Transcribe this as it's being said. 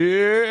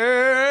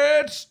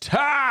It's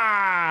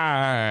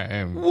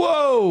time.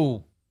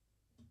 Whoa.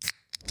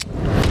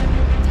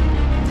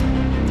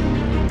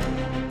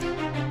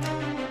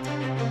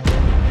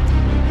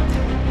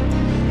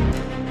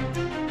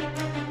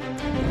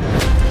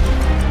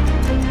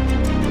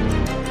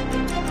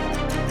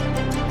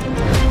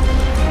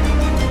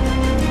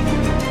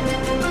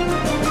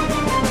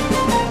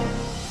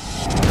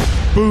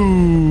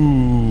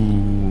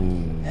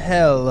 Boom.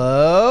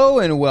 Hello,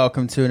 and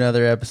welcome to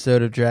another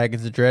episode of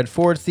Dragons of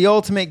Dreadfort. It's the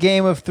ultimate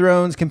Game of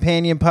Thrones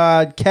companion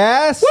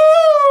podcast.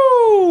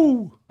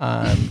 Woo!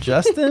 I'm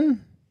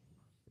Justin.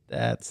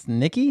 That's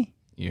Nikki.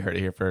 You heard it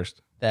here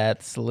first.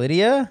 That's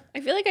Lydia. I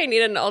feel like I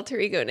need an alter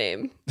ego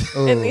name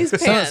Ooh, in these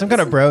pants. some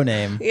kind of bro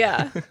name.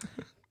 Yeah.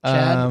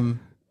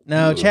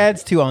 No,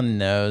 Chad's too on the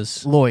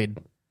nose. Lloyd.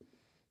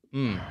 I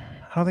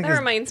don't think That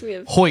reminds me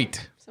of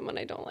Hoyt. someone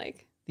I don't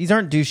like. these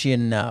aren't douchey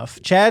enough.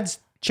 Chad's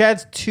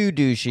too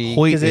douchey.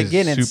 Hoyt 'cause is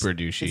it's super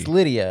douchey. It's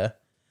Lydia.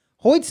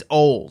 Hoyt's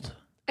old.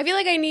 I feel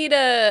like I need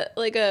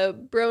a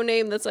bro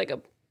name that's like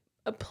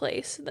a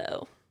place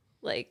though.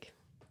 Like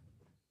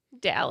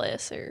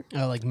Dallas or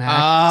Oh, like Mac.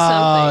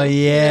 Oh, something.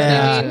 You know what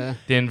yeah. I mean?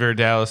 Denver,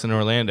 Dallas, and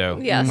Orlando.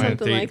 Yeah, my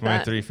something like My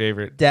that. three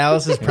favorite.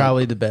 Dallas is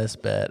probably the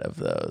best bet of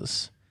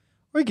those.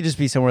 Or you could just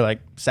be somewhere like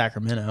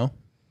Sacramento.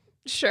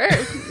 Sure.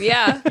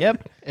 Yeah.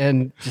 Yep.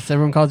 And just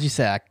everyone calls you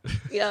Sack.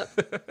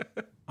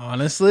 Yep.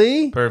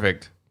 Honestly,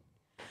 Perfect.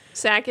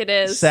 Sack it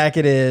is. Sack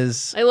it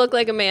is. I look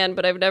like a man,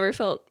 but I've never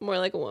felt more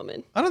like a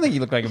woman. I don't think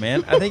you look like a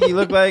man. I think you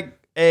look like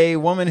a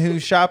woman who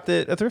shopped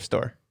at a thrift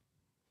store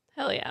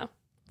Hell yeah.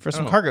 for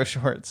some Oh. cargo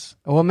shorts.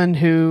 A woman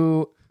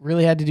who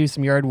really had to do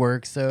some yard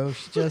work, so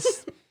she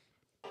just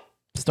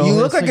stole You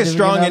her look like a significant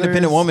strong, other's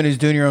independent woman who's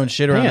doing your own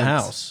shit around the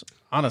pants. house.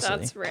 Honestly.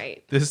 That's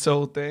right. This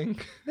whole thing.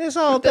 This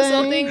whole This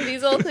whole thing,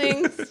 these old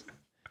things.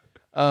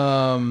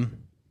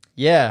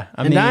 Yeah.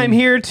 I And mean, I'm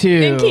here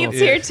too. And Keith's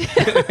here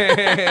too.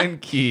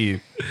 And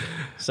Keith.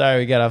 Sorry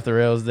we got off the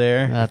rails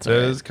there. That's all right.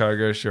 Those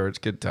cargo shorts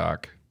could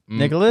talk.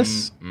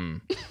 Nicholas,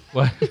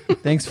 What?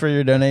 thanks for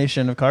your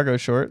donation of cargo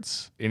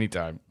shorts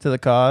Anytime. to the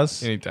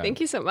cause. Anytime. Thank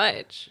you so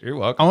much. You're I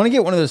welcome. want to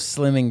get one of those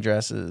slimming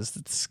dresses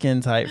that's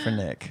skin tight for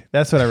Nick.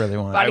 That's what I really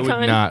want. I would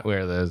Bodycon? not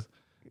wear those.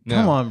 No.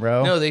 Come on,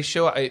 bro. No, they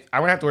show. I'm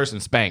gonna have to wear some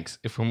Spanx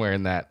if I'm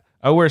wearing that.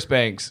 I'll wear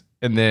Spanx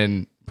and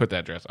then put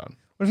that dress on.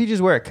 What if you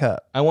just wear a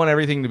cup? I want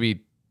everything to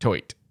be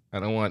toit. I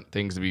don't want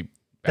things to be.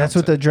 That's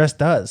what the dress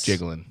does.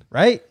 jiggling.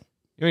 Right?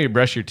 You know, you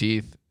brush your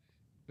teeth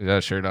without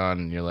a shirt on,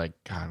 and you're like,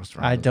 God, what's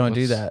wrong? I with- don't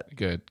do what's-" that.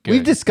 Good.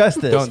 We've discussed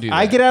this. Don't do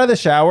I that. get out of the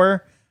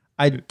shower,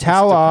 I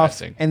towel off,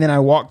 depressing. and then I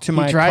walk to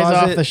my He dries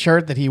closet. off the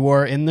shirt that he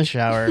wore in the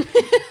shower.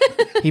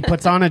 He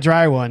puts on a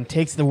dry one,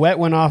 takes the wet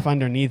one off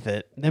underneath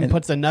it, then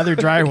puts another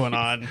dry one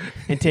on,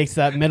 and takes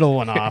that middle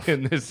one off.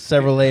 In this,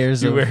 several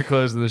layers you of wear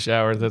clothes in the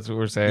shower. That's what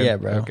we're saying. Yeah,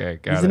 bro. Okay,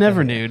 got He's it. a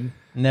never nude.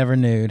 never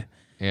nude.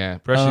 Yeah,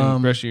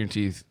 brushing your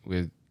teeth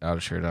without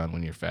a shirt on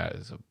when you're fat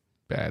is a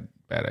bad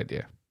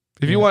idea.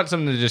 If you want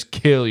something to just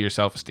kill your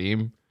self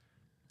esteem,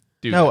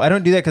 No, I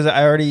don't do that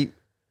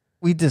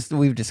because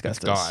we've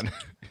discussed it's this. gone.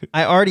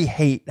 I already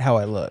hate how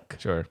I look.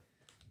 Sure,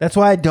 That's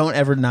why I don't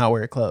ever not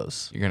wear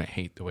clothes. you're gonna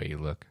hate the way you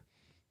look.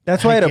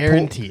 That's why I at a pool,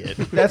 guarantee it.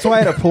 that's why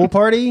at a pool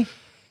party,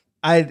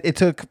 it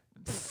took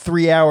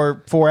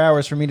 4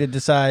 hours for me to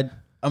decide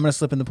I'm gonna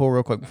slip in the pool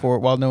real quick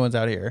while no one's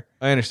out here.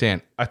 I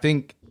understand. I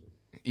think,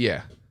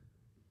 yeah.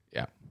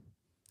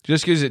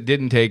 Just because it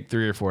didn't take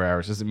 3 or 4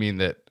 hours doesn't mean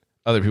that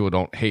other people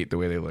don't hate the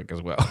way they look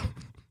as well.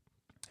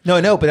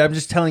 No, but I'm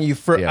just telling you.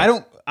 Yeah.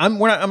 I'm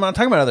not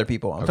talking about other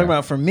people. I'm talking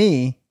about for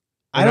me.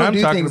 I And don't I'm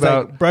do talking things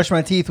about- like brush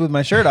my teeth with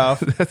my shirt off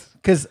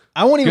because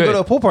I won't even Good. go to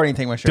a pool party and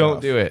take my shirt off.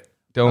 Don't do it.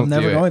 Don't. I'm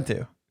never do it. going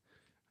to.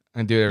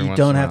 I do it every You once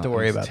don't in a have while. to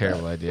worry It's about a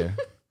terrible idea.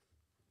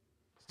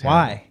 It's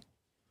Why?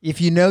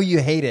 If you know you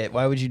hate it,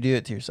 why would you do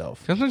it to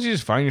yourself? Sometimes you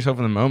just find yourself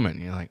in the moment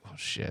and you're like, oh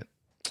shit,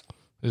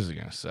 this is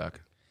gonna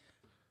suck.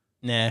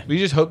 Nah. But you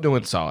just hope no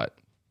one saw it.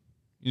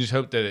 You just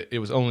hope that it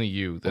was only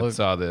you that Well,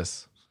 saw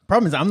this.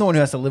 Problem is, I'm the one who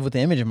has to live with the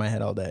image in my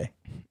head all day.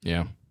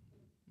 Yeah,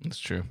 that's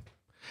true.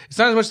 It's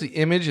not as much the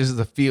image as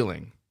the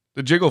feeling.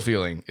 The jiggle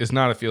feeling is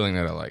not a feeling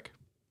that I like.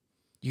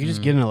 You can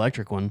just get an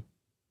electric one.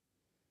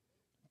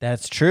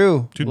 That's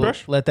true.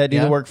 Toothbrush? Let that do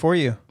Yeah. the work for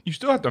you. You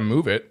still have to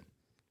move it.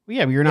 Well,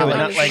 yeah, but you're not, Yeah, but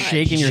like, not like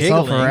shaking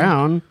yourself jiggling.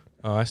 around.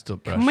 Oh, I still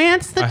brush.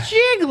 Commands the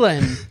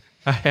jiggling.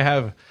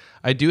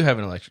 I do have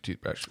an electric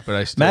toothbrush, but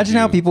I still Imagine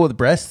how do- people with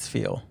breasts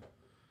feel.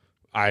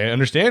 I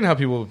understand how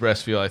people with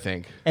breasts feel. I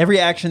think. Every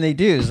action they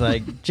do is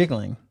like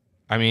jiggling.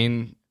 I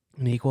mean,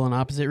 An equal and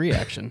opposite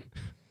reaction.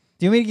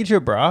 Do you want me to get you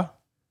a bra?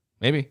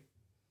 maybe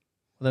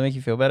Will that make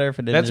you feel better if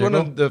it didn't? that's one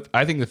jiggle? of the.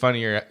 I think the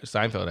funnier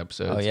Seinfeld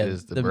episodes Oh, yeah,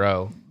 is the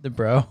bro, the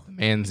bro. the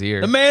man's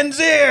ear. The man's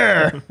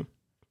ear.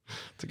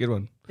 It's a good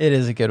one. It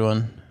is a good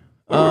one.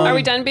 Are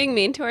we done being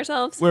mean to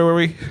ourselves? Where were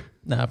we?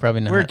 No, probably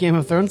not. We're a Game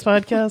of Thrones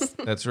podcast.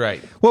 That's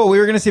right. Well, we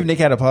were going to see if Nick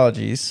had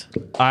apologies.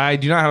 I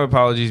do not have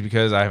apologies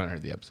because I haven't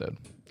heard the episode.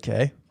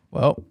 Okay.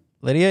 Well,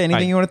 Lydia,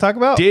 anything I you want to talk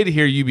about? Did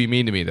hear you be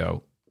mean to me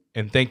though,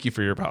 and thank you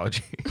for your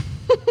apology.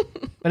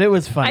 But it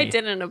was funny. I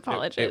didn't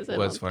apologize. It I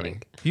was don't funny.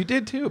 think. You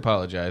did too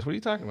apologize. What are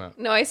you talking about?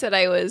 No, I said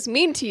I was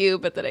mean to you,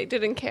 but that I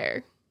didn't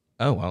care.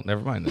 Oh, well,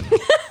 never mind then.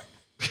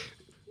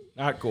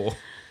 Not cool.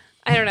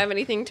 I don't have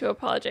anything to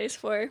apologize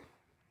for.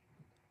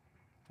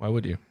 Why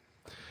would you?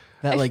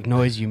 That like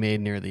noise you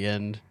made near the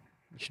end.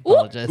 You should Oop.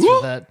 apologize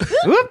for that.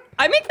 Oop.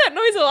 I make that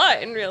noise a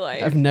lot in real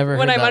life. I've never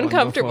when heard I'm that one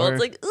uncomfortable. before.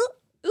 It's like, ooh,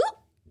 ooh.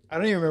 I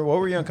don't even remember. What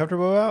were you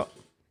uncomfortable about?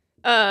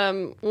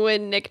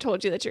 When Nick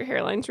told you that your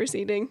hairline's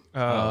receding.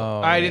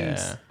 Oh, I didn't.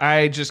 yeah.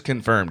 I just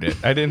confirmed it.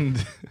 I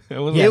didn't. I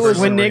wasn't Yes, the first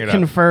when to bring Nick it up.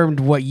 confirmed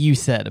what you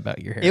said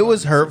about your hair. It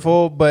was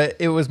hurtful, but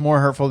it was more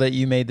hurtful that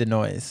you made the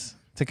noise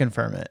to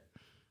confirm it.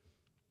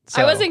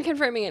 I wasn't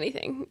confirming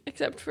anything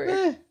except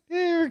for.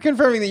 You're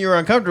confirming that you were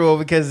uncomfortable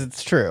because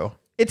it's true.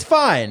 It's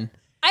fine.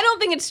 I don't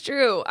think it's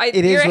true. It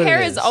is Your what it hair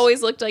is. has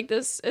always looked like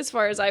this as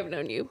far as I've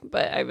known you,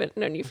 but I haven't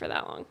known you for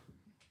that long.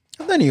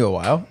 I've known you a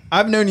while.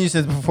 I've known you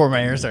since before my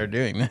hair started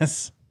doing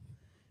this.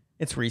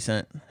 It's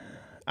recent.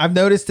 I've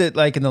noticed it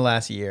like in the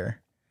last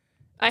year.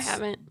 I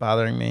haven't.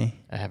 Bothering me.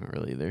 I haven't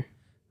really either.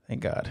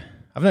 Thank God.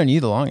 I've known you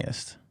the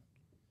longest.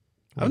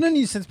 I've known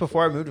you since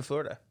before I moved to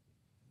Florida.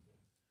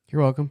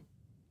 You're welcome.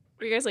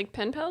 Were you guys like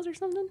pen pals or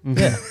something?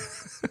 Yeah.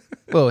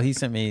 Well, he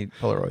sent me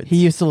Polaroids. He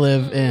used to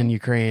live in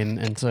Ukraine,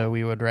 and so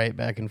we would write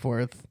back and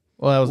forth.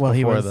 well, that was Well,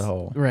 he before was the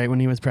whole. right when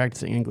he was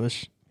practicing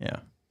English. Yeah.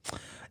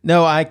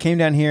 No, I came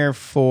down here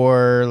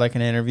for like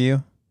an interview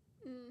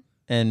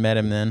and met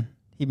him then.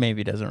 He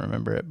maybe doesn't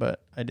remember it,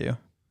 but I do.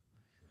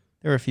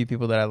 There were a few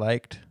people that I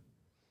liked.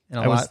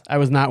 And a lot. I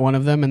was not one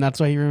of them, and that's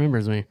why he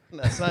remembers me.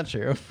 That's not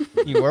true.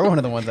 You were one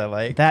of the ones I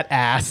liked. That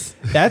ass.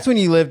 That's when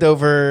you lived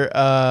over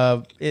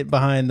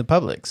behind the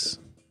Publix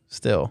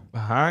still.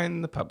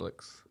 behind the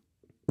Publix.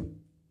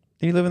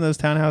 Did you live in those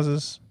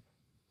townhouses?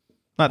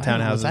 Not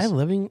townhouses. Was I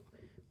living?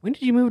 When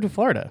did you move to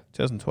Florida?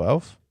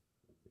 2012?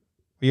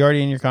 Were you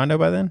already in your condo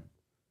by then?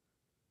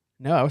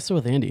 No, I was still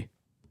with Andy.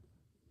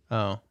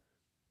 Oh.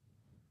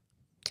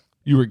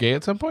 You were gay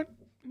at some point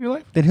in your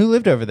life? Then who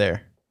lived over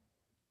there?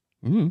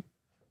 Mm-hmm.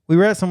 We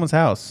were at someone's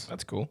house.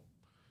 That's cool.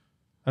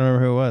 I don't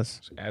remember who it was.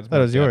 Just adds I thought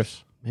it was more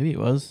yours. Maybe it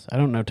was. I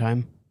don't know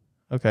time.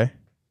 Okay.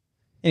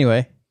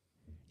 Anyway,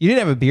 you didn't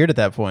have a beard at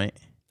that point.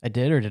 I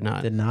did or did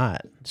not. Did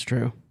not. It's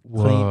true.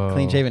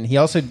 Clean shaven. He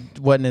also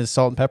wasn't as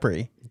salt and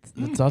peppery.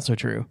 That's also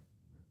true.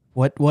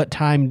 What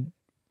time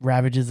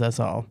ravages us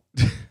all?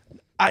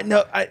 I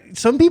know.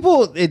 Some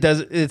people it does.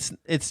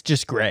 It's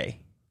just gray.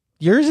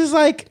 Yours is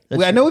like.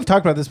 That's I know we've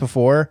talked about this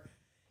before.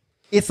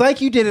 It's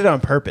like you did it on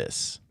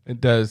purpose. It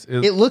does.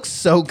 It looks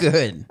so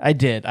good. I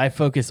did. I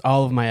focused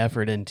all of my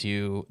effort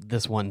into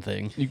this one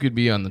thing. You could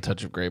be on the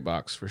Touch of Gray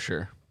box for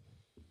sure.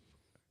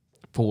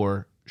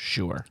 For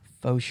sure.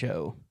 Faux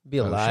show. Be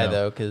a lie show.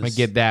 though, because I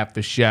get that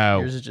for show.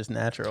 yours is just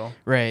natural.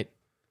 Right.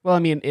 Well, I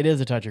mean, it is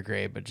a touch of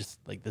gray, but just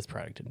like this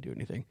product didn't do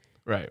anything.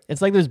 Right.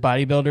 It's like those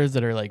bodybuilders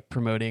that are like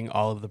promoting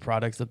all of the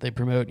products that they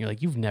promote, and you're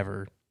like, you've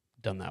never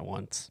done that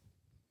once.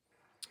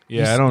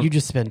 Yeah, I don't. You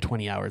just spend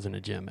 20 hours in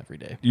a gym every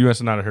day. You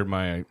must not have heard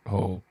my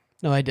whole.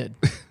 No, I did.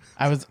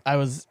 I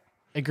was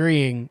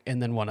agreeing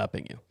and then one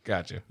upping you.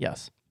 Gotcha.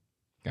 Yes.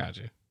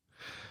 Gotcha.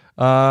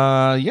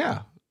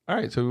 Yeah. All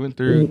right. So we went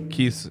through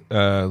Keith's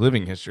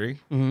living history,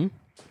 Mm-hmm.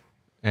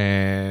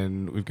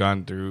 and we've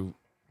gone through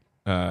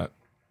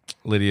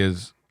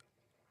Lydia's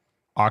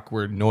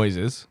awkward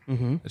noises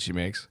Mm-hmm. that she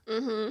makes.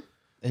 Mm-hmm.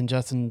 And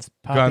Justin's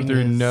Gone popping through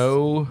his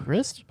no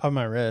wrist. Pop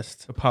my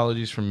wrist.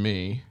 apologies from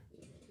me.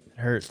 It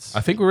hurts.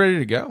 I think we're ready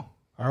to go.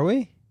 Are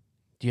we?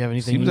 Do you have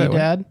anything Seems you that need way.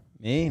 to add?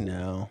 Me?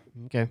 No.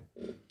 Okay.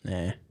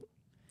 Nah.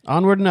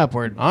 Onward and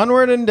upward.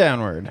 Onward and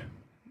downward.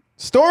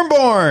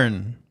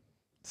 Stormborn,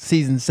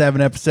 season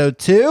 7, episode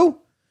 2,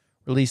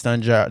 released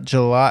on July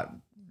July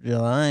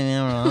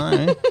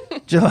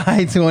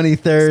It's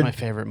 23rd. my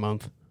favorite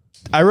month.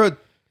 I wrote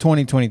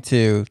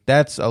 2022.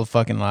 That's a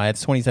fucking lie.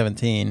 It's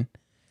 2017.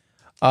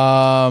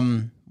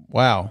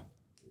 Wow.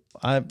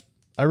 I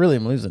really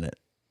am losing it.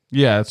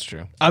 Yeah, that's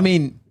true. I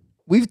mean,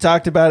 we've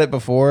talked about it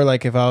before.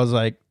 Like if I was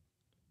like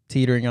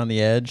teetering on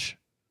the edge,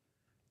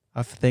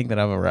 I think that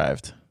I've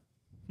arrived.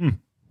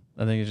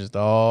 I think it's just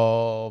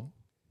all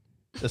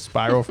the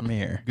spiral from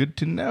here. Good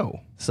to know.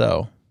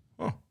 So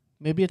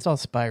Maybe it's all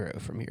Spyro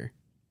from here.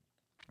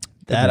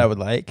 that I would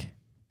like.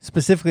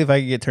 Specifically if I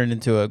could get turned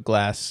into a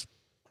glass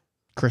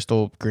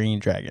crystal green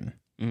dragon.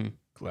 Mm.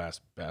 Glass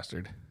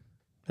bastard.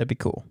 That'd be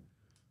cool.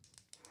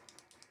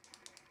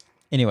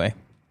 Anyway,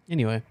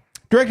 Anyway,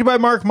 directed by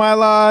Mark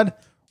Mylod,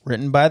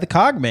 written by the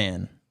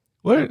Cogman.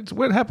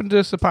 What happened to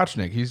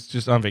Sapochnik? He's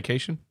just on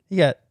vacation? He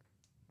got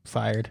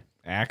fired.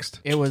 Axed?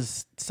 it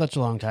was such a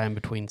long time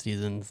between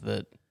seasons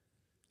that.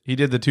 He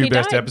did the 2 He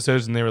best died.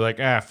 episodes, and they were like,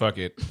 fuck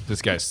it.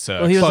 This guy sucks.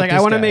 Well, he was fuck like, I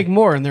this want to guy. make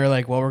more. And they're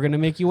like, well, we're going to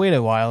make you wait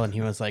a while. And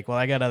he was like, well,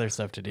 I got other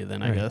stuff to do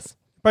then, I Right. guess.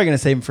 Probably going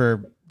to save him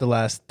for the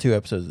last 2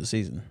 episodes of the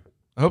season.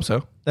 I hope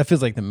so. That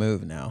feels like the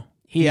move now.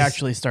 He He's-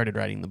 actually started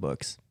writing the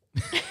books.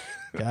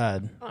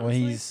 God. Well, Honestly.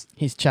 he's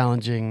He's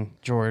challenging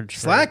George. for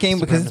slacking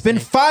because it's been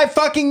supremacy. 5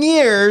 fucking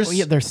years. Oh,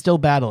 yeah, they're still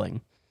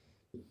battling.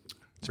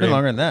 It's been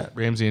longer than that.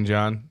 Ramsey and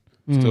John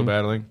still Mhm.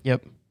 battling.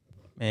 Yep.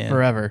 Man,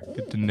 forever.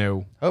 Good to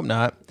know. hope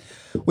not.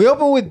 We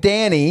open with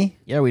Danny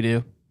Yeah, we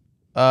do.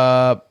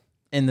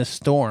 in the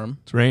storm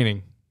It's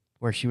raining.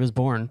 Where she was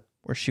born.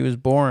 where she was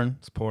born.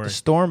 It's pouring. The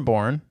storm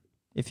born,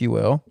 if you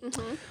will.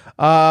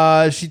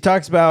 Mm-hmm. She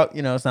talks about,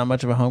 it's not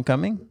much of a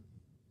homecoming.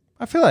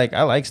 I feel like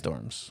I like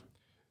storms.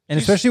 And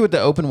especially with the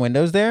open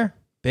windows there,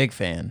 big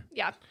fan.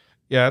 Yeah.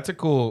 Yeah, it's a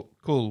cool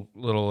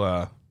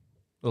little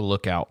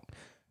lookout. from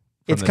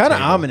It's the kind of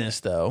table. ominous,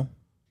 though.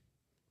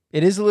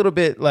 It is a little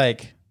bit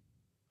like,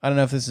 I don't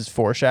know if this is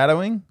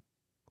foreshadowing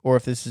or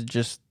if this is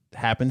just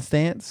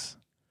happenstance,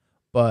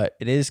 but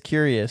it is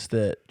curious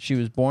that she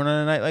was born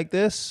on a night like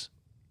this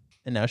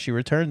and now she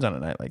returns on a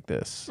night like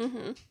this.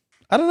 Mm-hmm.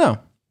 I don't know.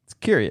 It's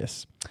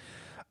curious.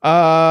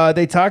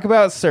 They talk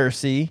about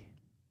Cersei,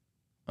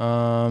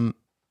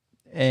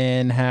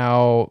 and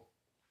how,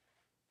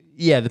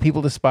 the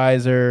people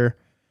despise her.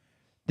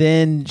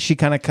 Then she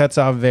kind of cuts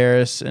off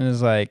Varys and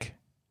is like,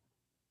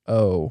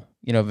 "Oh,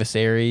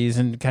 Viserys,"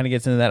 and kind of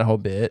gets into that whole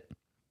bit.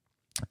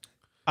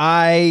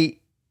 I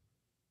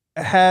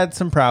had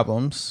some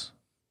problems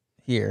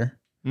here,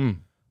 Mm.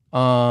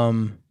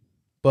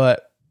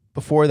 but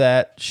before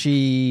that,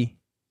 Tyrion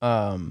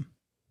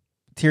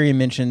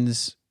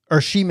mentions,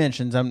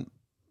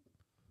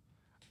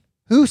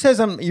 who says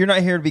you're not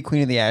here to be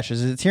Queen of the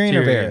Ashes? Is it Tyrion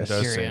or Tyrion Varys?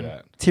 does say Tyrion.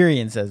 that.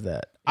 Tyrion says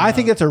that. I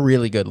think that's a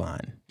really good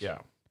line. Yeah.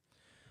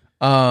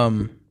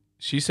 Um,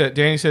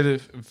 Danny said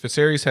if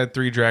Viserys had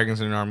 3 dragons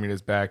and an army at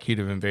his back, he'd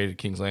have invaded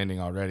King's Landing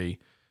already.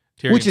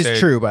 Tyrion which is said-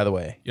 true, by the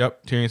way.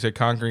 Yep. Tyrion said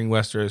conquering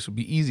Westeros would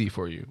be easy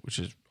for you, which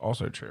is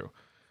also true.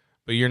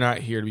 But you're not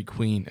here to be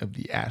Queen of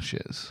the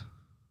Ashes.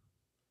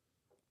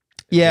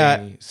 Yeah.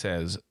 Danny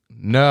says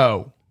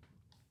no.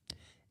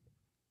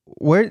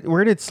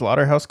 Where did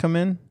Slaughterhouse come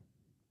in?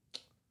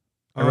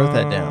 I wrote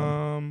that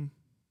down.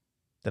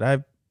 Did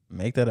I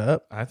make that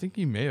up? I think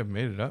he may have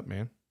made it up,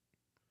 man.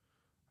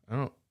 I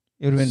don't.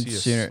 It would have been See a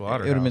sooner. It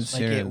would have been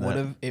slaughterhouse. Like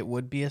sooner. it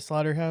would be a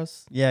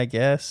slaughterhouse. Yeah, I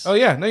guess. Oh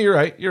yeah, no, you're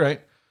right. You're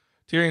right.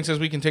 Tyrion says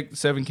we can take the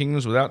 7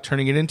 kingdoms without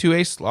turning it into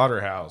a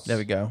slaughterhouse. There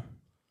we go.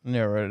 I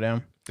never wrote it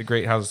down. The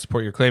great houses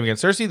support your claim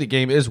against Cersei. The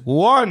game is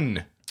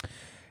won.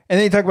 And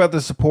then you talk about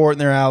the support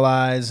and their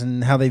allies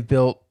and how they've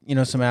built,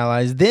 some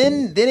allies.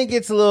 Then it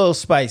gets a little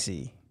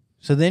spicy.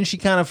 So then she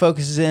kind of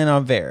focuses in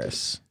on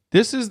Varys.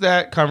 This is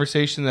that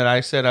conversation that I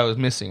said I was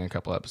missing a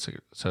couple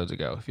episodes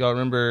ago. If y'all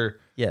remember,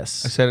 I Yes,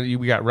 said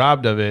we got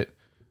robbed of it.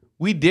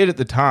 We did at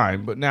the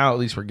time, but now at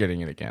least we're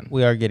getting it again.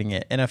 we are getting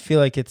it. And I feel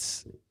like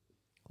it's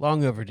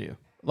Long overdue.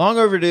 long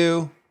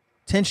overdue.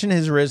 Tension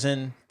has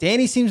risen.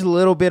 Dany seems a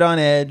little bit on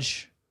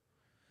edge.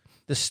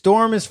 The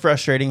storm is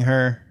frustrating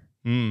her.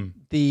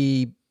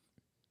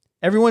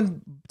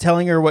 Everyone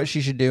telling her what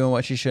she should do and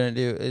what she shouldn't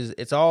do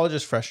it's all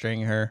just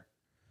frustrating her.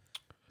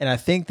 And I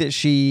think that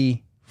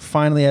she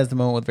finally has the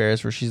moment with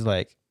Varys where she's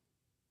like,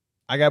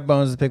 I got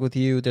bones to pick with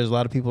you. There's a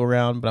lot of people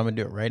around, but I'm gonna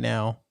do it right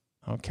now.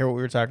 I don't care what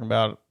we were talking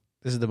about.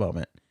 This is the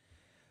moment.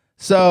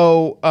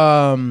 So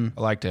I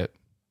liked it.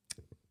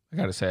 I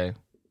gotta say,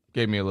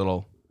 gave me a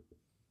little.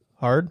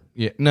 hard.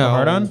 Yeah, no,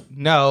 hard on?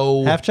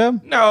 no, Half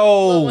chub?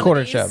 no, One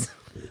Quarter of these. chub.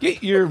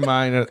 Get your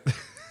mind.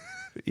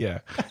 Yeah,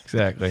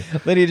 exactly.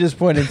 Lydia just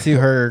pointed to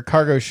her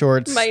cargo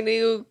shorts. My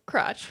new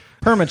crotch.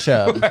 Perma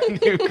chub.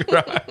 New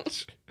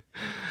crotch.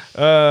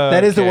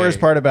 That is the worst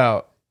part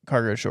about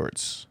cargo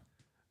shorts.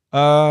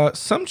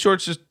 Some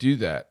shorts just do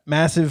that.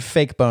 Massive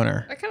fake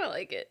boner. I kind of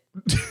like it.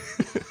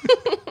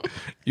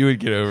 You would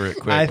get over it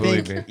quick. I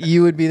believe think me.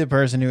 you would be the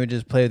person who would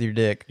just play with your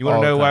dick. You want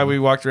all to the know why time. we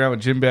walked around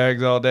with gym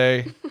bags all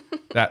day?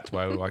 That's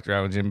why we walked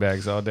around with gym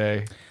bags all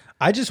day.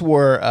 I just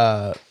wore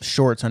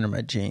shorts under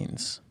my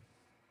jeans.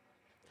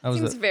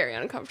 Seems very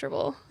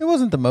uncomfortable. It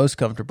wasn't the most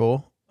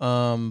comfortable,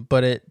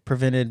 but it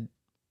prevented.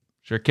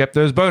 Sure kept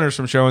those boners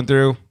from showing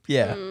through.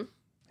 Yeah,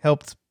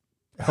 helped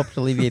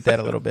alleviate that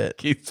a little bit.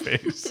 Keith's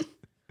face.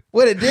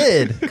 What it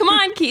did? Come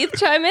on, Keith,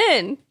 chime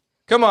in.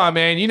 Come on,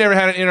 man. You never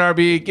had an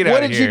NRB. Get out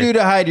What of did here. you do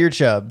to hide your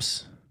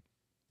chubs?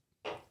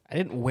 I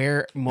didn't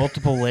wear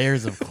multiple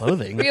layers of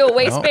clothing. Are you a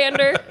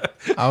waistbander?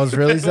 I was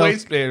really The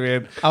waistband,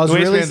 man. I was The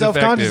really waistband's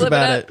self-conscious effective.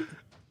 about Flip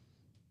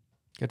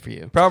it. Good for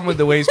you. Problem with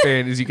the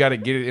waistband is you got to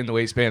get it in the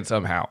waistband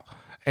somehow.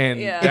 And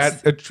Yeah.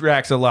 that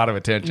attracts a lot of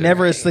attention.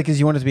 Never as slick as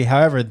you want it to be.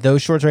 However,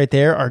 those shorts right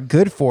there are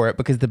good for it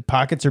because the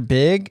pockets are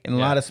big and a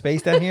lot of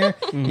space down here.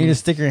 You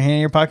just stick your hand in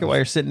your pocket while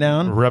you're sitting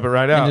down Rub it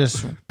right out. and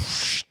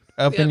just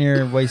up in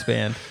your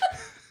waistband.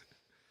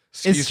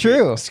 Excuse it's me.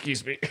 true.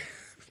 Excuse me.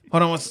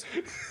 Hold on, what's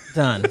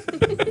done?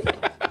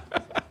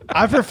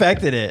 I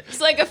perfected it.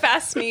 It's like a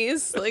fast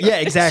sneeze. Like, Yeah,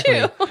 exactly.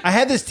 True. I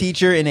had this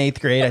teacher in 8th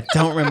grade. I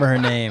don't remember her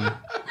name.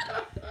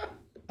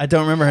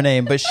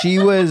 But she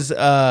was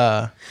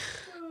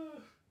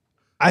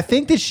I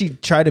think that she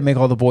tried to make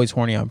all the boys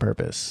horny on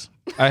purpose.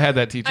 I had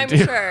that teacher I'm too.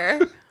 sure.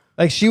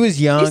 Like she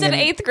was young. You said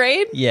and- 8th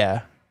grade?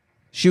 Yeah.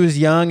 She was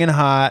young and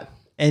hot,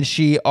 and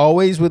she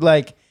always would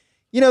like,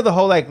 the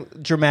whole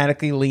like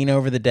dramatically lean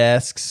over the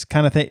desks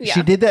kind of thing. Yeah.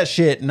 She did that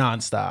shit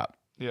nonstop.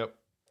 Yep.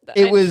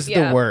 It was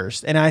Yeah. the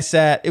worst. And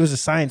it was a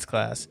science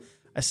class.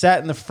 I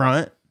sat in the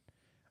front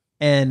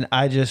and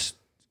I just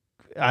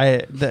Gotta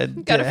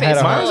face had a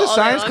it. Mine hard, was a all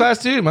science day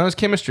class too. Mine was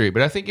chemistry,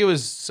 but I think it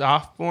was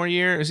sophomore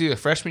year. It was either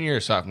freshman year or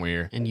sophomore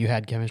year. And you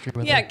had chemistry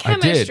with Yeah, it?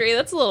 chemistry.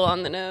 That's a little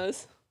on the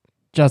nose.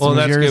 Justin, Well,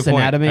 was that's a yours good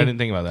point. anatomy? I didn't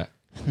think about that.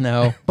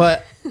 no,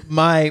 but remember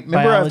I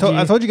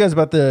Biology. told you guys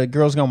about the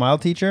Girls Gone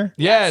Wild teacher.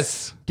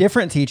 Yes.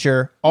 Different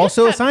teacher,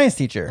 also a had science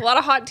teacher. A lot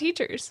of hot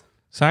teachers.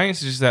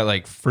 Science is just that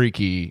like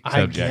freaky I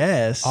subject.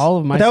 guess All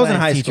of my But that was in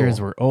science high teachers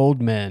school. were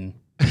old men.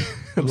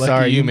 I'm Sorry,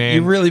 sorry, you man.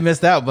 You really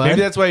missed out, bud.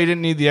 Maybe that's why you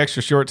didn't need the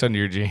extra shorts under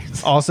your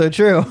jeans. Also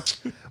true.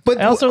 But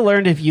I also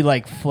learned if you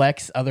like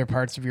flex other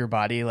parts of your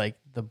body, like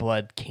the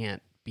blood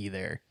can't be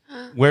there.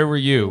 Where were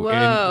you?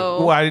 Whoa.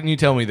 And why didn't you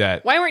tell me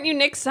that? Why weren't you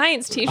Nick's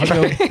science teacher?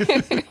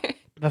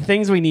 The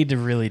things we need to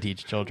really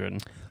teach children.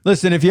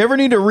 listen, if you ever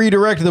need to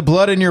redirect the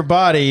blood in your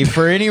body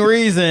for any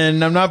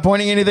reason, I'm not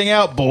pointing anything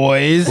out,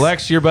 boys.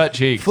 Flex your butt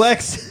cheeks.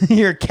 Flex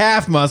your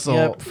calf muscle.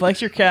 Yep.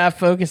 Flex your calf,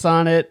 focus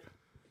on it.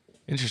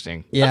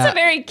 Interesting. Yeah. That's a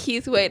very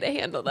Keith way to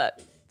handle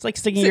that. It's like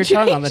sticking your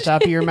tongue on the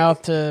top of your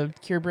mouth to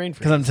cure brain freeze.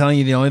 Because I'm telling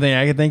you, the only thing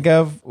I could think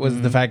of was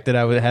the fact that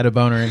I had a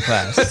boner in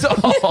class. That's all.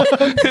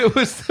 It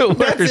was the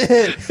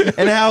worst.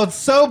 And how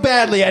so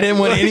badly I didn't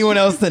want anyone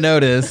else to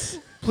notice.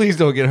 Please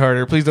don't get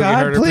harder. Please don't get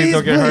harder. Please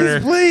don't get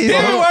harder. please.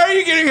 Damn it, why are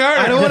you getting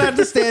harder? I don't want to have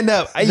to stand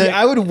up.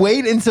 I would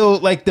wait until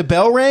like the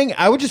bell rang.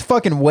 I would just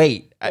fucking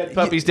wait. Dead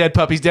puppies, dead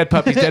puppies, dead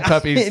puppies, dead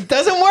puppies. It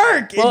doesn't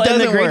work. Well, it doesn't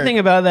and the great work. thing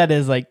about that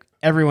is like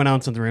everyone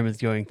else in the room is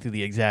going through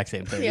the exact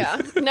same thing. Yeah.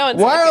 No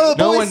one's Why are looking.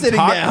 the No boys one sitting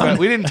talked down? about it.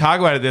 We didn't talk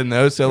about it then,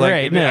 though. So, like,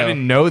 Right, I no.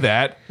 didn't know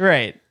that.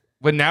 Right.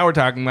 But now we're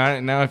talking about it,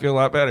 and now I feel a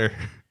lot better.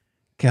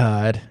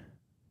 God,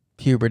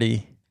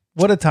 puberty.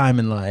 What a time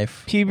in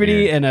life.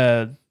 Puberty in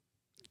a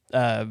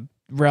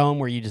realm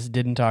where you just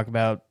didn't talk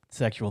about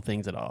sexual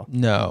things at all.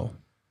 No,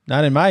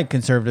 not in my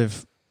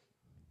conservative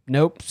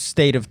Nope.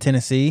 state of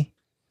Tennessee.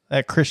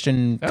 That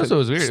Christian That was what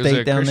was weird. It state was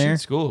a down Christian there.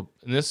 school,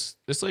 and this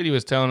lady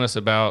was telling us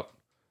about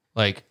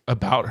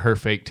her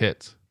fake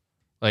tits,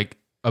 like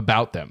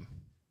about them,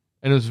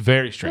 and it was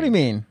very What strange. do you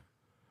mean?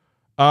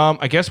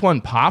 I guess one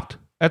popped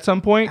at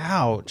some point.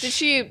 Ouch. Did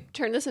she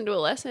turn this into a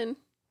lesson?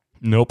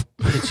 Nope.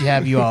 Did she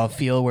have you all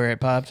feel where it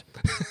popped?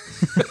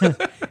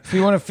 If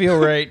you want to feel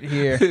right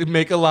here.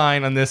 Make a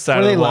line on this side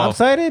Were of they the wall.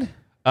 lopsided?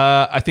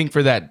 I think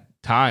for that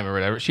time or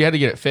whatever, she had to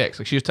get it fixed.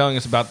 Like she was telling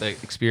us about the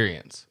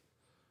experience.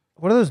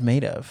 What are those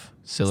made of?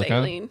 Silicone.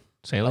 Saline.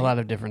 A Saline? lot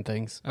of different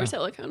things. Or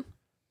silicone.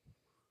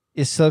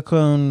 Is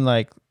silicone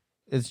like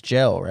it's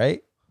gel,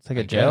 right? It's like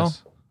a I gel,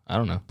 guess. I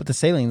don't know. but the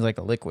saline's like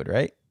a liquid,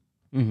 right?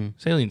 Mm-hmm.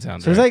 Saline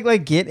sounds. So it's right.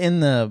 like get in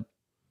the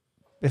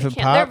if it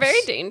They're pops.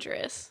 very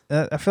dangerous.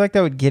 I feel like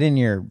that would get in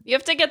your. You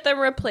have to get them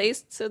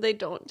replaced so they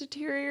don't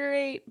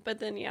deteriorate. But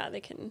then, yeah, they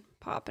can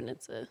pop, and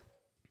it's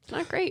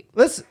not great.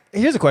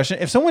 Here's a question: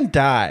 if someone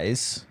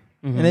dies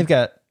and they've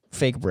got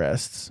fake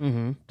breasts,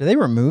 Mm-hmm. do they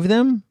remove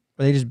them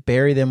or they just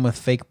bury them with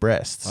fake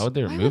breasts? Why would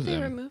they Why remove would they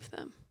them? remove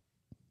them?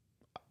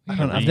 I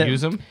don't know. You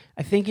use them?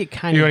 I think it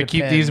kind You of want to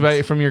keep these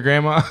from your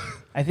grandma?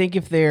 I think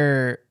if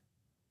they're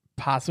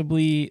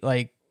possibly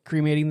like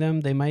cremating them,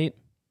 they might.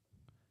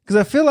 Because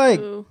I feel like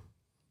Ooh.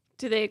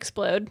 Do they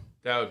explode?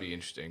 That would be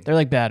interesting. They're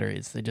like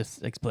batteries. They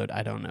just explode.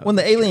 I don't know. when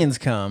the aliens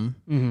come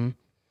Mm-hmm.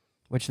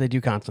 Which they do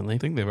constantly. I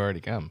think they've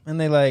already come. and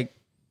they like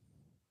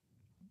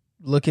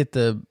look at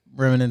the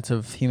remnants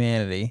of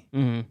humanity,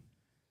 Mm-hmm.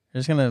 they're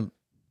just gonna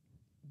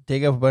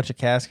dig up a bunch of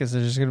caskets.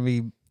 There's just gonna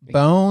be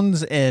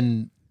bones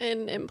and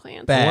And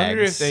implants. Bags. I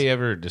wonder if they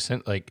ever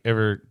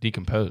ever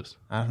decompose.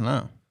 I don't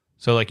know.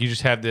 So like you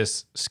just have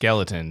this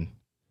skeleton,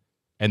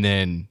 and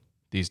then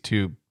these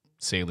two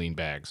saline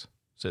bags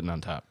sitting on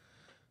top.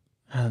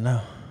 I don't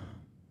know.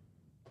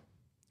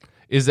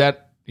 Is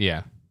that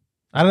yeah?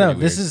 I don't know.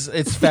 pretty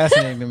It's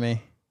fascinating to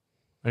me.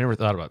 I never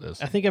thought about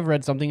this. I think I've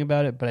read something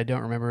about it, but I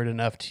don't remember it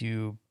enough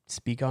to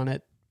speak on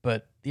it.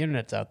 But the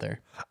internet's out there.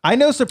 I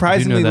know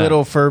surprisingly that.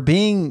 little for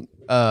being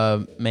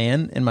a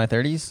man in my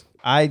 30s.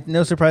 I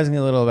know surprisingly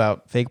little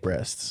about fake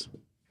breasts.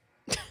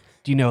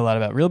 Do you know a lot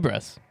about real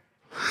breasts?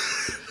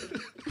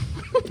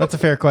 That's a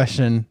fair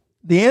question.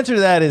 The answer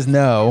to that is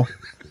no.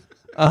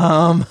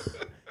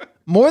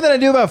 More than I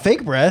do about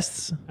fake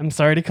breasts. I'm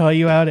sorry to call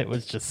you out. It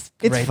was just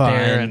It's right fine.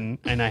 there,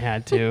 and I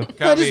had to.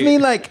 I just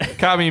mean like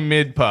Caught me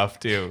mid puff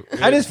too.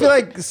 I just feel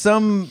like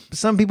some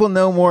people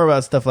know more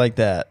about stuff like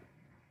that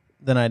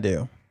than I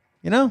do.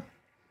 You know?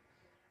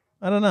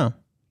 I don't know.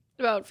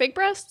 About fake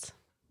breasts?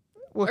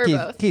 Well, Or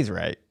both. Keith's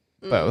right.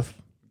 Both.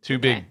 two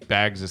big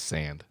bags of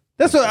sand.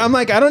 That's what I'm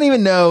like. I don't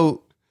even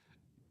know.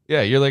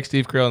 Yeah, you're like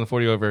Steve Carell in the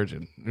 40-Year-Old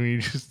Virgin. I mean,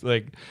 you're just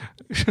like,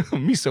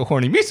 me so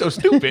horny, me so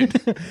stupid.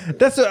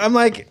 That's what I'm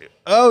like.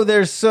 Oh,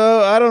 they're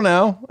so. I don't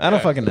know. I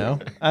don't fucking know.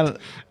 I don't.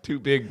 Two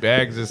big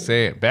bags of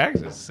sand.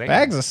 Bags of sand.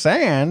 Bags of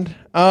sand.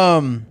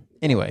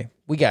 Anyway,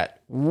 we got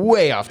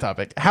way off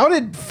topic. How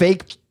did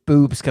fake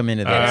boobs come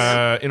into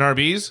this? In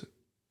RBs?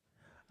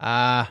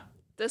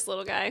 This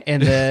little guy.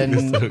 And then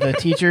the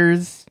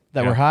teachers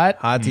that were hot,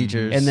 Hot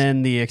teachers. and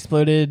then the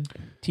exploded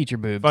teacher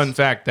boobs. Fun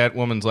fact, that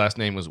woman's last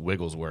name was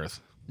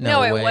Wigglesworth.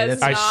 No, it way. was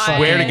That's I not.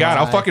 swear to God,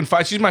 I'll lie. fucking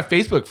find. She's my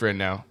Facebook friend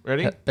now.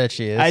 Ready? Bet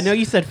she is. I know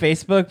you said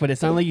Facebook, but it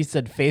sounded like you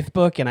said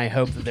Faithbook, and I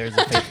hope that there's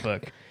a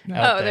Facebook.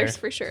 out Oh, there. there's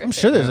for sure. I'm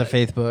sure there's a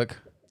faith book.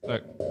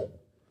 Look.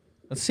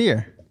 Let's see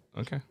her.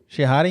 Okay.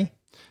 She a hottie?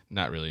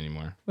 Not really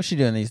anymore. What's she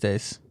doing these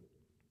days?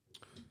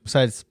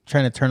 Besides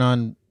trying to turn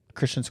on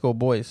Christian school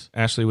boys.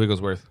 Ashley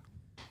Wigglesworth,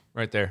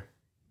 right there.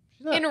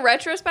 In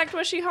retrospect,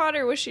 was she hot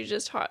or was she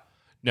just hot?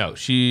 No,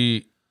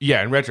 she.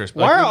 Yeah, in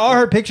retrospect. Why are all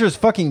her pictures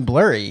fucking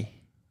blurry?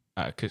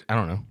 'Cause I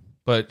don't know,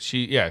 but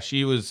she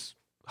was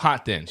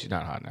hot then. She's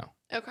not hot now.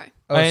 Okay.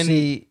 Oh, And-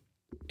 see.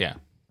 Yeah.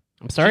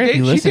 I'm sorry if She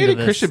you dated listen to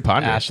this, Christian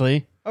Ponder.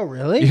 Ashley. Oh,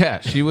 really?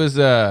 Yeah, she was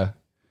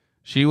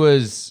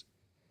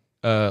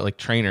like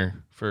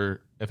trainer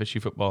for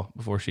FSU football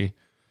before she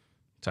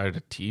decided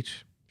to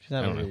teach. She's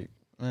not I don't really.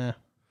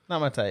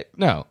 Not my type.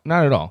 No,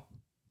 not at all.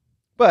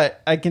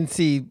 But I can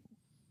see,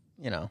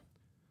 if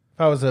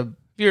I was a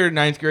If you're a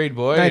ninth grade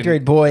boy, ninth and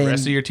grade boy, the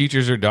rest and of your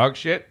teachers are dog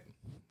shit.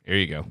 Here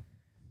you go.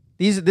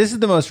 this is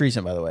the most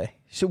recent, by the way.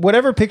 So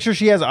whatever picture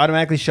she has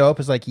automatically show up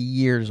is like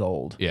years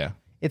old. Yeah,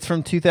 It's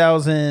from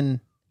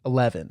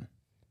 2011.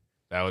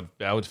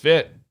 that would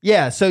fit.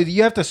 Yeah, so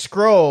you have to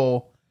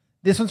scroll.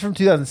 This one's from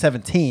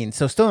 2017,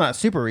 so still not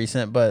super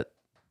recent, but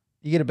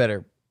you get a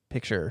better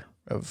picture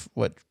of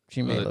what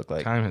she may Well, the look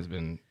like. Time has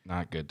been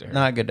not good to her.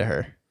 Not good to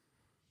her.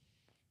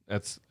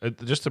 That's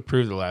just to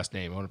prove the last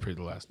name. I want to prove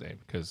the last name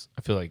because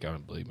I feel like I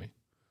don't believe me.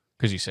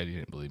 Because you said you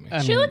didn't believe me.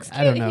 She looks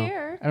I don't cute know.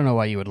 here. I don't know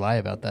why you would lie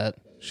about that.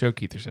 Show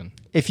Keitherson.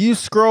 If you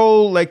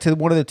scroll like to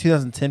one of the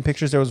 2010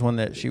 pictures, there was one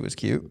that she was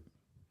cute.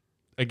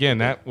 Again,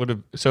 that would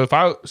have. So if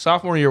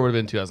sophomore year would have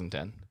been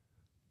 2010,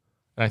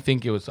 and I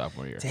think it was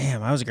sophomore year.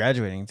 Damn, I was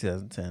graduating in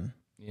 2010.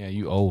 Yeah,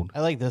 you old.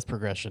 I like this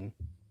progression.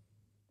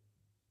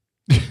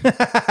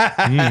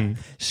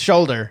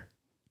 Shoulder.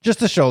 Just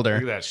a Look shoulder.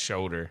 at that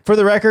shoulder. For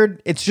the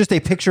record, it's just a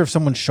picture of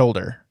someone's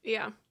shoulder.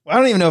 Yeah. I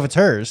don't even know if it's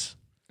hers.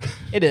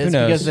 It is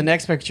knows? because the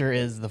next picture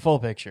is the full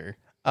picture.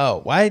 Oh,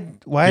 why did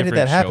Different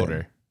that happen?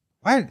 shoulder.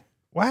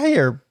 Why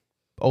are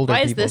older Why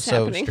is people this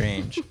so happening?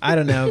 strange? I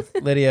don't know,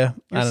 Lydia.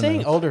 I You're don't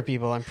saying know. older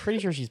people. I'm pretty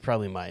sure she's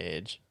probably my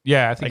age.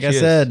 Yeah, I think Like I she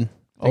is. said, I think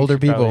older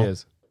she probably people.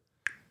 is.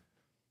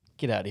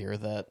 Get out of here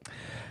with that.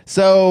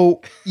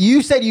 So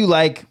you said you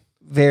like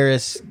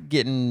Varys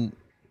getting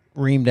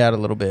reamed out a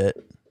little bit.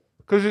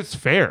 Because it's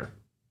fair.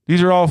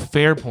 These are all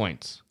fair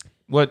points.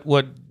 What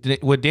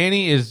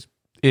Danny is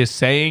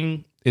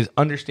saying is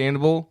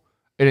understandable,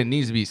 and it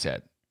needs to be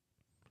said.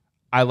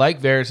 I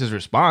like Varys'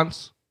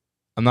 response.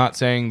 I'm not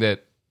saying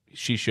that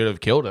she should have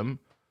killed him.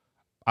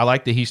 I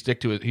like that he stuck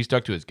to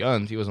his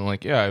guns. He wasn't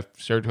like, yeah, I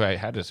served who I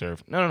had to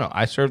serve. No.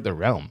 I served the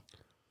realm.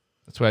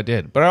 That's what I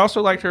did. But I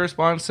also liked her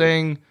response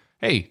saying,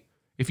 hey,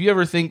 if you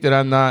ever think that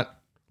I'm not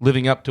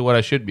living up to what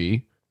I should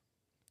be,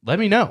 let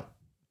me know.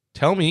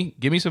 Tell me,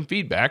 give me some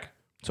feedback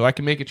so I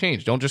can make a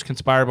change. Don't just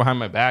conspire behind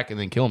my back and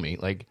then kill me.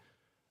 Like,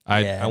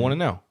 I want to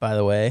know. By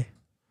the way,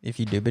 if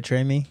you do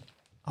betray me,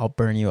 I'll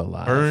burn you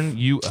alive. Burn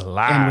you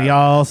alive. And we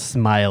all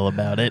smile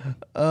about it.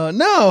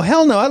 No,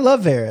 hell no. I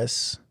love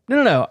Varys.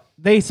 No.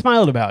 They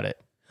smiled about it.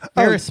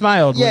 Varys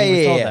smiled when he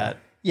was told that.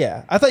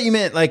 Yeah, I thought you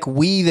meant like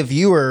we, the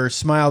viewer,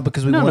 smiled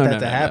because we No, want no, that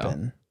to no,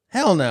 happen.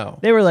 Hell no.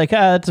 They were like,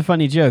 that's a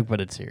funny joke,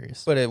 but it's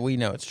serious. But we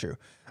know it's true.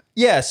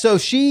 Yeah, so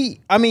she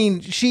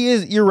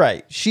is, you're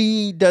right.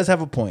 She does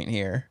have a point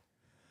here.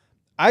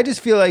 I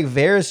just feel like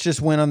Varys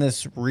just went on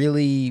this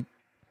really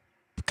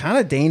kind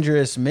of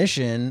dangerous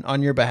mission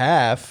on your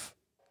behalf,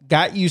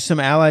 got you some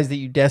allies that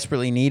you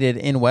desperately needed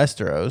in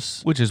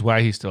Westeros. Which is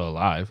why he's still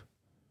alive.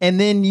 And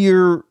then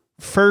the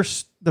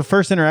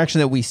first interaction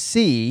that we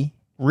see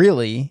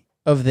really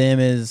of them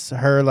is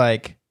her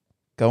like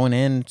going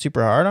in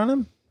super hard on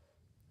him.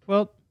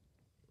 Well,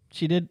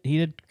 he did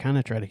kind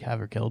of try to have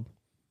her killed.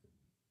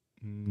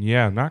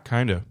 Yeah, not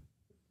kind of.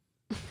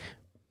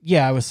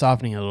 Yeah, I was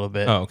softening it a little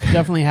bit. Oh, okay.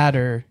 Definitely had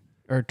her,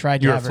 or tried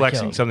to You were have her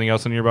flexing killed. something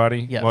else in your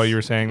body Yes. while you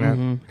were saying that?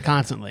 Mhm.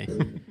 Constantly.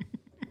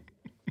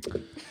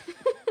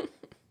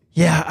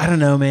 Yeah, I don't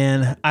know,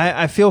 man.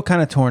 I feel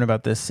kind of torn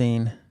about this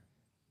scene.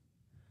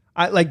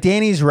 I like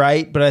Danny's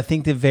right, but I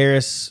think that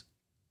Varys.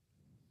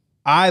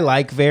 I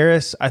like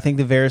Varys. I think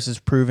that Varys is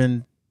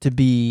proven to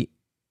be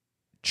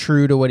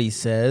true to what he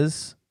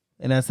says,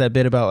 and that's that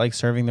bit about like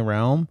serving the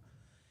realm.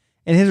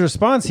 And his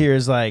response here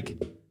is like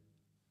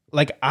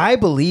I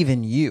believe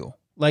in you.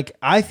 Like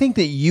I think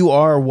that you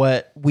are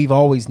what we've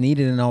always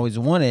needed and always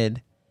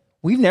wanted.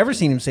 We've never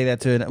seen him say that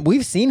to.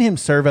 We've seen him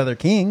serve other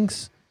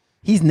kings.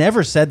 He's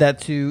never said that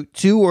to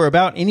or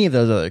about any of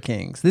those other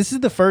kings. This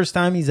is the first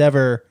time he's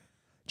ever.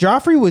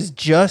 Joffrey was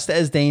just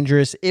as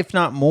dangerous, if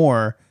not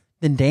more,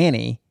 than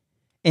Danny,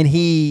 and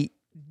he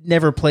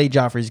never played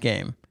Joffrey's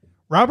game.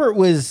 Robert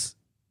was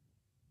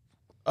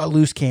a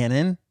loose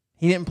cannon.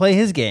 He didn't play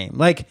his game.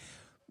 Like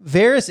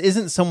Varys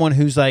isn't someone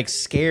who's like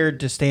scared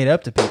to stand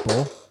up to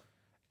people.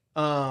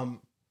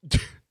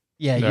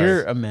 Yeah, No.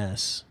 you're a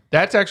mess.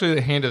 That's actually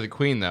the hand of the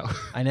queen, though.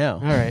 I know.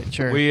 All right,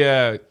 sure. We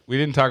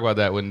didn't talk about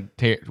that when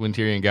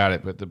Tyrion got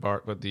it, but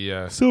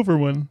the Silver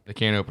one. the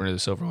can opener, the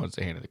silver one's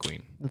the hand of the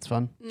queen. That's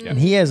fun. And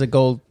he has a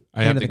gold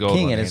I Hand have of to the go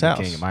King over at Hand his of the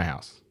house. King at my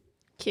house.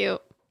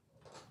 Cute.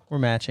 We're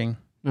matching.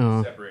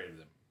 Oh. Separated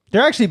them.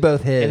 They're actually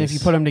both his. And if you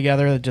put them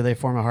together, do they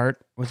form a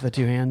heart with the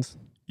two hands?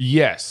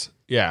 Yes.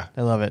 Yeah.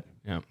 I love it.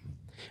 Yeah.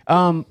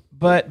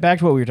 But back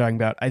to what we were talking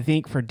about. I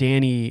think for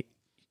Danny,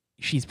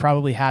 she's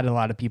probably had a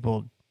lot of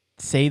people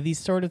say these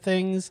sort of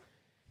things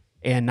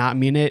and not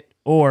mean it,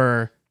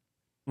 or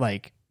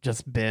like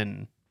just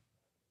been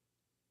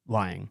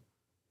lying.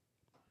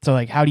 So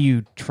like, how do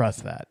you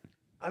trust that?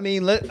 I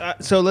mean,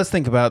 so let's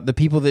think about the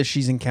people that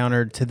she's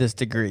encountered to this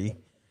degree.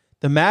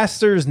 The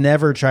Masters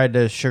never tried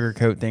to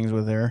sugarcoat things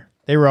with her.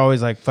 They were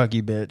always like, fuck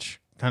you, bitch,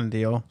 kind of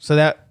deal. So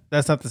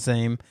that's not the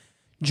same.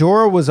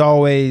 Jorah was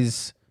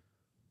always...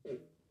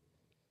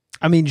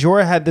 I mean,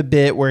 Jorah had the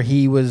bit where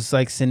he was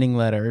like sending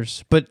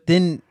letters, but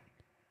then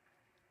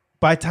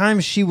by the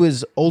time she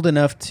was old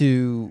enough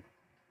to,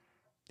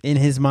 in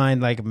his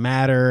mind, like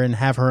matter and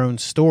have her own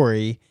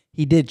story,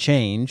 he did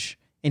change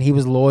and he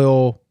was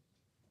loyal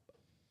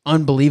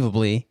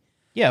unbelievably.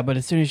 Yeah, but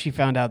as soon as she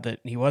found out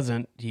that he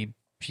wasn't, she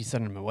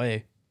sent him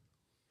away.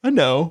 I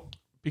know.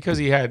 Because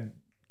he had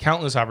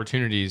countless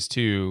opportunities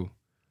to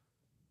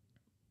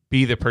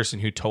be the person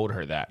who told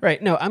her that.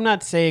 Right. No, I'm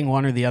not saying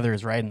one or the other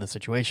is right in the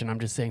situation. I'm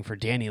just saying for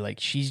Danny,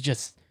 like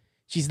she's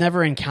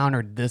never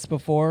encountered this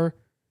before,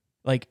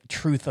 like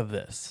truth of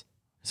this.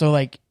 So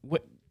like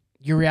what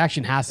your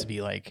reaction has to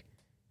be like,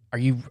 are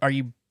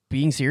you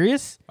being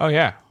serious? Oh,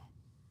 yeah.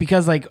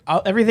 Because like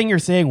everything you're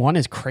saying, one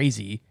is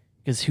crazy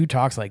because who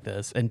talks like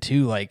this? And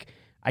two, like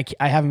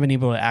I haven't been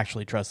able to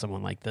actually trust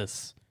someone like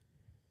this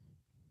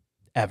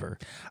ever.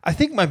 I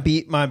think my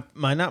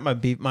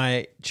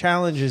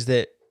challenge is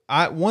that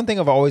one thing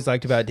I've always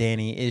liked about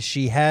Danny is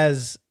she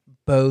has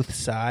both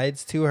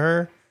sides to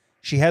her.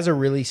 She has a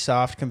really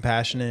soft,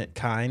 compassionate,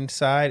 kind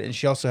side, and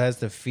she also has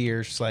the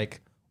fierce,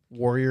 like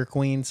warrior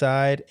queen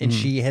side, and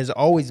she has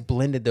always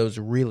blended those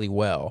really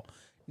well.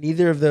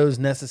 Neither of those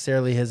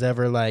necessarily has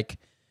ever like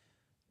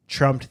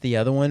trumped the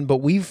other one, but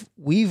we've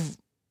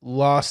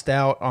lost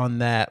out on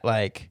that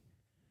like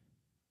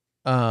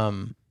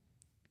kind,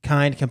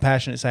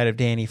 compassionate side of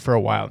Danny for a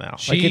while now.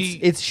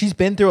 She's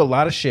been through a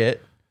lot of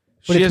shit.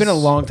 But it's been a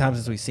long time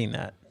since we've seen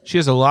that. She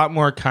has a lot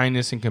more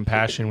kindness and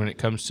compassion when it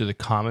comes to the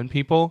common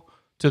people,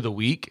 to the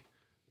weak,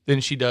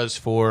 than she does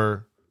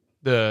for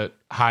the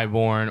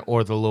highborn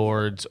or the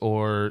lords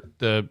or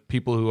the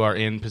people who are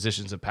in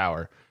positions of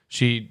power.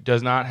 She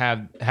does not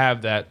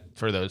have that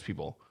for those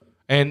people.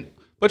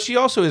 But she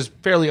also is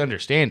fairly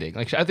understanding.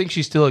 Like I think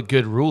she's still a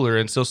good ruler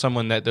and still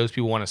someone that those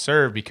people want to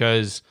serve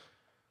because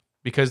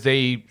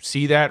they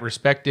see that,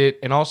 respect it,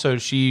 and also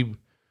she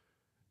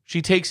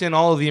takes in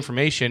all of the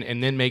information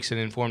and then makes an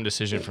informed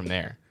decision from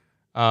there,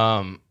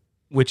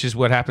 which is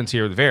what happens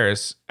here with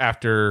Varys.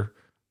 After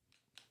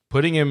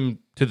putting him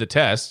to the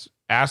test,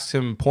 asks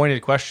him pointed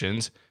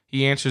questions,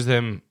 he answers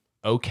them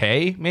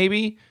okay,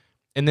 maybe,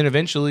 and then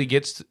eventually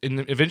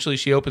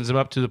she opens him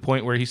up to the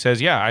point where he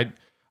says, "Yeah,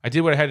 I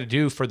did what I had to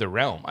do for the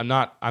realm. I'm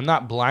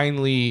not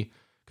blindly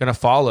gonna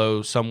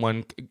follow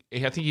someone."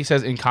 I think he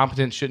says,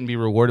 "Incompetence shouldn't be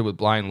rewarded with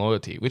blind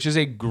loyalty," which is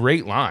a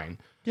great line.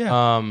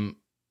 Yeah.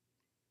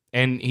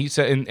 And he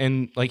said,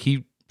 and like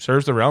he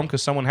serves the realm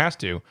because someone has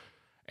to,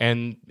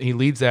 and he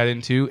leads that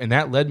into, and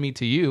that led me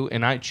to you,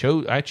 and I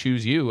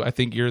choose you. I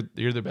think you're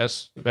the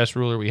best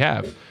ruler we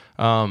have.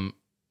 But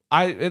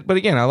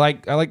again, I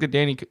like that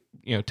Danny,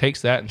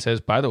 takes that and says,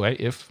 by the way,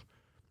 if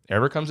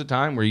ever comes a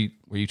time where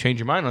you change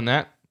your mind on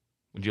that,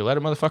 would you let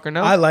a motherfucker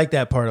know? I like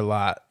that part a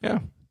lot. Yeah.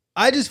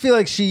 I just feel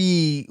like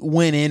she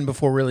went in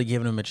before really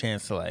giving him a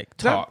chance to like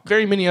talk. Not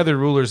very many other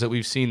rulers that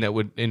we've seen that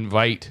would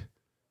invite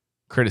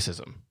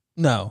criticism.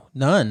 No,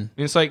 none.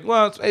 It's like,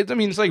 well,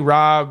 it's like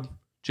Rob,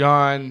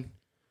 John.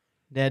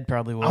 Ned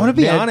probably would. I want to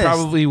be Ned honest.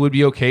 probably would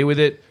be okay with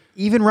it.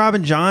 Even Rob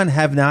and John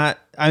have not.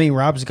 I mean,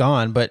 Rob's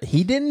gone, but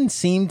he didn't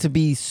seem to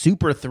be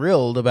super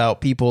thrilled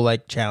about people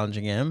like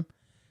challenging him.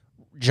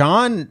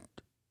 John,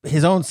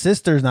 his own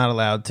sister's not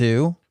allowed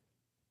to.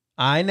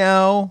 I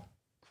know.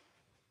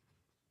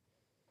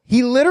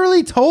 He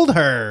literally told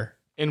her.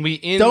 And we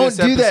end Don't this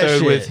do that episode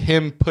shit. with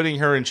him putting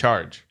her in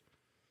charge.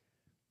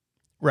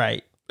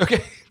 Right.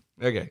 Okay.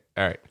 Okay.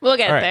 All right. We'll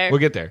get All right. there.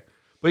 We'll get there.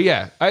 But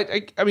yeah,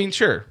 I mean,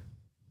 sure.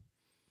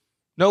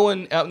 No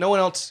one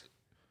else.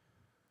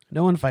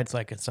 No one fights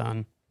like a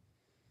son.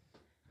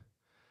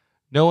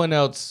 No one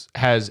else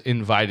has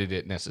invited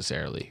it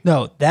necessarily.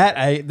 No, that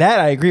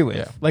I agree with.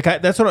 Yeah. Like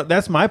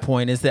that's my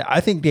point is that I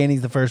think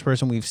Danny's the first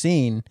person we've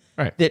seen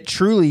Right. that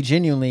truly,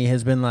 genuinely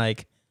has been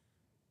like,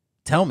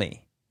 tell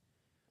me.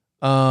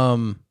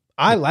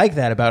 I like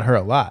that about her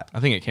a lot. I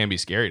think it can be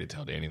scary to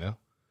tell Danny though.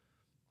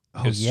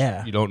 Oh 'Cause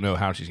yeah, you don't know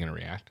how she's going to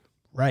react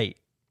right.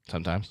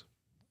 sometimes.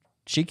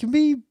 She can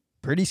be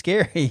pretty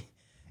scary,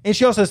 and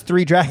she also has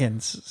 3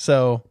 dragons.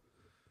 So,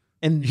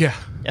 and Yeah.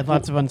 And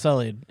lots of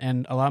Unsullied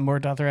and a lot more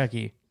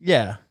Dothraki.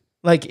 yeah,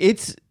 like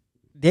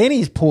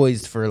Danny's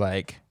poised for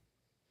like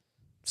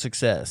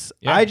success.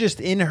 Yeah. I just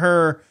in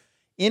her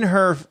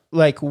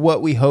like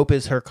what we hope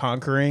is her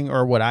conquering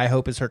or what I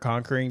hope is her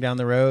conquering down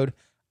the road.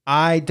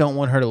 I don't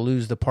want her to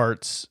lose the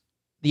parts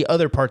the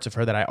other parts of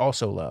her that I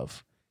also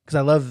love. Because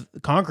I love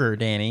Conqueror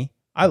Dany.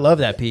 I love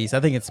that piece. I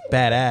think it's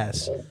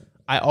badass.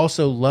 I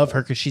also love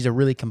her because she's a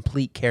really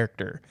complete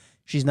character.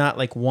 She's not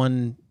like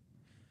one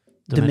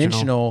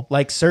dimensional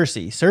like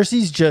Cersei.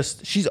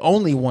 She's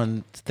only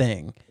one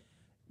thing.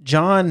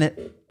 Jon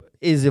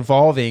is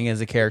evolving as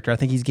a character. I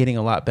think he's getting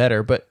a lot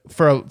better. But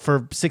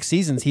for 6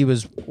 seasons, he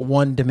was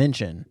one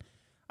dimension.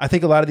 I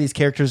think a lot of these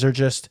characters are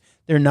just,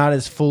 they're not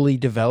as fully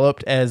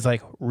developed as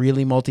like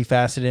really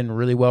multifaceted and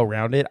really well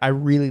rounded. I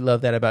really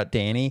love that about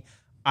Dany.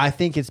 I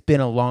think it's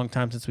been a long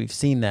time since we've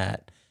seen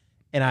that.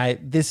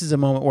 And this is a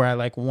moment where I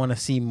like want to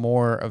see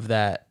more of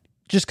that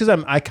just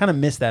because I kind of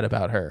miss that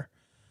about her.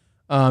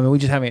 And we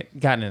just haven't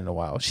gotten it in a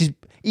while. She's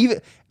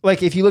even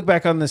like, if you look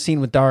back on the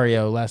scene with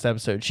Dario last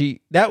episode,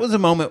 that was a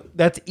moment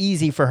that's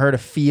easy for her to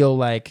feel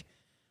like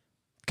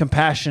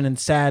compassion and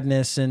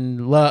sadness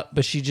and love,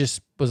 but she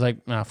just was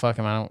like, nah, fuck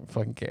him. I don't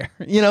fucking care.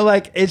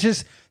 Like it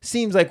just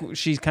seems like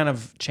she's kind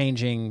of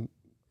changing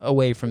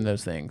away from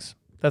those things.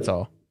 That's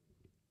all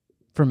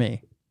for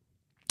me.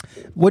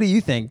 What do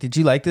you think? Did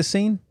you like this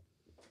scene?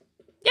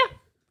 Yeah,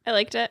 I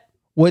liked it.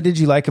 What did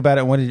you like about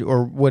it?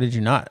 What did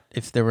you not?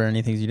 If there were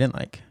any things you didn't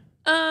like?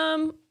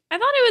 I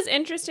thought it was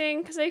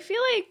interesting because I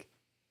feel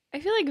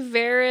like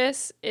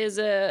Varys is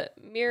a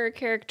mirror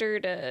character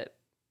to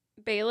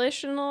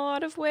Baelish in a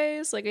lot of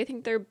ways. Like I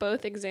think they're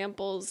both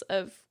examples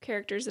of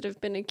characters that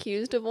have been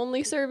accused of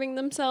only serving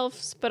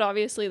themselves, but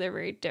obviously they're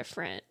very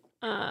different.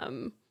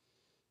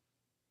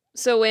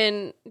 So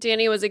when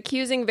Dany was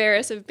accusing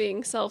Varys of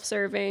being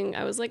self-serving,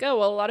 I was like, oh,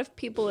 well, a lot of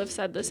people have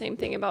said the same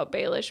thing about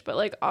Baelish, but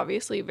like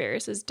obviously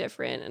Varys is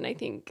different and I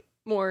think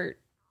more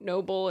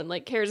noble and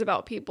like cares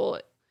about people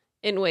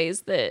in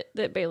ways that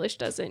Baelish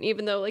doesn't,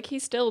 even though like he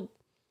still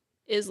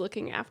is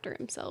looking after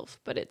himself,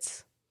 but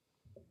it's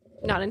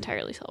not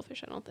entirely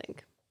selfish, I don't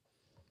think.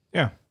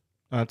 Yeah,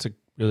 that's a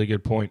really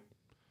good point.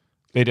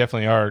 They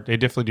definitely are. They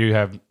definitely do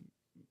have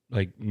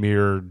like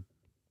mirrored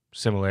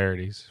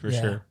similarities for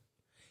sure.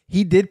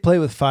 He did play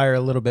with fire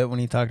a little bit when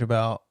he talked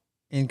about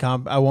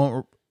I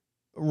won't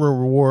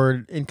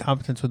reward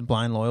incompetence with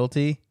blind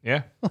loyalty.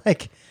 Yeah.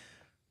 Like,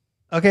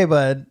 okay,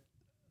 bud.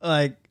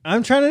 Like,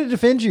 I'm trying to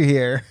defend you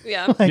here.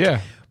 Yeah. Like,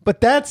 Yeah.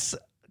 But that's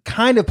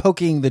kind of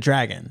poking the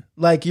dragon.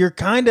 Like, you're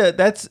kind of,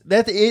 that's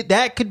it.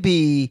 That could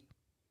be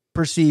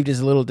perceived as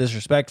a little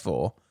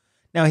disrespectful.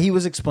 Now, he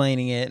was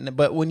explaining it,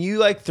 but when you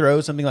like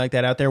throw something like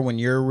that out there, when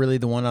you're really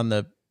the one on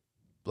the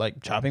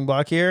like chopping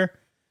block here,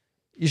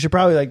 you should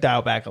probably like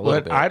dial back a little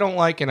bit. What I don't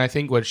like, and I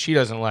think what she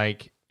doesn't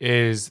like,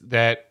 is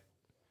that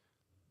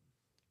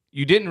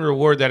you didn't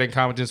reward that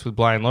incompetence with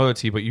blind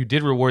loyalty, but you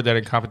did reward that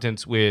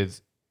incompetence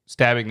with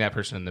stabbing that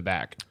person in the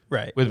back,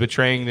 right? With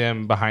betraying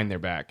them behind their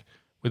back,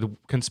 with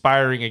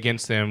conspiring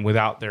against them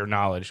without their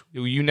knowledge.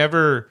 He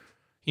never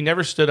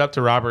stood up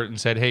to Robert and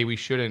said, "Hey, we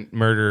shouldn't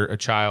murder a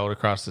child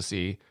across the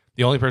sea."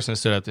 The only person that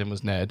stood up to him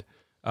was Ned.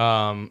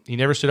 He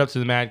never stood up to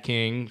the Mad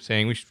King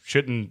saying we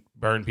shouldn't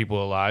burn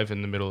people alive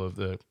in the middle of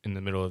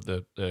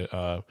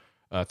the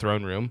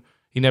throne room.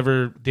 He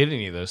never did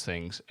any of those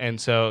things, and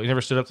so he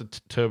never stood up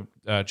to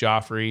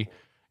Joffrey.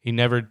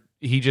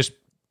 He just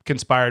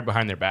conspired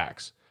behind their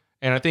backs,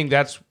 and I think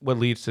that's what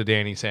leads to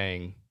Dany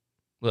saying,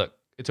 "Look,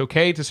 it's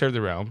okay to serve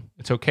the realm.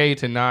 It's okay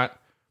to not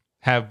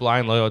have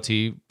blind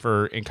loyalty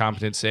for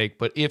incompetence sake.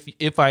 But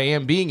if I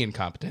am being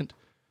incompetent,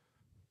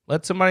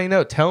 let somebody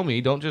know. Tell me.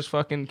 Don't just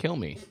fucking kill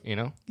me. You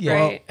know." Yeah. Right.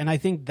 Well, and I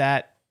think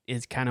that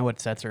is kind of what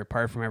sets her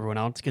apart from everyone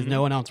else because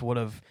no one else would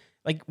have,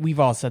 like we've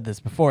all said this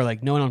before,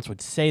 like no one else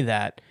would say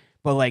that.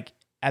 But like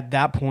at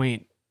that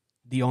point,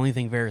 the only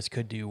thing Varys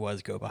could do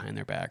was go behind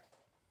their back.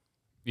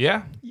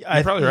 Yeah,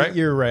 you're probably right.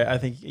 You're right. I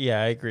think,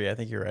 I agree. I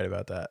think you're right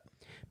about that.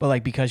 But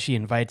like because she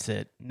invites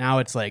it, now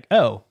it's like,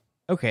 oh,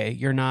 okay,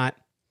 you're not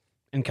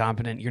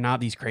incompetent. You're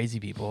not these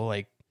crazy people.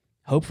 Like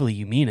hopefully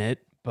you mean it,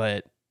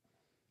 but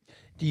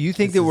Do you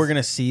think that we're going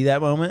to see that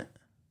moment?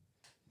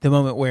 The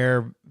moment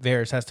where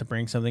Varys has to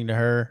bring something to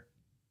her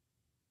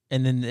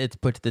and then it's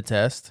put to the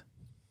test?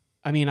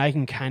 I mean, I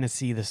can kind of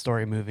see the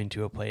story moving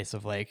to a place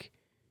of like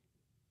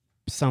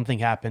something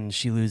happens,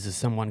 she loses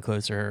someone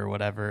close to her or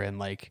whatever, and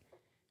like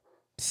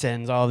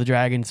sends all the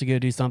dragons to go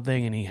do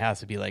something, and he has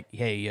to be like,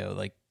 hey, yo,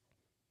 like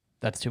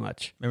that's too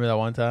much. Remember that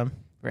one time?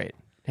 Right.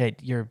 Hey,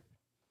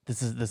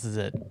 this is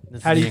it.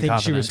 This How is do the you think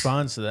she incompetence.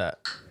 responds to that?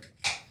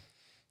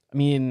 I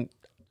mean,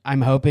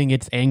 I'm hoping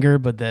it's anger,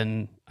 but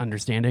then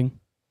understanding.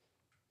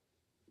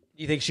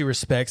 Do you think she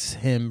respects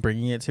him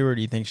bringing it to her? Or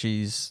do you think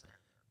she's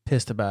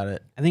pissed about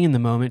it? I think in the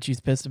moment she's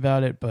pissed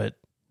about it, but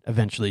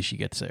eventually she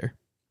gets there.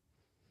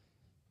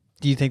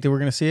 Do you think that we're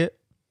going to see it?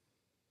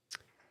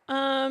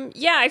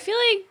 Yeah, I feel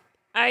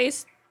like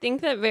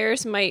think that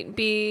Varys might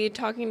be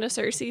talking to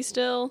Cersei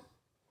still.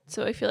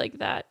 So I feel like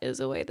that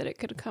is a way that it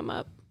could come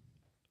up.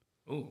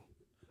 Ooh.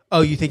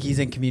 Oh, you think he's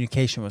in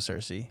communication with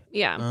Cersei?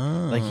 Yeah.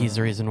 Oh. Like he's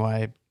the reason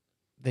why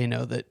they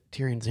know that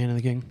Tyrion's the hand of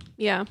the king.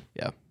 Yeah.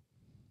 Yeah.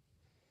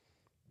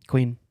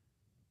 Queen.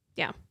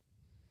 Yeah.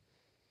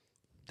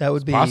 That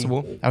would be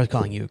Possible. I was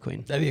calling you a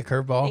queen. That'd be a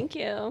curveball. Thank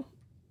you.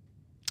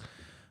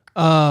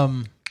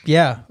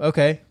 Yeah.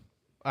 Okay.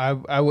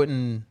 I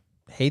wouldn't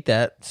hate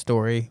that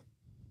story,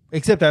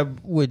 except I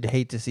would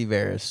hate to see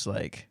Varys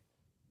like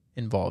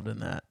involved in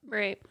that.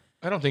 Right.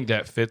 I don't think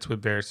that fits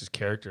with Varys'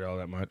 character all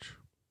that much.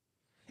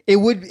 It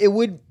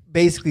would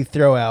basically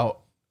throw out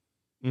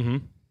Mm-hmm.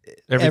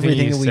 Everything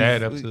that he's we've-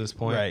 said up to this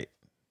point. right?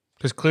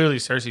 Because clearly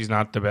Cersei's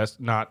not the best,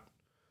 not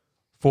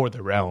for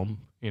the realm,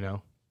 you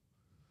know.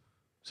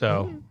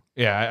 So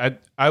yeah,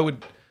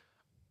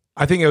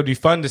 I think it would be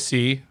fun to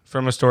see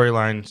from a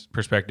storyline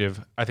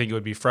perspective. I think it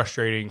would be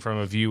frustrating from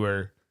a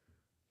viewer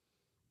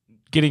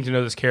getting to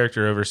know this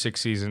character over 6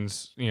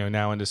 seasons, you know,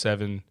 now into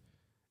 7,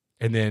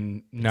 and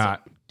then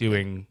not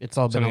doing It's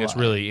all been something a that's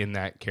lie. really in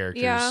that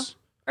character's. Yeah.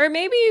 Or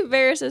maybe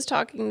Varys is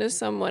talking to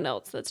someone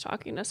else that's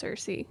talking to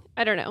Cersei.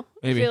 I don't know.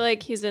 Maybe. I feel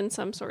like he's in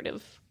some sort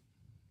of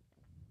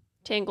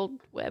tangled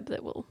web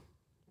that will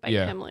bite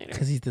Yeah. him later.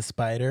 Because he's the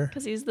spider.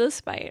 Because he's the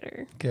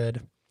spider.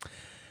 Good.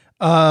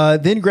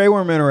 Then Grey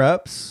Worm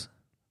interrupts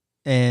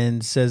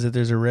and says that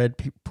there's a red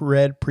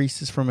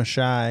priestess from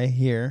Ashai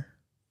here.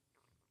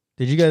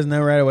 Did you guys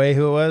know right away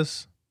who it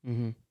was?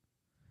 Mm-hmm.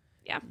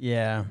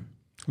 Yeah.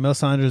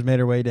 Melisandre's made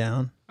her way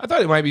down. I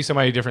thought it might be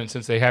somebody different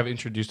since they have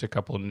introduced a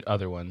couple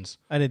other ones,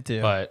 I did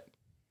too. but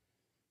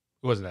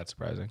it wasn't that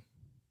surprising.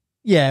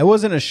 Yeah, it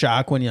wasn't a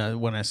shock when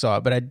I saw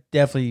it, but I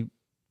definitely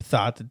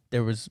thought that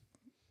there was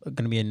going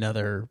to be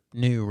another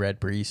new red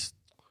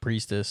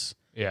priestess.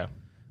 Yeah.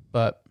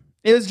 But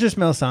it was just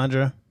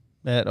Melisandre,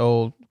 that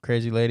old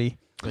crazy lady.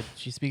 But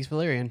she speaks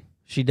Valyrian.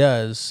 She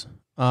does.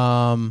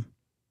 I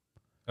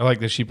like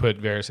that she put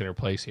Varys in her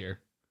place here.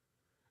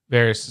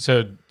 Varys,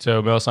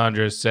 so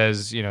Melisandre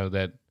says, you know,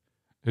 that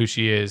who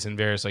she is, and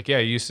Varys like, yeah,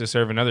 you used to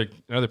serve another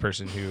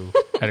person who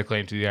had a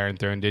claim to the Iron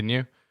Throne, didn't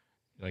you?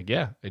 Like,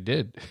 yeah, I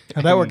did.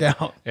 How'd that work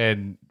out?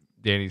 And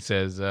Danny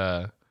says,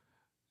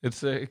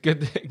 it's a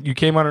good you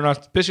came on an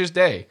auspicious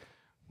day.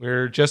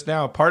 We're just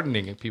now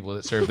pardoning people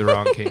that serve the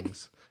wrong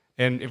kings.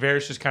 And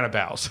Varys just kind of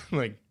bows,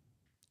 like,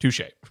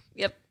 touche.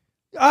 Yep.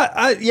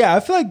 I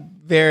feel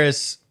like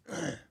Varys,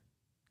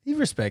 he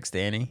respects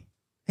Dany.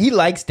 He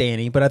likes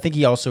Dany, but I think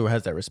he also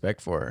has that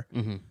respect for her.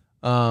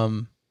 Mm-hmm.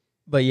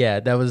 But yeah,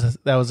 that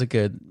was a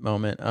good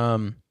moment.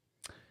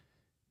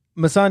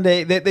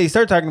 Missandei, they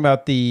start talking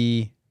about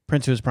the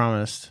prince who was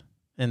promised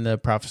and the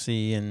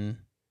prophecy and,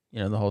 you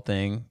know, the whole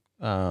thing.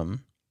 Then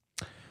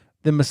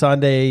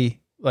Missandei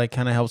like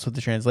kind of helps with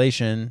the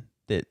translation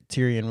that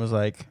Tyrion was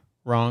like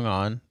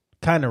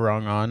kind of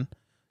wrong on.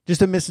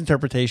 Just a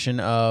misinterpretation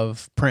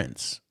of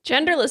prince.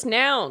 Genderless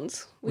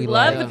nouns. We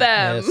love like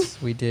them.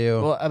 Yes, we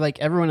do. Well, like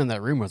everyone in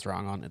that room was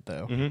wrong on it,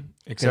 though. Mm-hmm.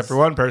 Except for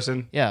one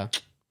person. Yeah,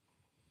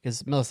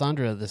 because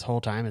Melisandre this whole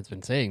time has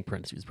been saying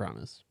Prince who's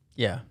promised,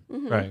 yeah.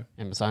 Right.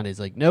 and Missandei's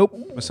like, nope,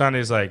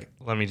 Missandei's like,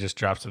 let me just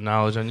drop some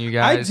knowledge on you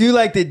guys. I do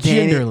like that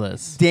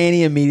genderless.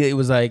 Danny immediately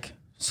was like,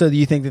 so do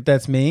you think that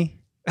that's me?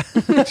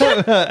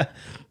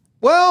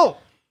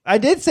 Well, I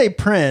did say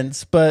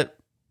prince, but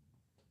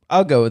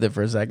I'll go with it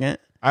for a second.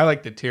 I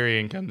like that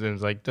Tyrion comes in and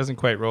is like, doesn't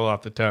quite roll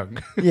off the tongue.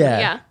 Yeah.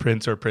 Yeah.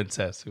 Prince or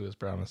princess who was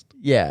promised.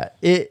 Yeah.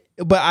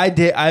 But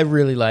I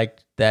really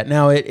liked that.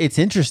 Now it's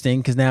interesting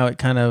because now it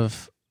kind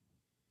of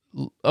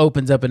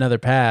opens up another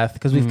path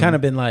because we've kind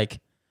of been like,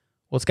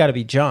 well, it's got to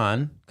be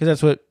Jon because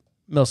that's what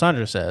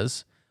Melisandre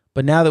says.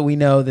 But now that we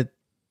know that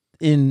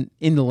in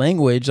the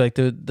language, like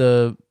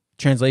the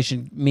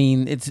translation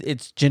mean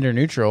it's gender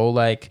neutral,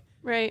 like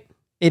Right.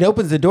 it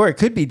opens the door. It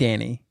could be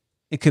Danny.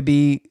 It could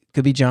be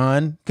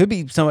Jon. Could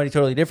be somebody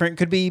totally different.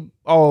 Could be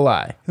all a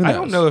lie. Who knows? I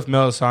don't know if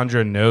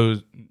Melisandre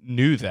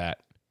knew that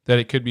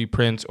it could be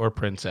prince or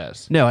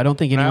princess. No, I don't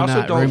think And I anyone in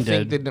also that don't room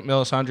think did. that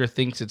Melisandre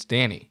thinks it's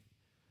Danny.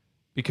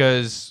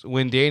 Because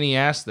when Danny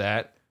asked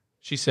that,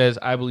 she says,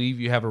 I believe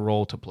you have a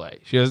role to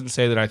play. She doesn't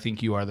say that I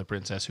think you are the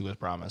princess who was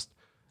promised.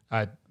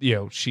 But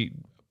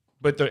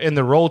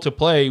the role to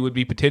play would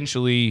be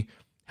potentially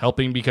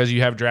helping because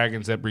you have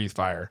dragons that breathe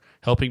fire,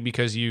 helping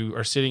because you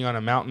are sitting on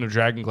a mountain of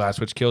dragon glass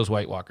which kills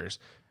White Walkers,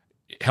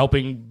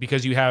 helping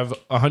because you have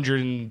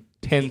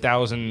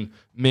 110,000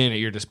 men at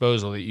your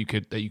disposal that you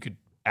could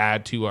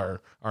add to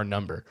our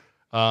number.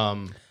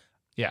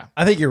 Yeah.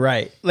 I think you're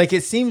right. Like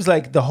it seems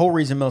like the whole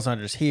reason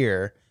Melisandre's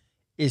here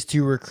is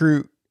to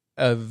recruit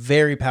a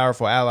very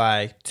powerful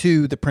ally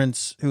to the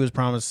prince who was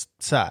promised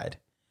side.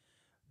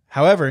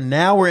 However,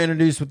 now we're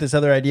introduced with this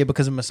other idea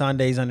because of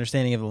Missandei's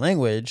understanding of the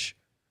language.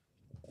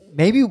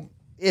 Maybe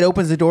it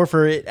opens the door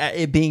for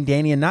it being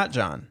Danny and not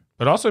Jon.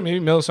 But also maybe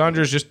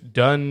Melisandre's just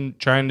done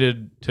trying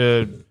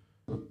to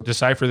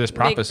decipher this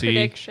prophecy.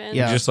 prediction.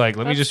 Yeah. Just like,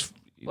 let me That's just...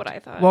 what I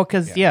thought. Well,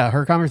 because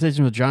her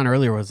conversation with Jon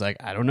earlier was like,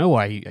 I don't know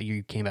why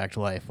you came back to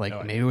life. Like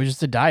No maybe it was just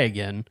to die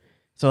again.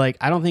 So like,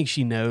 I don't think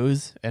she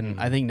knows, and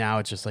I think now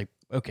it's just like,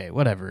 okay,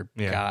 whatever.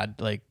 Yeah.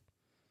 God, like,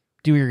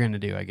 do what you're gonna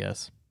do, I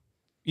guess.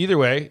 Either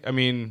way, I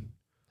mean,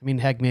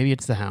 Heck, maybe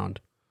it's the Hound.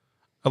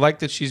 I like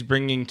that she's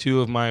bringing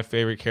two of my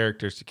favorite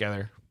characters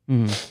together.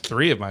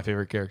 Three of my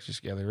favorite characters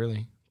together,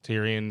 really.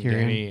 Tyrion.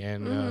 Danny,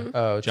 and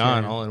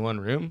Jon all in one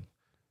room.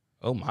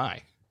 Oh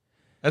my.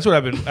 That's what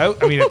I've been... I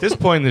mean, at this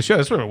point in the show,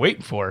 that's what I'm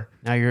waiting for.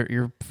 Now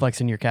you're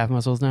flexing your calf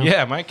muscles now.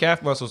 Yeah, my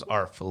calf muscles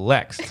are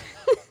flexed.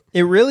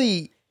 it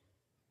really,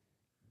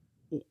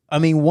 I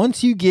mean,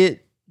 once you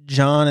get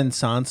Jon and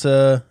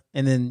Sansa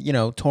and then,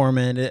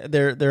 Tormund,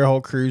 their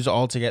whole crews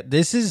all together,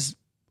 this is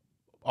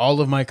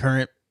all of my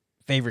current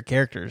favorite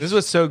characters. This is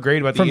what's so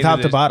great about From the top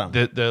end to of bottom.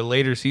 The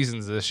later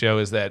seasons of the show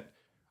is that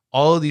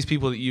all of these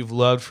people that you've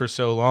loved for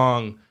so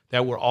long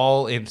that were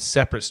all in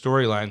separate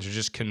storylines are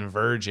just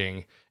converging,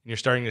 and you're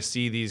starting to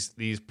see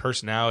these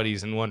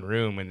personalities in one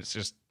room, and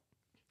it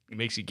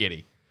makes you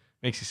giddy,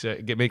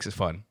 it makes it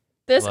fun.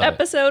 This Love it.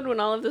 episode, when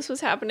all of this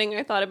was happening,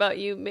 I thought about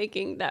you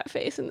making that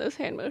face and those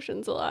hand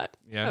motions a lot.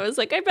 Yeah. I was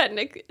like, I bet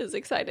Nick is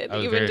excited, I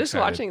was even very just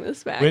excited. watching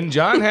this back. When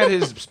Jon had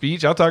his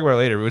speech, I'll talk about it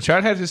later. When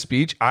Jon had his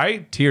speech,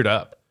 I teared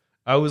up.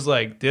 I was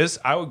like,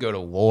 I would go to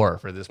war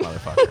for this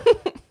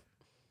motherfucker.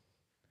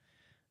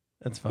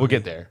 That's fine. We'll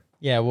get there.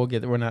 Yeah, we'll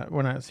get there.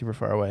 We're not super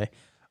far away.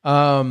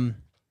 Tyrion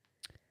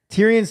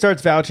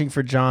starts vouching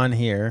for Jon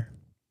here.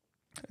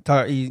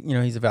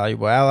 He's a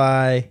valuable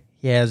ally.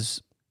 He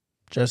has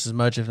just as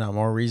much, if not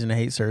more, reason to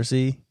hate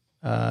Cersei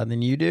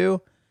than you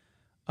do.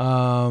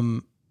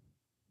 And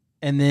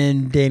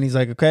then Dany's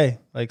like, okay,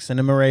 like send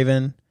him a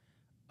raven.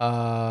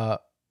 Tell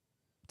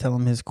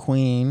him his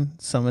queen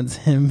summons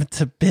him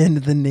to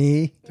bend the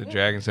knee. The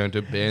Dragonstone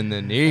to bend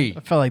the knee. I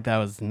felt like that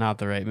was not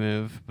the right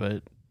move,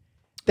 but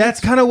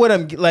That's kind of what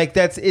I'm like.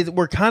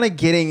 We're kind of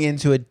getting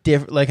into a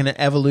different, like an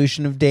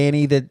evolution of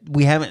Dany that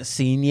we haven't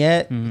seen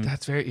yet.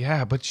 That's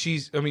but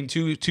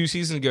two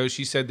seasons ago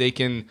she said they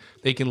can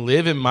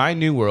live in my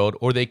new world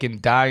or they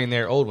can die in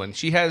their old one.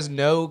 She has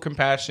no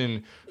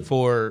compassion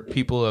for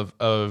people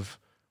of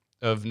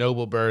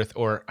noble birth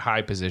or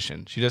high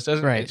position. She just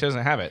doesn't. Right. She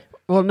doesn't have it.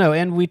 well, no,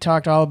 and we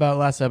talked all about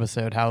last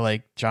episode how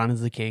like Jon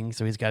is the king,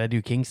 so he's got to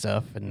do king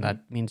stuff, and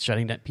that means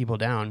shutting people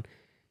down.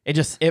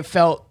 It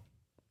felt,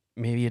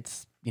 maybe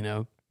it's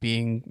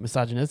being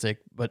misogynistic,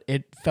 but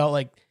it felt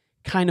like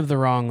kind of the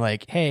wrong,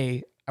 like,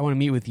 hey, I want to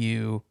meet with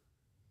you.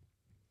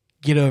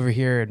 Get over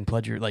here and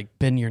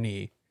bend your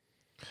knee.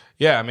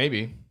 Yeah,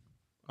 maybe.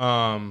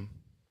 I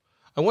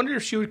wonder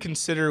if she would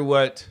consider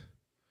what's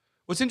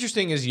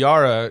interesting is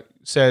Yara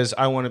says,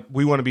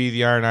 we want to be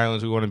the Iron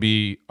Islands, we want to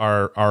be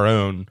our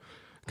own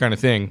kind of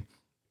thing.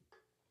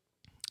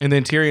 And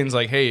then Tyrion's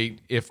like, hey,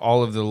 if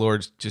all of the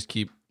lords just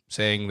keep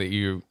saying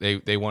that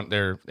they want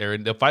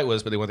they'll fight with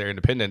us, but they want their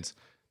independence,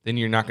 then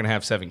you're not going to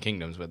have 7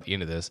 kingdoms at the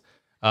end of this.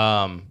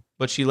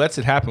 But she lets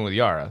it happen with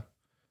Yara.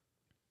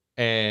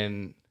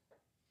 And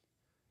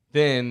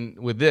then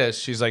with this,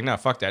 she's like, no,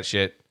 fuck that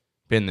shit.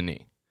 Bend the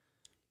knee.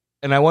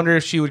 And I wonder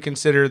if she would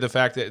consider the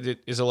fact that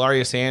is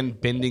Ilaria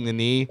Sand bending the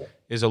knee?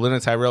 Is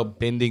Olenna Tyrell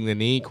bending the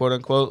knee, quote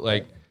unquote?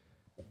 Like,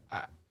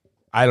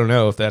 I don't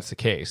know if that's the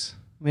case.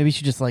 Maybe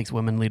she just likes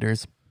women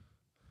leaders,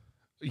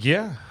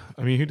 Yeah.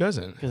 I mean, who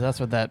doesn't? because that's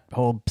what that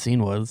whole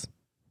scene was.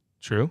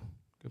 True.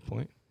 Good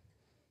point.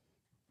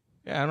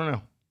 Yeah, I don't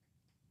know.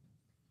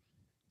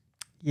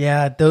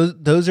 Yeah,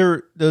 those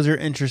are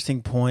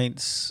interesting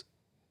points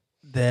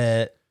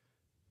that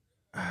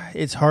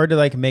it's hard to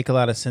like make a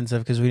lot of sense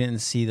of because we didn't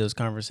see those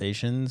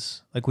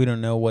conversations. Like we don't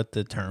know what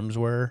the terms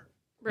were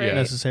right.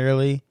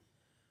 necessarily.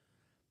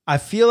 I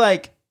feel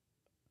like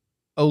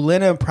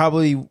Olenna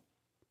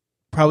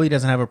probably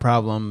doesn't have a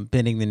problem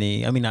bending the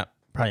knee. I mean,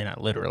 probably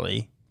not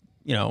literally.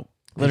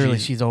 Literally,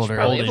 she's older.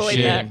 probably Old as avoid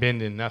shit that. ain't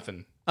bending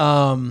nothing.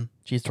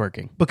 She's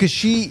twerking. Because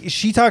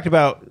she talked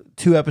about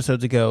 2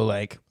 episodes ago,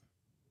 like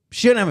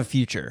she doesn't have a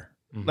future.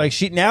 Mhm. Like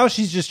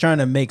she's just trying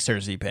to make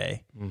Cersei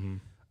pay.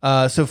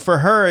 Mm-hmm. So for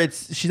her,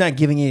 she's not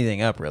giving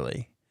anything up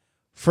really.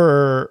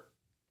 For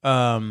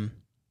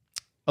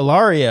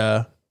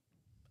Ilaria,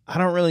 I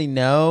don't really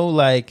know.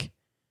 Like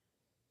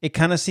it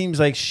kind of seems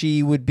like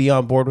she would be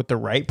on board with the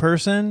right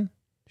person.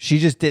 She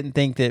just didn't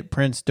think that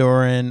Prince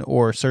Doran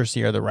or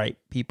Cersei are the right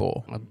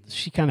people. Well,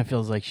 she kind of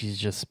feels like she's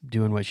just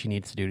doing what she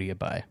needs to do to get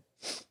by.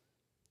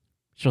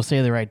 She'll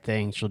say the right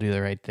things, she'll do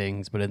the right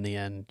things, but in the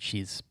end,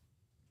 she's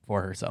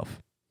for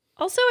herself.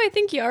 Also, I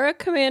think Yara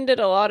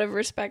commanded a lot of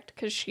respect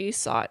because she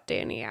sought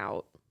Dany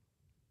out.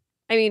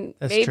 I mean,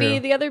 That's maybe true.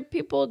 the other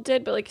people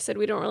did, but like you said,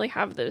 we don't really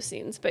have those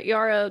scenes. But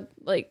Yara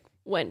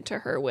went to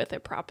her with a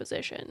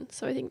proposition,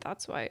 so I think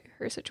that's why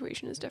her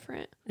situation is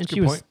different. And Good she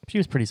was point. she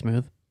was pretty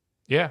smooth.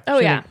 Yeah. Oh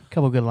She yeah, had a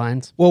couple good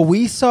lines. Well,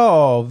 we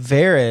saw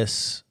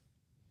Varys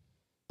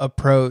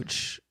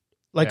approach.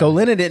 Like Yeah.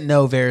 Olenna didn't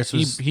know Varys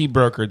was, He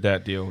brokered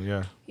that deal.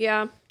 Yeah.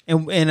 yeah,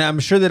 and I'm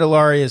sure that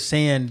Ilaria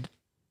Sand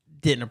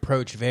didn't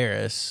approach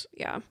Varys.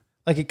 yeah.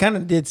 Like it kind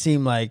of did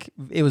seem like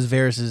it was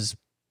Varys's,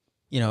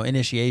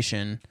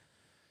 initiation.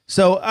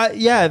 So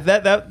yeah,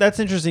 that's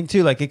interesting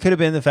too. Like it could have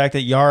been the fact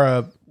that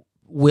Yara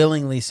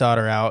willingly sought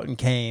her out and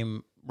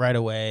came right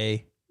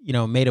away.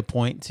 Made a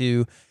point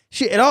to.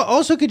 It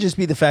also could just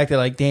be the fact that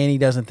like Dany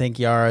doesn't think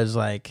Yara is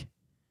like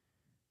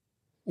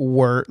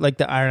worth like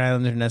the Iron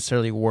Islands are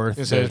necessarily worth.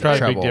 So the there's probably a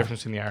trouble. big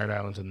difference in the Iron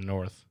Islands and the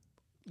North.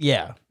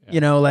 Yeah,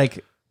 Yeah.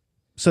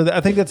 So I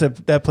think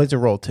that plays a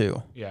role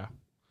too. Yeah.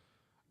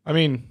 I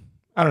mean,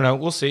 I don't know.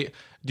 We'll see.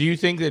 Do you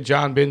think that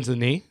Jon bends the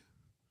knee?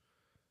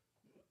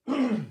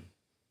 I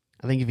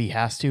think if he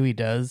has to, he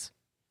does.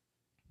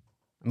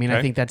 I mean, I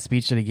Okay. think that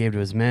speech that he gave to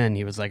his men,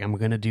 he was like, I'm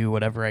going to do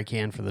whatever I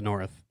can for the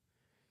North.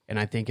 And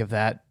I think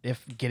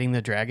if getting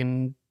the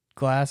dragon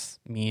glass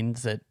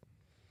means that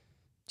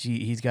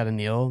he's got to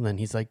kneel, then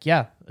he's like,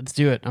 yeah, let's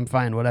do it. I'm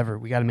fine. Whatever.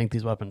 We got to make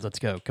these weapons. Let's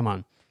go. Come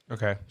on.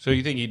 Okay. So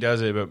you think he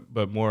does it,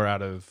 but more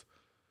out of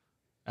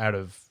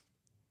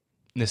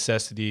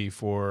necessity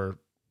for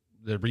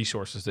the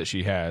resources that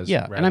she has.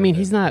 Yeah. And I rather mean,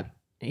 than-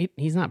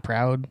 he's not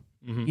proud.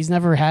 Mhm. He's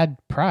never had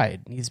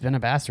pride. He's been a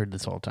bastard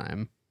this whole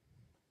time.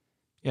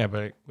 Yeah,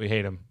 but we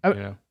hate him. I- You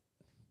know,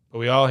 but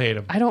we all hate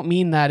him. I don't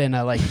mean that in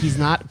a like he's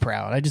not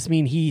proud. I just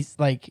mean he's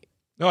like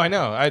No, I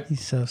know.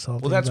 He's so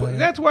salty. Well, that's about it.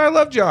 that's why I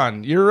love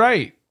John. You're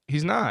right.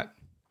 He's not.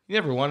 He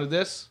never wanted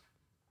this.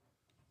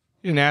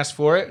 He didn't ask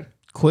for it.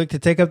 Quick to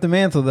take up the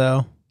mantle,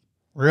 though.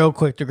 Real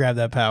quick to grab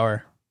that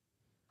power.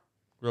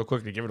 Real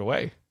quick to give it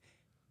away.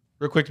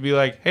 Real quick to be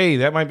like, hey,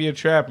 that might be a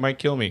trap. Might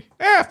kill me.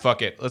 Ah,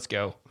 fuck it. Let's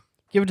go.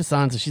 give it to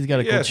Sansa. She's got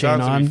a Yeah, cool chain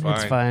Sansa on. be It's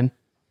fine. fine.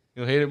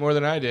 You'll hate it more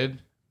than I did.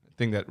 I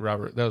think that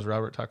was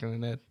Robert talking to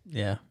Ned.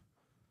 Yeah.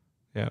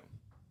 Yeah.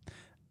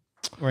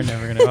 We're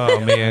never gonna. Oh, agree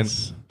on man.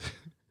 this.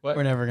 What?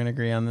 We're never gonna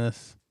agree on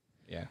this.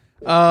 Yeah.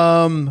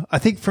 I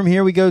think from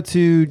here we go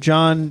to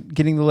John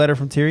getting the letter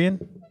from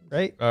Tyrion.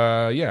 Right?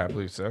 Yeah, I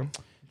believe so.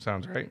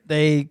 Sounds right.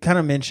 They kind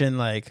of mention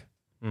like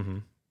Mm-hmm.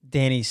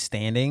 Dany's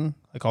standing,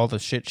 like all the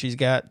shit she's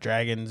got,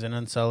 dragons and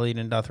Unsullied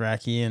and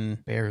Dothraki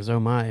and Bears, oh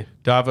my.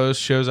 Davos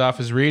shows off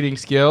his reading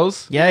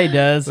skills. Yeah, he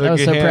does. I Look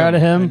was at so him. proud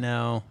of I him.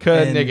 know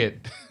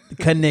Knigget.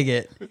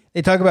 Knigget.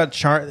 They talk about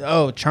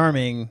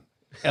charming.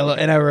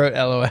 And I wrote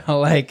LOL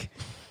like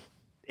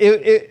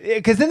it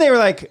because then they were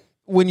like,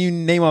 when you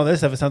name all this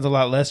stuff, it sounds a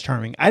lot less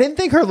charming. I didn't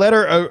think her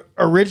letter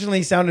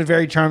originally sounded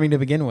very charming to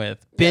begin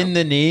with. Bend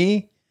the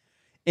knee.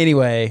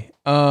 Anyway,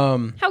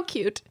 How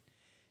cute.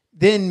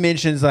 then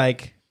mentions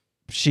like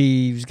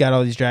she's got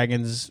all these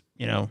dragons,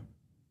 you know.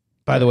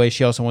 By the way,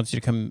 she also wants you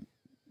to come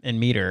and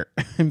meet her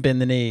and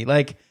bend the knee.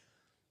 Like,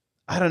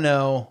 I don't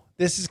know.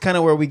 This is kind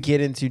of where we get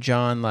into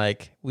John.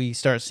 Like, we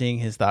start seeing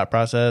his thought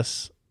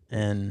process,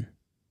 and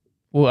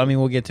well, I mean,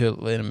 we'll get to it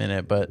in a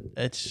minute, but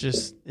it's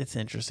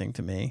interesting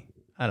to me.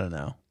 I don't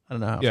know how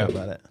I Yeah. feel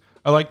about it.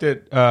 I like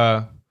that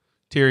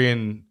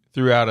Tyrion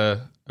threw out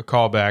a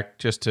callback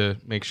just to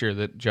make sure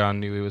that John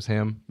knew it was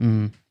him.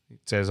 Mm. It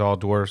says all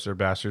dwarfs are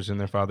bastards in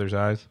their father's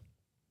eyes,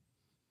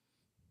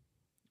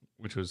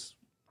 which was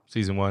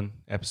season 1,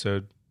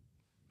 episode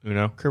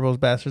Uno. Kerbals,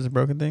 Bastards, and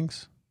Broken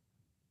Things.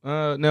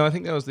 No, I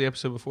think that was the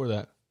episode before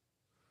that.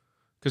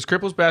 Because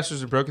Cripples,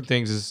 Bastards, and Broken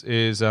Things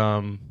is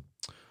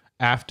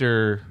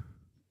after.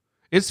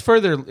 It's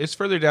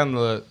further down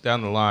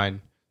the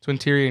line. It's when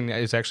Tyrion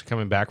is actually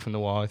coming back from the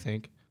wall, I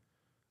think.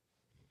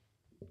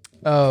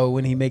 Oh,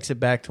 when he makes it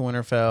back to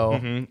Winterfell,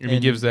 And he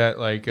gives that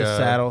like the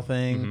saddle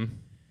thing. mhm.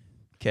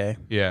 Okay,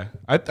 Yeah,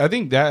 I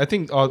think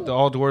all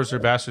dwarves are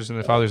bastards in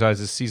their father's eyes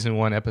is season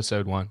 1,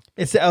 episode 1.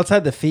 it's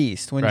outside the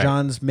feast when Right.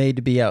 John's made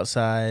to be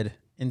outside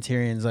and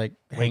Tyrion's like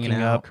hanging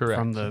Waking out. up Correct.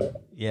 from the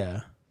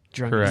Yeah,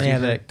 drunk. Correct. and they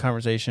have that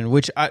conversation,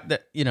 which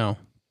that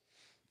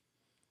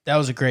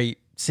was a great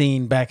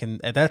scene back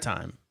at that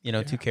time. You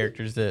know, two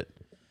characters that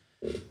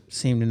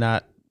seem to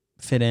not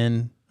fit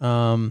in,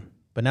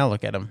 but now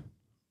look at them.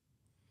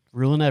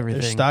 Ruling Their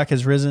everything. stock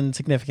has risen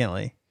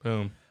significantly.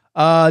 Boom.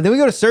 Then we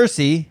go to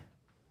Cersei.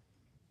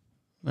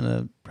 I'm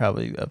gonna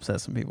probably upset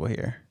some people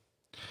here.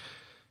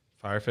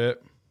 Fire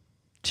fit.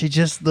 She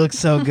just looks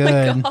so Oh my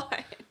good.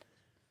 God.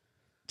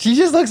 She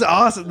just looks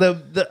awesome.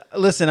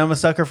 Listen, I'm a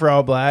sucker for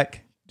all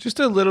black. Just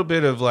a little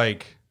bit of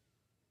like,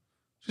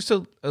 just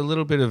a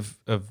little bit of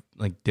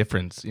like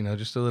difference, you know,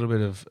 just a little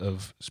bit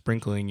of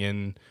sprinkling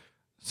in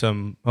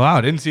some. Wow,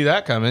 I didn't see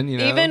that coming. You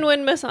know, Even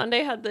when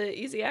Missandei had the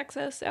easy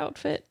access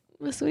outfit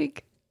this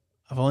week.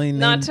 I've only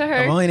Not named, to her.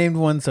 I've only named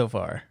one so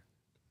far.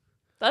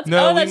 That's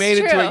no, we that's made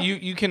true. it to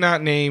it. You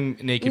cannot name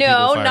naked. No,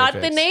 people fire not the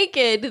fits.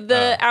 naked,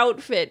 the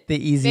outfit. The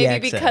easy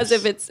Maybe access. because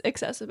of its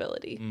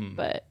accessibility. Mm.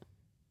 But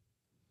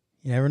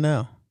You never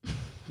know.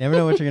 Never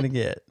know what you're gonna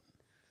get.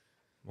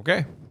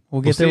 Okay,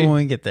 We'll get We'll there see. when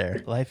we get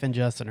there. Life and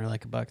Justin are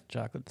like a box of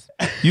chocolates.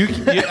 you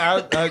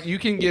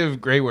can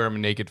give Grey Worm a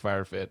naked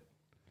fire fit.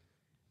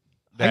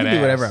 I can That do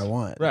whatever ass. I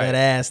want. Right. That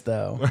ass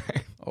though.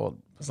 Right. Oh,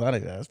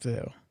 Sonic ass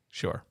too.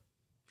 Sure.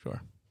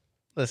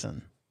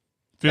 Listen,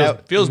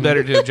 Feels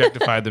better to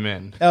objectify the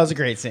men. that was a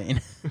great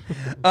scene.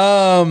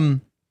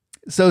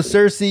 So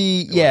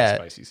Cersei, It was a yeah,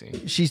 spicy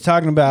scene. she's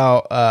talking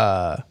about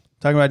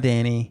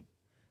Dany.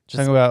 Just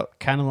Talking about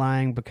kind of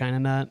lying, but kind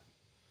of not.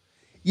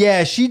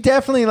 yeah, she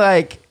definitely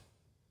like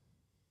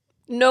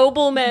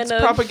noblemen It's of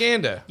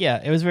propaganda,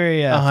 Yeah, it was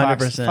very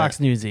 100%. Fox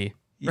Newsy.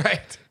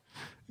 right?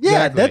 yeah,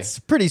 Exactly. that's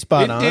pretty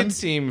spot It on. did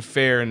seem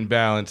fair and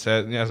balanced,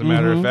 as a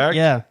matter of Mhm. fact.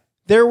 Yeah.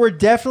 There were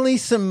definitely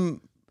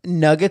some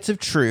nuggets of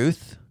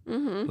truth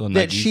Little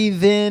that nuggies. she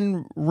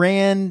then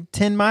ran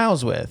 10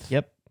 miles with.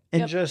 Yep.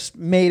 And Yep. just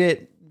made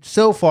it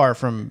so far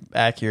from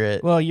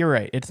accurate Well, you're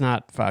right. It's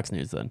not Fox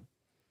News then.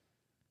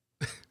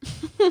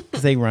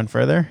 because they run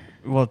further.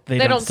 Well, they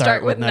don't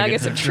start with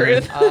nuggets of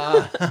truth.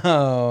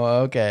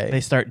 Oh, okay.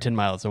 They start 10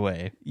 miles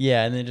away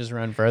Yeah, and then just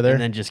run further.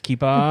 and then just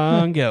keep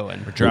on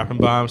going. We're dropping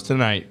bombs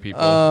tonight,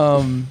 people.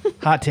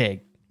 Hot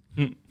take.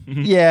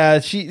 Yeah,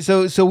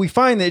 so we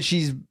find that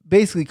she's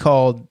basically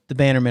called the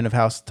Bannerman of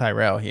House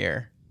Tyrell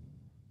here,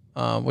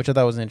 which I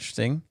thought was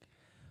interesting.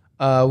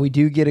 We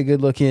do get a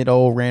good look at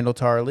old Randall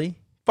Tarley.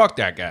 Fuck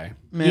that guy.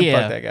 Man, Yeah.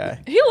 fuck that guy.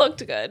 He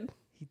looked good.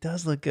 He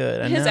does look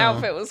good. I His know.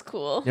 outfit was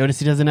cool. Notice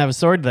he doesn't have a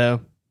sword,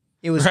 though.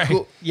 It was Right.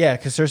 cool. Yeah,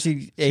 because Cersei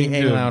Seemed ain't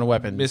to out of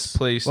weapons.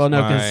 Misplaced. Well,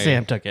 no, because my-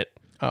 Sam took it.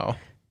 Oh,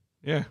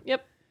 Yeah.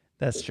 Yep.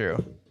 that's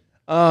true.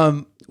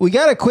 We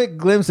got a quick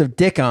glimpse of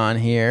Dickon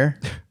here.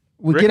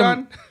 We get him.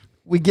 Rickon?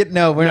 We get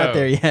no, we're not No,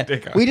 there yet.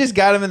 Dickon. We just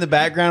got him in the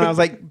background. I was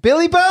like,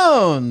 Billy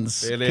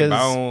Bones. Billy 'Cause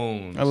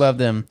Bones. I loved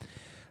him.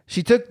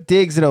 She took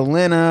digs at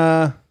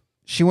Olenna.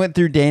 She went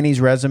through Danny's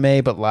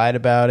resume but lied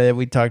about it.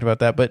 We talked about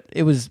that, but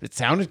it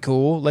sounded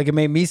cool. Like it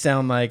made me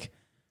sound like,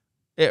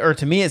 or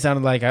to me it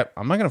sounded like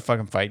I'm not gonna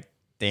fucking fight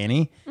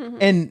Danny.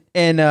 And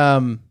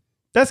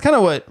that's kind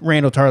of what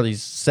Randall Tarley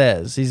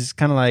says. He's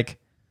kind of like,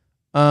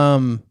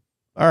 all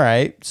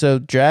right, so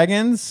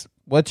dragons,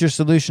 what's your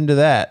solution to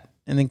that?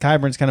 And then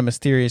Qyburn's kind of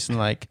mysterious and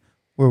like,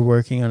 we're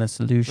working on a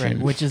solution.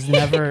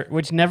 Right,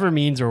 which never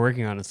means we're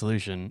working on a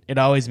solution. It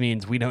always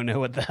means we don't know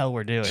what the hell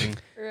we're doing.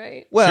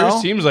 Right. well,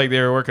 Sure seems like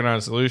they were working on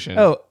a solution.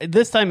 Oh,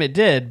 this time it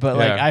did, but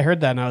like Yeah. I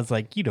heard that and I was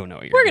like, you don't know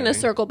what you're We're doing. gonna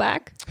circle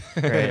back.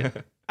 Right.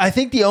 I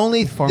think the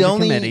only Form a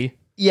committee.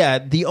 Yeah,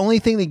 the only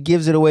thing that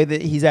gives it away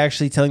that he's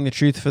actually telling the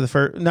truth for the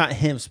first, not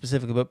him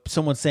specifically, but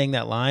someone saying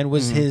that line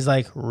was his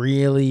like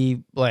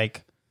really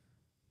like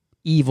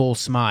evil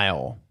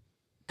smile,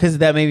 because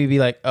that made me be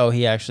like, oh,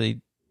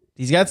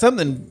 he's got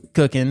something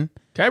cooking.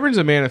 Qyburn's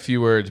a man of few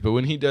words, but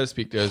when he does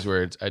speak those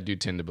words, I do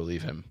tend to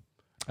believe him.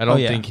 I don't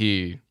yeah. think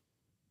he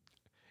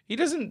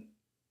doesn't.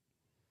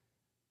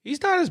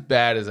 He's not as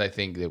bad as I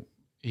think that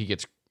he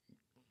gets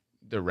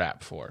the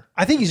rap for.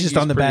 I think he's just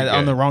He's on the pretty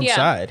on the good. wrong Yeah.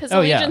 side. His Oh,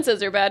 yeah.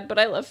 allegiances are bad, but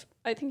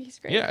I think he's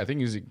great. Yeah, I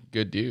think he's a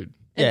good dude.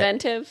 Yeah.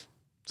 Inventive,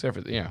 Except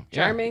for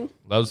charming.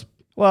 loves.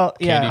 Well,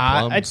 yeah, Candy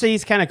plums. I'd say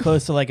he's kind of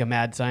close to like a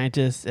mad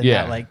scientist, and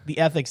Yeah. that like the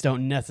ethics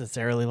don't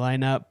necessarily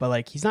line up, but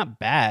like he's not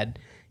bad.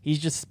 He's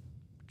just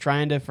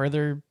trying to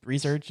further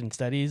research and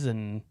studies,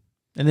 and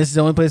And this is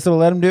the only place that'll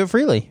let him do it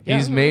freely.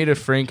 He's made a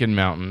Franken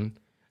Mountain.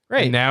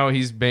 right. And now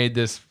he's made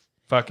this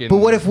fucking. But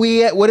what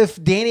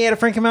if Danny had a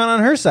Franken Mountain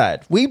on her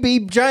side? We'd be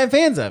giant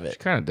fans of it.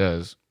 Kind of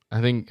does. I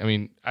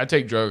mean, I'd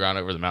take Drogon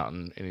over the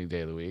mountain any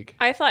day of the week.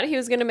 I thought he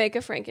was gonna make a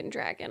Franken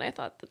dragon. I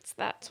thought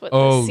that's what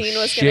Oh, the scene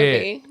was shit.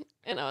 gonna be,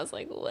 and I was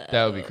like, what?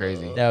 That would be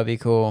crazy. That would be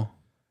cool.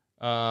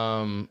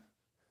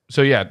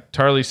 So yeah,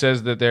 Tarly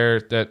says that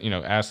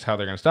asked how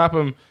they're going to stop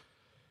him.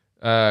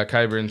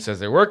 Qyburn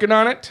says they're working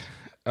on it.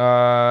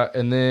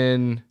 And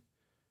then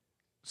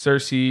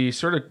Cersei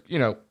sort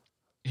of,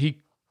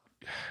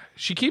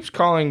 she keeps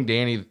calling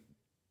Dany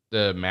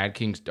the Mad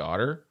King's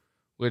daughter,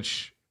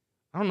 which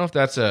I don't know if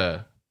that's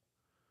I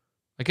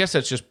guess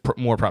that's just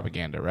more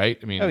propaganda, right?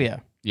 I mean, Oh yeah.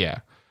 yeah.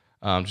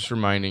 Just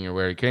reminding her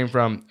where he came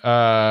from.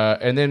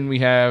 And then we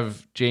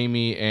have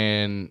Jaime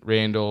and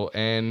Randall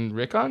and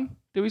Rickon.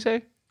 Did we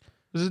say?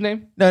 Was his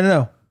name?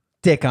 No.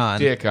 Dickon.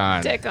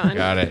 Dickon. Dickon.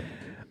 Got it.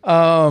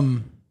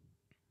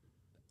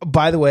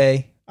 By the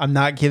way, I'm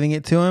not giving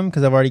it to him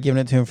because I've already given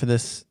it to him for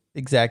this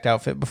exact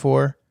outfit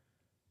before.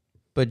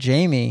 But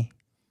Jaime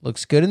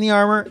looks good in the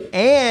armor,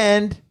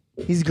 and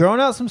he's growing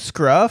out some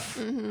scruff.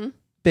 Mm-hmm.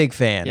 Big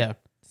fan. Yeah.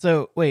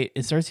 So wait,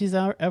 is Cersei's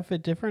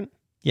outfit different?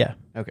 Yeah,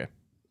 Okay.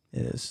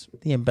 it is.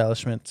 The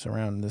embellishments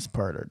around this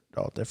part are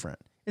all different.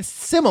 It's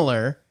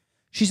similar.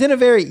 She's in a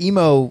very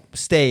emo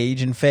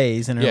stage and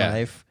phase in her Yeah.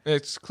 life.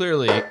 It's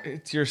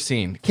your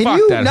scene. Can Fuck,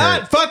 you that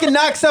not hurt. fucking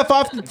knock stuff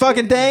off the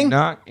fucking thing?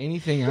 Knock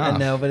anything off? I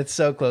know, but it's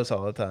so close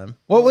all the time.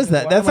 What was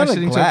that? Why That's am I not a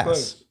sitting so glass.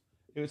 close?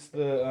 It's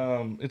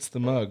the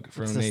mug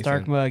from It's the Nathan.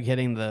 Stark mug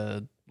hitting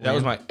the. That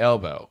was my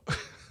elbow. That's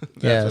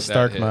Yeah, what that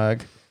Stark hit.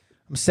 mug.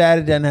 I'm sad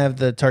it doesn't have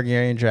the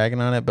Targaryen dragon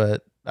on it,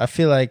 but I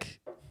feel like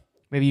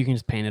Maybe you can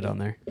just paint it on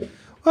there.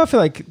 I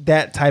feel like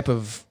that type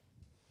of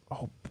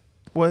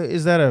what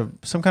is that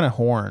some kind of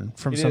horn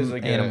from It some is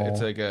like animal? it's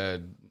like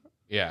a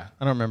yeah.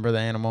 I don't remember the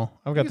animal.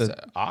 I've got It's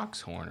the. an ox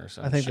horn or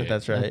something. I think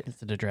that's right.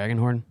 Is it a dragon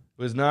horn?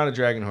 It was not a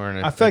dragon horn.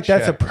 I feel like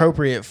that's checked.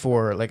 appropriate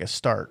for like a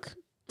Stark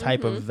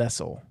type of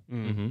vessel.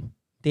 Mm-hmm.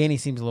 Danny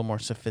seems a little more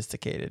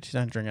sophisticated. She's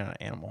not drinking out of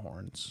animal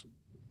horns,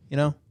 you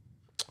know.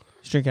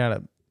 She's drinking out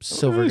of I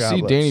silver don't really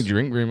see goblets. Dany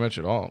drink very much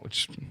at all,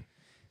 which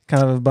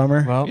Kind of a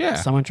bummer. Well, Yeah.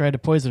 someone tried to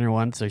poison her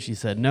once, so she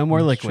said no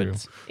more That's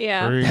liquids.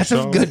 Yeah. That's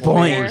a good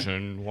point.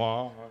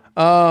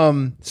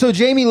 point. So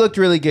Jaime looked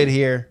really good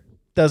here.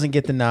 Doesn't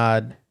get the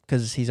nod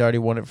because he's already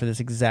won it for this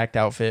exact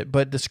outfit.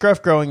 But the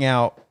scruff growing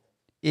out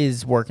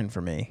is working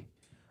for me.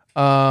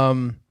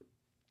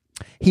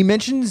 He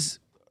mentions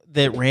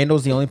that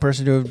Randall's the only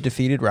person to have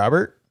defeated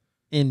Robert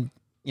in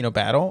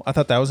battle. I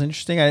thought that was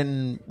interesting. I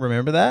didn't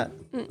remember that.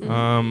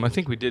 I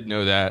think we did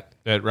know that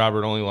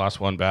Robert only lost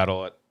one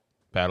battle at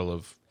Battle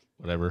of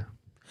whatever.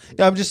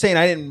 No, I'm just saying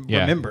I didn't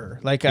Yeah. remember.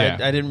 Like Yeah.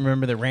 I didn't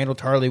remember that Randall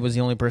Tarley was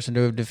the only person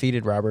to have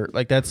defeated Robert.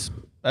 Like that's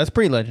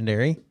pretty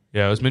legendary.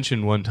 Yeah, it was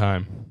mentioned one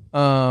time.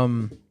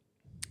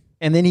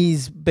 And then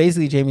he's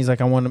basically Jamie's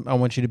like, I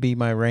want you to be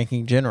my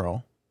ranking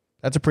general.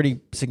 That's a pretty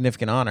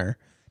significant honor.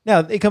 Now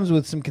it comes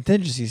with some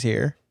contingencies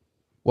here.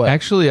 What?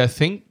 Actually, I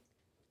think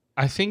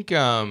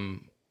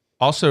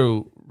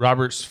also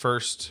Robert's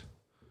first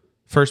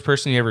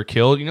person he ever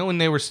killed. You know, when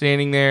they were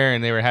standing there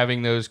and they were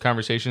having those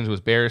conversations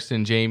with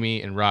Barristan,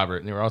 Jamie, and Robert,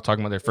 and they were all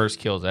talking about their first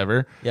kills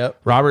ever.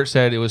 Yep. Robert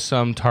said it was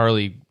some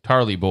Tarley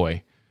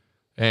boy,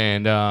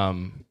 and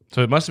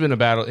so it must have been a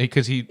battle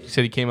because he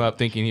said he came up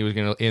thinking he was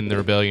going to end the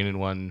rebellion in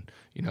one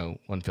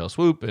fell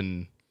swoop,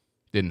 and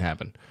didn't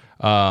happen.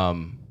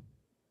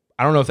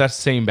 I don't know if that's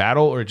the same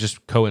battle or it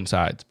just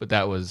coincides, but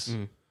that was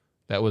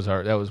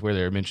where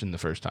they were mentioned the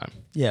first time.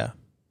 Yeah.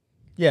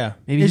 Yeah.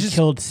 Maybe It's he just-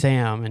 killed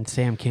Sam, and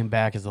Sam came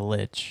back as a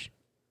lich.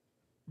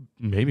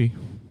 Maybe,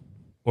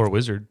 or a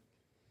wizard.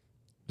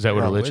 Is that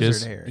what a lich Wizard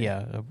is? hair.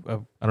 Yeah,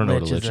 I don't know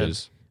what a lich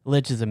is.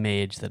 Lich is a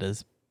mage that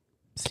has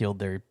sealed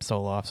their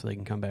soul off so they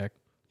can come back.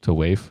 It's a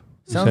waif.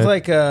 you Sounds said?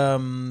 like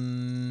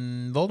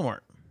Voldemort.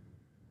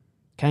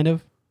 Kind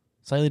of,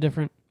 slightly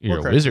different. You're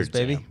a Horcruxes, wizard,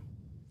 baby. Sam.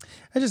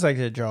 I just like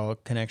to draw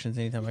connections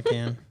anytime I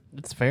can.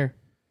 It's fair,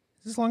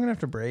 Is this long enough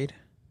to braid?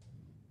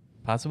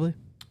 possibly,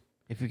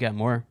 if you got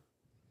more.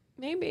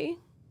 Maybe.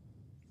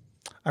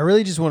 I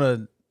really just want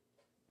to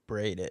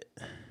braid it.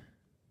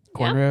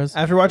 Cornrows.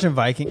 After watching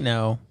Viking,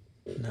 no.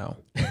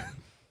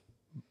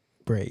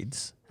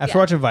 Braids. After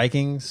Yeah. watching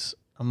Vikings,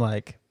 I'm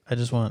like, I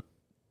just want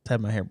to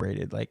have my hair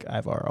braided like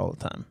Ivar all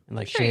the time. And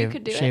like Sure, you shave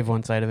could do shave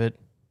one side of it.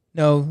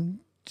 No,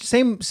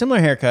 similar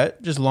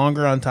haircut, just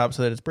longer on top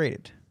so that it's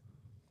braided.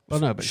 Well,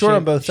 no, but Short shave,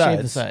 on both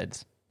shave the sides.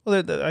 sides.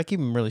 Well, I keep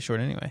them really short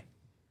anyway.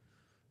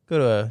 Go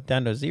to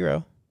down to a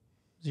 0.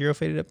 0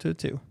 faded up to a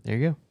 2. There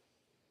you go.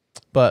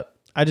 But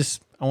I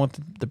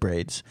want the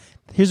braids.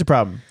 Here's the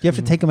problem: you have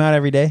to take them out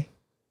every day,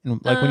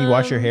 and like when you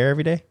wash your hair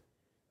every day,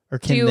 or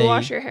Do can you they?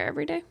 wash your hair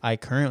every day? I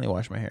currently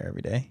wash my hair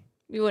every day.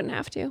 You wouldn't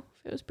have to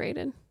if it was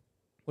braided.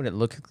 Would it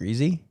look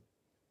greasy?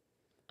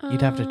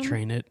 You'd have to Um,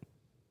 train it.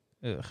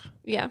 Ugh,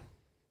 Yeah.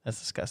 that's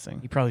disgusting.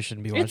 You probably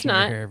shouldn't be It's washing your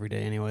not. hair every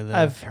day anyway. Though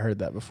I've heard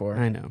that before.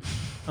 I know.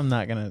 I'm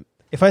not gonna.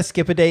 If I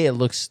skip a day, it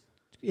looks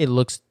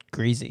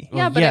greasy. Yeah,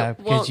 Well, but yeah, it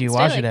because won't you stay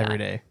wash like it every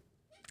that. day.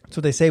 That's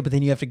what they say. But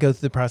then you have to go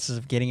through the process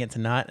of getting it to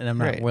not, and I'm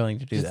not Right. willing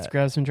to do Just that.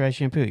 grab some dry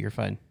shampoo. You're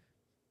fine.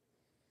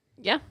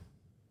 Yeah.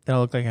 Then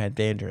I'll look like I had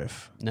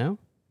dandruff. No.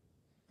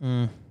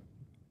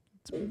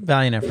 It's a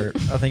valiant effort.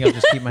 I think I'll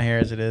just keep my hair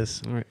as it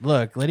is. All right.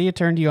 Look, Lydia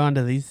turned you on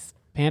to these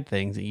pant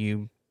things that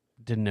you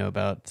didn't know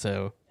about.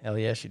 So Hell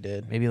yes, she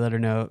did. maybe let her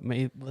know.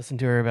 Maybe listen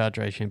to her about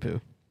dry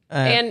shampoo.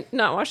 And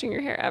not washing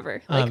your hair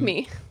ever, like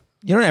me.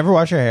 You don't ever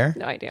wash your hair?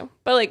 No, I do.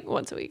 But like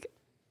once a week.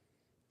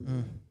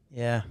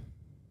 Yeah,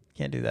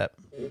 can't do that.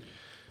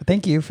 But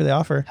thank you for the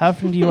offer. How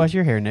often do you wash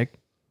your hair, Nick?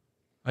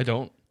 I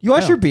don't. You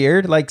wash Oh. your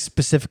beard like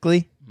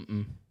specifically,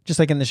 Mm-mm. just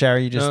like in the shower.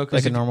 You just No, 'cause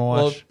like a if- normal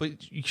well, wash.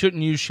 but you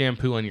shouldn't use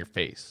shampoo on your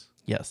face.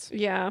 Yes.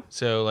 Yeah.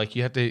 So like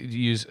you have to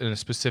use a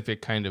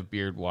specific kind of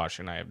beard wash,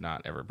 and I have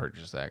not ever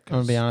purchased that. I'm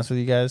gonna be honest with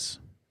you guys.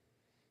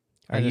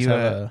 Are I just you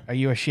have are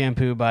you a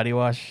shampoo body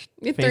wash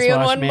You face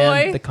 3-in-1 wash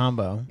man? boy? the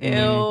combo. Ew.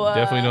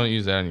 Definitely don't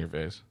use that on your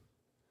face.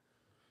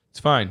 It's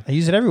fine. I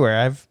use it everywhere.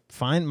 I've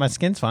fine. My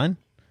skin's fine.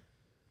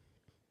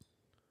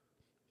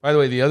 By the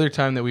way, the other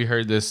time that we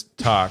heard this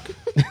talk,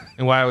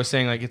 and why I was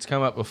saying like it's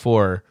come up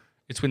before,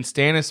 it's when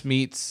Stannis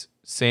meets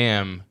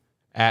Sam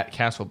at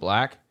Castle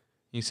Black.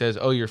 He says,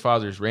 "Oh, your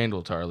father's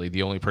Randall Tarley,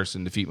 the only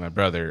person to defeat my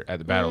brother at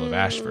the Battle of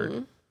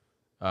Ashford."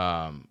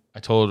 I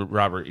told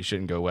Robert he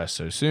shouldn't go west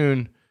so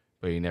soon,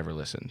 but he never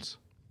listens.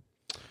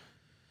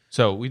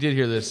 So we did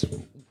hear this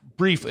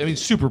briefly. I mean,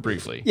 super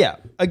briefly. Yeah.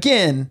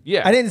 Again.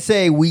 Yeah. I didn't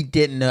say we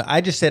didn't know.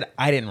 I just said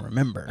I didn't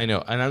remember. I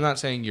know, and I'm not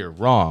saying you're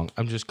wrong.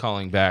 I'm just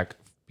calling back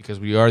because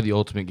we are the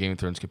Ultimate Game of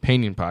Thrones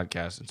companion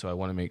podcast, and so I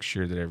want to make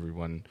sure that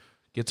everyone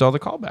gets all the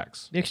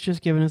callbacks. Nick's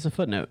just giving us a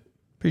footnote.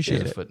 Appreciate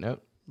Here's a it.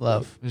 footnote.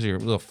 Love. Here's your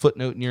little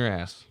footnote in your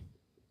ass.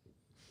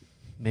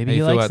 Maybe How he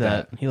you feel likes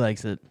about that. He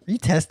likes it. Are you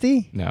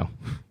testy? No.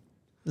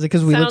 Is it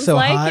because we look Sounds so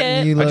like hot? it.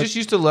 And you look. I just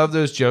used to love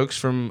those jokes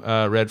from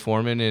Red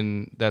Foreman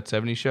in That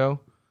 70s Show.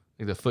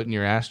 Like the foot in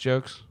your ass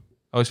jokes.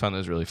 I always found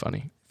those really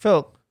funny.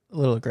 felt a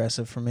little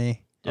aggressive for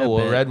me. A Oh,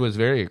 well, bit. Red was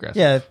very aggressive.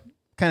 Yeah,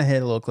 kind of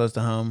hit a little close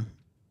to home.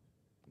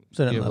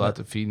 So I You didn't have love lots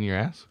it. of feet in your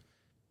ass?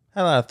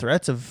 Had a lot of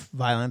threats of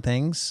violent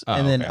things, Oh,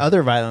 and then okay.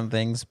 other violent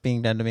things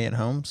being done to me at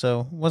home.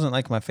 So it wasn't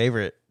like my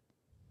favorite.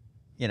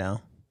 You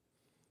know,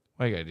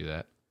 Why you gotta do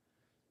that?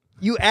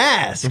 you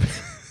asked.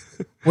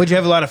 Would you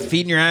have a lot of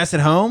feet in your ass at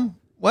home?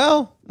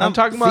 Well, I'm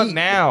talking about feet.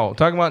 now.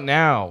 Talking about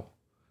now.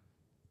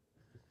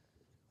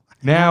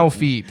 Now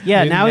feet.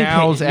 Yeah, In now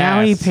now's he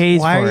ass. pays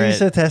Why for are you it.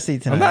 so testy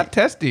tonight? I'm not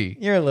testy.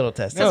 You're a little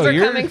testy. No, We're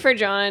you're- coming for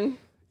John.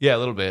 Yeah, a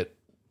little bit.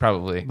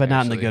 Probably. but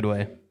not in the actually. good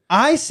way.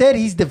 I said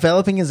he's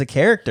developing as a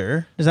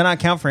character. Does that not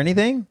count for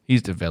anything?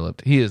 He's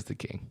developed. He is the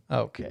king.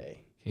 Okay.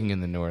 King in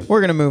the north.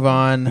 We're gonna move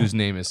on. Whose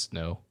name is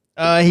Snow.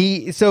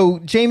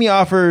 Jamie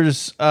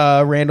offers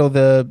Randall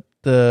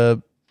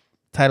the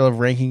title of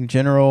ranking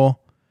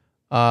general.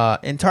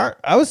 And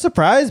I was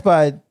surprised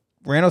by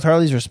Randall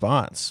Tarley's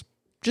response.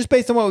 Just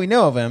based on what we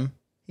know of him,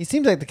 he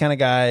seems like the kind of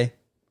guy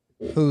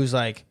who's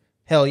like,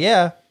 hell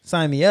yeah,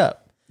 sign me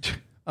up.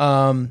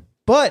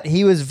 But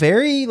he was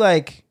very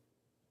like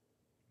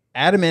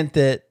adamant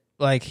that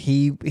like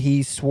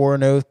he swore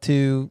an oath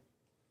to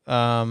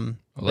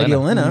Lady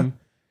Olenna,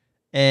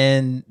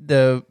 and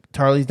the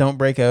Tarleys don't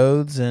break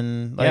oaths,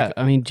 and like, yeah,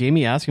 I mean,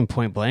 Jamie asked him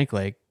point blank,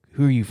 like,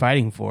 who are you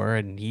fighting for?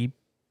 And he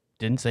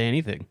didn't say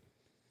anything.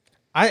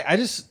 I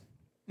just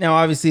now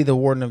obviously the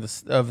warden of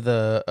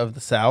the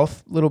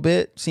South a little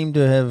bit seemed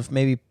to have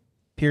maybe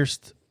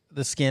pierced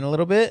the skin a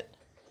little bit,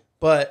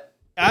 but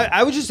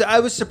I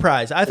was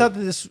surprised. I thought that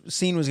this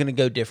scene was going to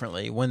go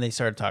differently when they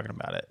started talking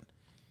about it,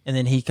 and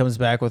then he comes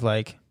back with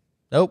like,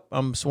 nope,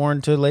 I'm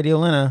sworn to Lady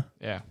Olenna.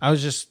 Yeah, I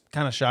was just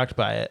kind of shocked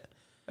by it.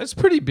 that's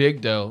pretty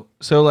big though.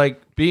 So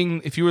like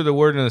if you were the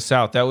warden of the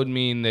South, that would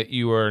mean that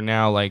you are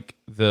now like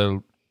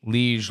the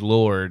liege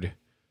lord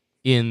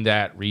in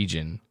that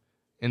region.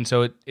 And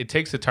so it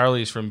takes the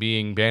Tarleys from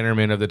being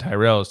bannermen of the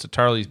Tyrells to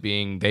Tarleys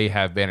being they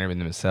have bannermen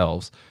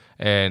themselves.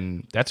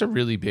 And that's a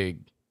really big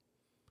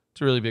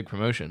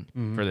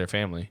promotion for their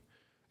family.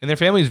 And their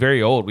family is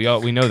very old. We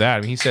know that.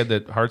 I mean, he said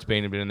that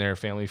Heartsbane had been in their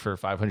family for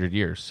 500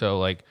 years. So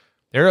like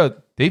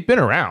they've been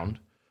around.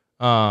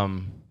 So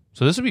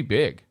this would be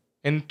big.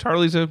 And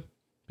Tarley's a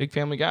big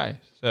family guy.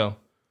 So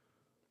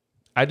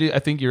I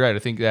think you're right. I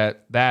think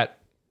that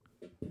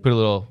put a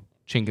little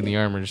chink in the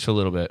armor just a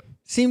little bit.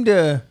 Seemed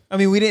to, I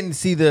mean, we didn't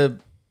see the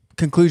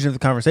conclusion of the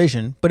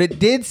conversation, but it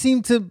did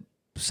seem to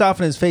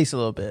soften his face a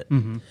little bit.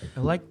 Mm-hmm. I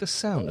like the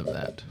sound of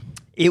that.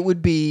 It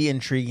would be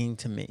intriguing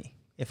to me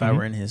if I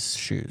were in his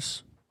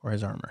shoes or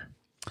his armor.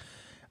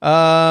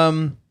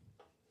 Then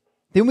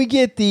we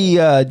get the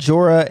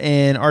Jorah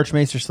and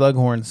Archmaester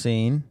Slughorn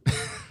scene.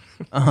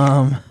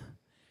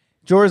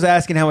 Jorah's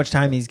asking how much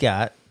time he's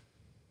got.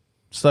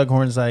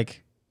 Slughorn's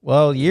like,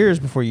 well, years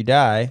before you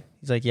die.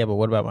 He's like, yeah, but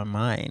what about my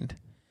mind?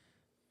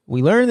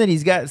 We learn that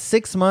he's got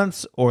 6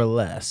 months or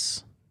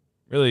less.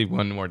 Really,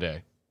 one more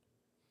day.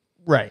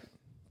 Right.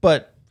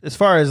 But as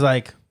far as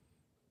like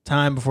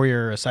time before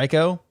you're a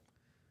psycho,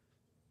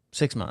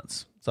 6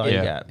 months. That's all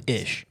you got.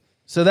 Ish.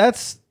 So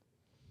that's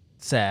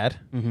sad.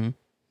 Mm-hmm.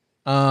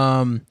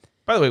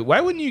 By the way,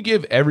 why wouldn't you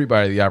give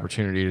everybody the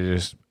opportunity to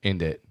just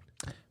end it?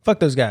 Fuck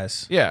those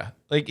guys. Yeah.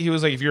 Like, he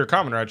was like, if you're a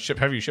commoner, I'd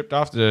have you shipped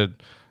off to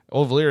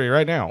Old Valyria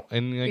right now.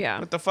 And like, Yeah.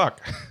 what the fuck?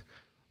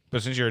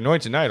 But since you're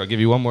anointed tonight, I'll give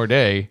you one more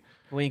day.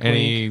 Wink, And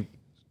wink. he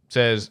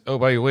says, oh,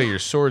 by the way, your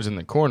sword's in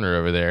the corner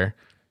over there.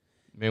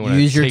 You may wanna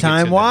Use your take it to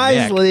time the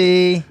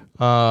wisely. neck.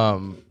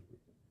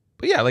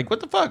 But yeah, like, what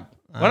the fuck?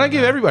 Why not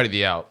give everybody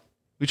the out?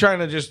 We trying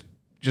to just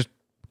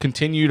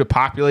continue to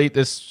populate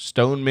this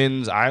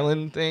Stoneman's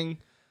Island thing?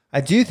 I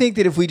do think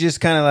that if we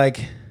just kind of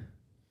like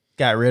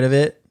got rid of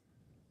it,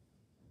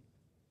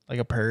 like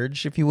a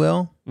purge, if you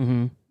will,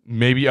 Mm-hmm.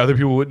 Maybe other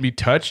people wouldn't be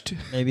touched.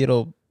 maybe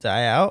it'll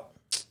die out.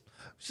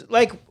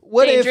 Like,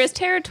 what Dangerous if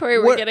territory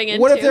we're what, getting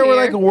into. what if there were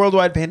here. like a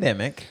worldwide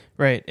pandemic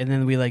Right. And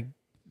then we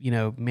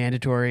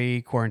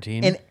mandatory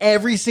quarantine. and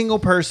every single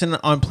person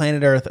on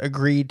planet Earth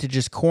agreed to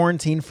just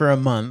quarantine for a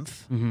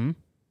month mm-hmm.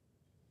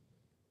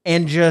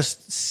 and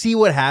just see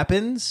what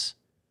happens?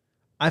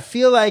 I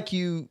feel like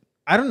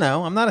I don't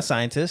know. I'm not a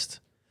scientist,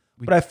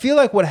 but I feel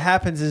like what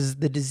happens is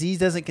the disease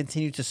doesn't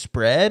continue to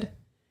spread,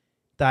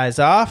 dies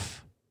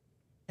off,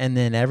 and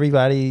then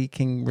everybody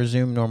can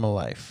resume normal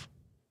life.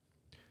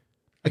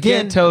 I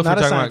can't tell if we're not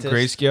a talking about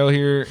scientist. grayscale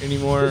here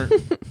anymore.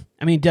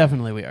 I mean,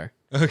 definitely we are.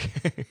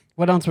 Okay.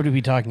 What else would we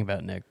be talking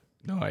about, Nick?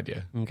 No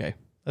idea. Okay.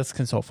 Let's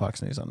consult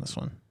Fox News on this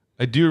one.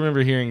 I do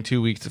remember hearing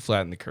 2 weeks to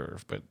flatten the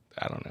curve, but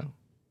I don't know.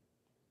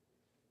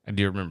 I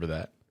do remember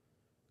that.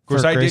 Of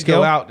course, For I did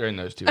go grayscale? out during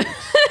those 2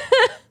 weeks.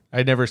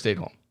 I never stayed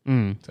home.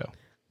 Mm. So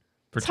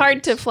It's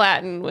hard to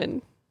flatten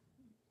when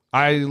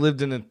I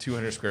lived in a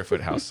 200 square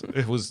foot house.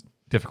 It was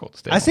difficult to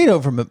stay I home. stayed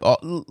over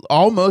from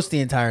almost the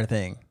entire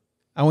thing.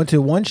 I went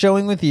to one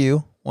showing with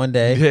you one You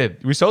day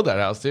did. We sold that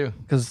house too.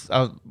 because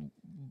I was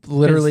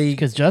literally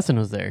because Justin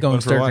was there. going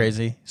One for stir one.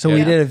 crazy. So we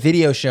Yeah. did a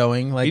video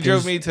showing. Like He it drove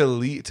was- me to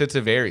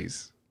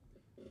Tavares.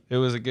 It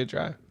was a good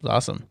drive. It was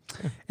awesome.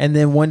 And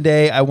then one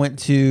day I went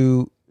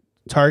to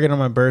Target on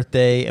my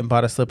birthday and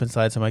bought a slip and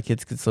slide so my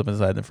kids could slip and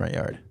slide in the front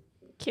yard.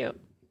 cute.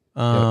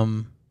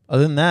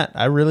 Other than that,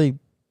 I really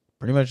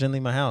pretty much didn't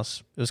leave my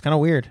house. It was kind of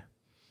weird.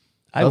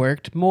 I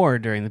worked more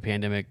during the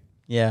pandemic.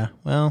 Yeah.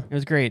 Well, It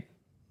was great.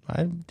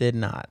 I did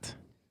not.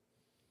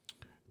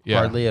 Yeah.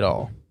 Hardly at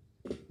all.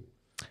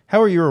 How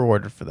were you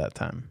rewarded for that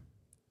time?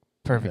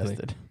 Perfectly.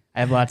 Invested. I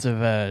have lots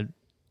of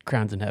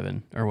crowns in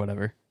heaven or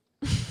whatever.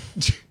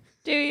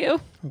 Do you?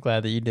 I'm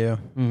glad that you do.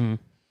 Mm-hmm.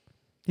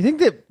 You think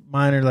that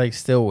mine are like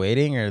still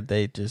waiting or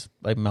they just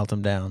like melt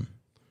them down?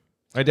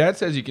 My dad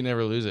says you can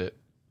never lose it.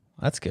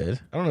 That's good.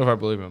 I don't know if I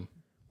believe him.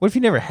 What if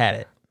you never had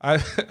it?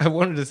 I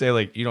wanted to say,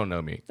 like, you don't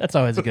know me. That's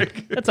always a good.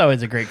 That's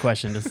always a great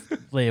question to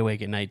lay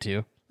awake at night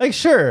too. Like,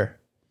 sure,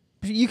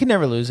 you can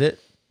never lose it.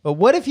 But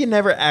what if you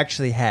never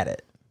actually had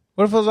it?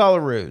 What if it was all a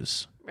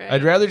ruse? Right.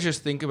 I'd rather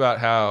just think about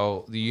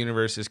how the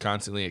universe is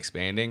constantly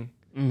expanding,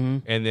 Mm-hmm.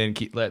 and then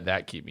let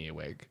that keep me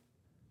awake.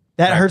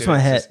 That Fact hurts that my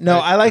it's head. just- No,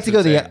 I like it's to go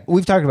insane.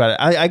 we've talked about it.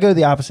 I go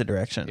the opposite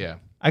direction. Yeah.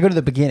 I go to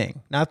the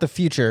beginning, not the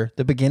future,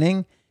 the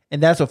beginning,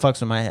 and that's what fucks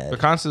with my head. But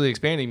constantly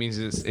expanding means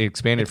it's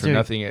expanded from Dude.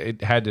 nothing.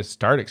 It had to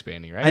start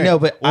expanding, right? I know,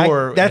 but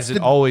or that's has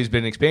it always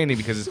been expanding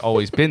because it's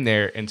always been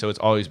there, and so it's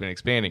always been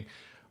expanding?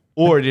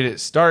 Or did it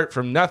start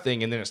from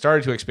nothing and then it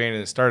started to expand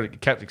and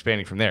it kept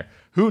expanding from there?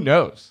 Who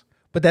knows?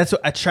 But that's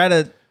what I try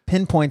to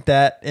pinpoint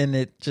that, and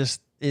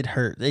it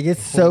hurt. It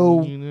gets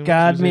so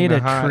God made a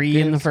hot tree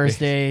in the space. first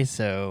day,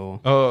 so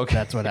Oh, okay.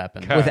 that's what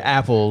happened. God. with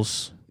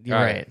apples You're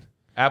All right.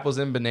 Apples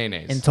and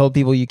bananas. and told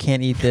people you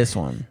can't eat this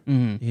one.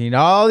 Mhm. You can eat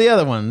all the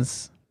other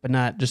ones, But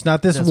not just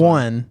not this, This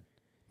one.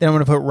 Then I'm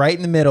going to put right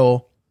in the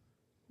middle,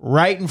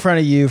 right in front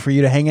of you for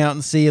you to hang out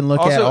and see and look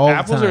at also, all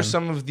apples the time. are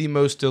some of the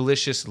most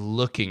delicious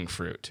looking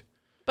fruit.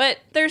 But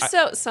they're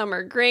some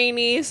are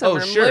grainy, some Oh,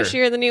 are sure.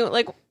 mushier than you.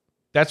 Like,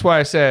 That's why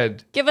I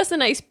said, give us a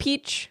nice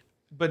peach.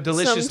 but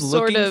delicious Some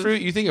sort looking of-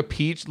 fruit. You think a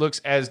peach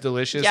looks as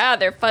delicious? Yeah,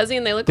 they're fuzzy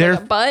and they look They're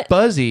like a butt.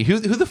 fuzzy. Who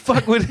the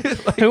fuck would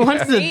like, who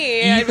wants to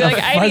Me, eat I'd be a like,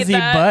 I'd eat fuzzy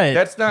that. butt?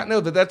 That's not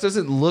that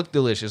doesn't look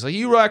delicious. Like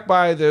you rock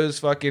by those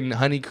fucking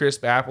Honey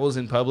Crisp apples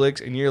in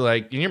Publix, and you're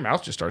like, and your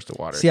mouth just starts to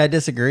water. See, I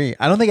disagree.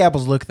 I don't think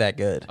apples look that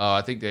good. Oh,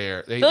 I think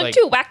they They look like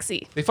too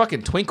waxy. they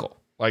fucking twinkle.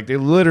 Like they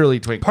literally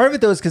twinkle. Part of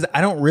it, though, is because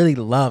I don't really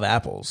love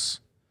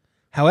apples.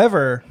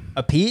 However,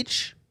 a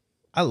peach,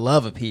 I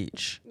love a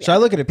peach. So I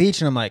look at a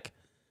peach and I'm like,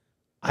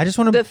 I just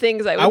want The to.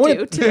 things I I would wanna-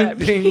 do to that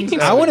Things peach.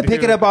 I want to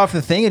pick it up off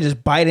the thing and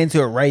just bite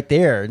into it right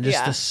there, and just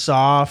Yeah. the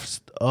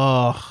soft.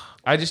 Oh,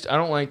 I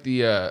don't like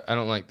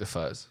the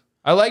fuzz.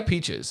 I like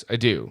peaches. I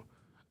do.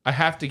 I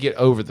have to get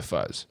over the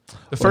fuzz.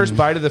 The first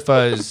bite of the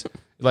fuzz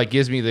like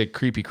gives me the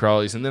creepy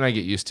crawlies, and then I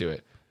get used to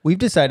it. we've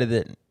decided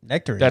that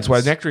nectarines. That's why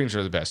nectarines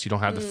are the best. You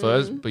don't have the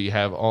fuzz, but you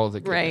have all the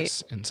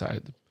goodness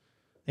inside.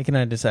 Nick and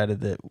I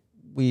decided that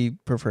we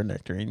prefer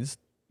nectarines.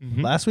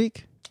 Mhm. Last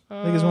week,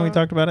 I think is when we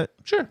talked about it.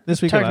 Sure.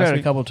 This week or Talked last about it a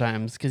week. couple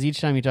times because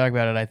each time you talk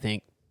about it, I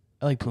think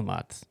I like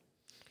plumats,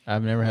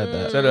 I've never had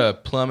Is that. that a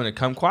plum and a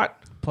kumquat?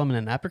 plum and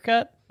an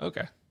apricot.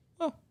 Okay.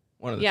 Well,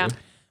 one of the Yeah. two.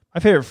 My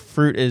favorite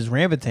fruit is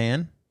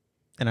rambutan,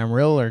 and I'm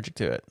real allergic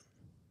to it.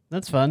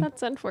 That's fun.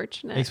 That's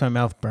unfortunate. Makes my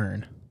mouth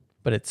burn,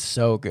 but it's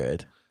so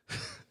good.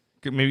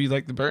 Maybe you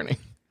like the burning.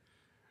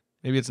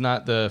 Maybe it's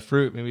not the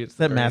fruit. Maybe it's Is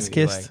that the burning that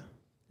you masochist? like.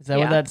 Is that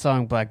what Yeah. that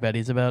song Black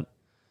Betty's about?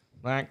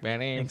 Black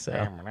Betty. think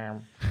so.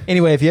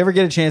 Anyway, if you ever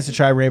get a chance to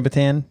try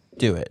rambutan,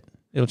 do it.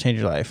 It'll change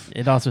your life.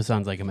 It also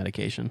sounds like a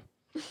medication.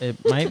 It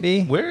might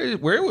be. Where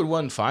would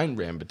one find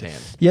rambutan?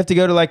 You have to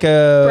go to like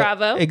a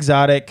Bravo.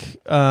 exotic,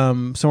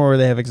 somewhere where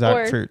they have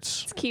exotic Or-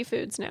 fruits. It's Key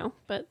Foods now,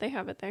 but they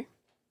have it there.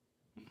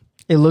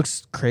 It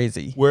looks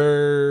crazy.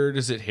 Where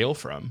does it hail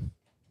from?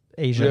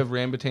 Do we Asia, have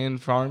rambutan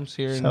farms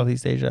here in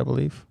Southeast Asia, I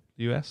believe.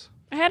 the U.S.?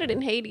 I had it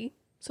in Haiti,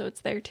 so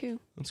it's there too.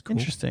 That's cool.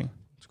 Interesting.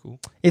 That's cool.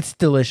 It's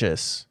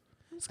delicious.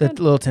 It's The good.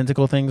 little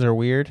tentacle things are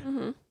weird,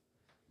 Mhm.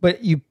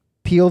 but you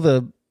peel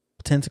the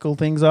tentacle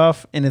things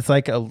off, and it's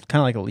like kind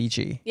of like a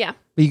lychee. Yeah.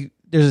 But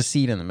there's a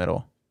seed in the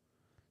middle,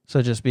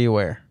 so just be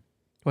aware.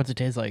 What's it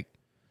taste like?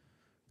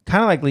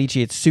 Kind of like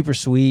lychee. It's super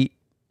sweet.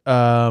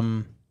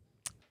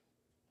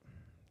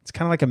 It's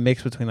kind of like a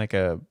mix between like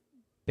a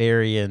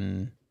berry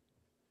and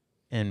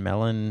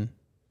melon,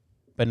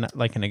 but not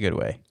like in a good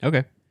way.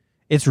 Okay.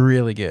 It's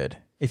really good.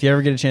 If you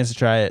ever get a chance to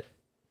try it,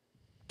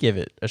 give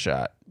it a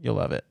shot. You'll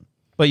love it.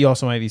 But you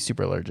also might be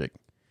super allergic.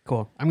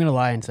 Cool. I'm gonna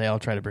lie and say I'll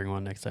try to bring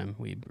one next time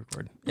we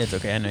record. It's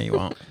okay. I know you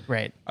won't.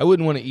 Right. I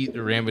wouldn't want to eat the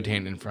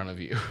rambutan in front of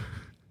you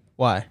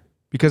Why?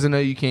 because I know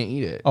you can't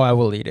eat it. Oh, I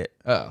will eat it.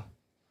 Oh.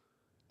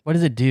 What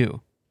does it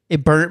do?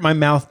 It burnt. My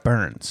mouth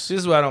burns. This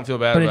is why I don't feel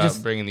bad But it about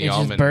just- bringing the it just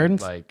almond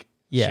burns? like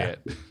Yeah.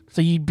 shit.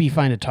 So you'd be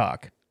fine to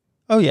talk.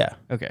 Oh yeah.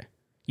 Okay.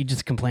 You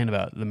just complain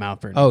about the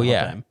mouth burn. Oh the whole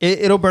yeah. time.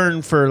 It'll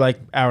burn for like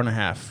hour and a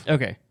half.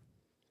 Okay.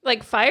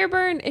 Like fire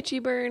burn, itchy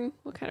burn.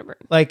 What kind of burn?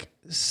 Like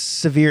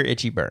severe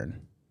itchy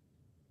burn.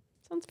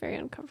 Sounds very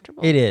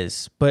uncomfortable. It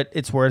is, but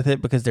it's worth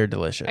it because they're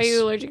delicious. Are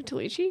you allergic to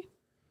lychee?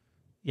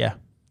 Yeah.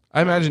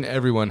 I imagine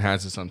everyone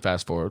has this on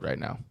fast forward right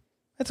now.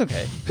 That's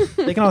okay.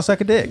 They can all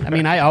suck a dick. I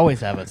mean, I always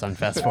have us on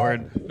fast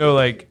forward. No,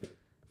 like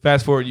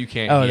fast forward you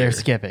can't Oh, hear. they're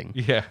skipping.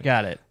 Yeah.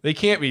 Got it. They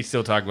can't be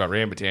still talking about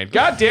rambutan.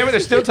 God damn it, they're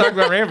still talking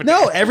about rambutan.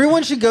 No,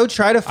 everyone should go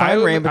try to find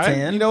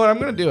rambutan. You know what? I'm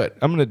going to do it.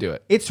 I'm going to do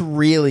it. It's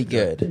really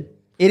good.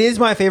 It is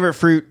my favorite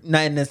fruit,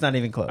 and it's not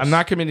even close. I'm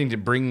not committing to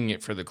bringing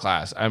it for the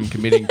class. I'm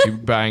committing to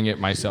buying it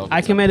myself. I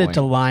at some committed point.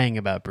 to lying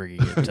about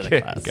bringing it to the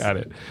Okay, class. got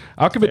it.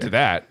 I'll commit to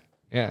that.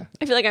 Yeah.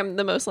 I feel like I'm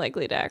the most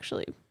likely to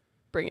actually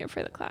bring it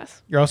for the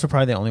class. You're also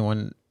probably the only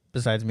one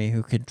besides me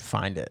who could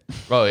find it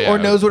Oh yeah. or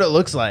knows what it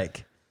looks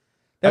like.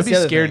 I'd be the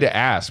other scared thing. to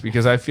ask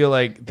because I feel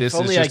like this is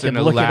only I just an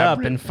could look it up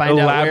elaborate, and find out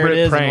where it elaborate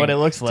is and prank what it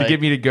looks to like. get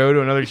me to go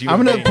to another human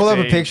I'm being gonna pull up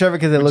and a say, picture of it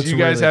because it "Would looks. you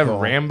guys really have cool.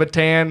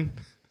 rambutan?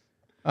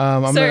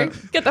 I'm Sir, gonna,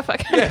 get the fuck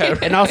out of here.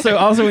 And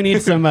also we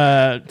need some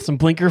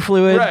blinker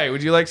fluid. Right?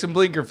 Would you like some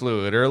blinker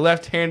fluid or a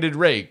left-handed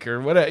rake or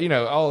whatever? You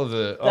know, all of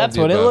the. All That's of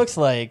the what it above. looks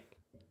like.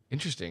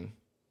 Interesting.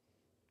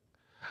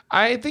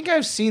 I think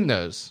I've seen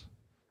those.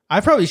 I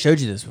probably showed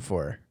you this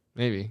before.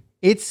 Maybe.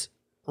 It's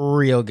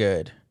real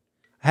good.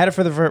 I had it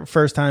for the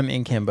first time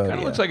in Cambodia. Kind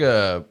of looks like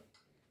a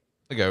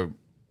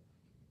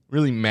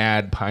really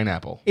mad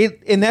pineapple.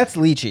 And that's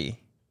lychee.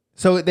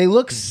 So they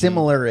look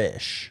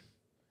similar-ish.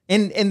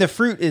 And the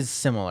fruit is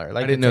similar.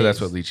 Like I didn't the know that's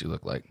taste. what lychee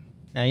looked like.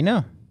 Now you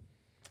know.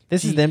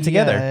 This is them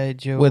together G.I.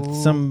 Joe. with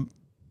some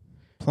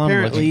plum looking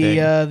Apparently,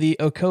 thing. the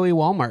Ocoee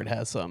Walmart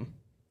has some.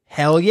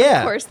 Hell Of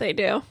yeah. course they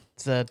do.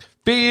 It's a,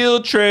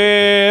 Field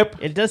trip.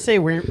 it does say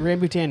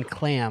rambutan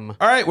clam.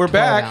 All right, we're 12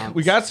 back. ounce.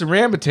 We got some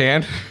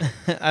rambutan.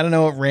 I don't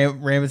know what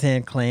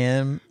rambutan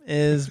clam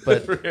is,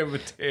 but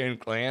rambutan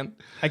clan.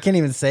 I can't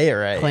even say it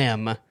right.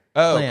 Clam. Oh,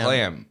 Clam.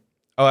 clam.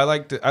 Oh, I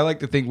like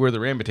to think we're the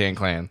rambutan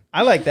clan.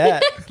 I like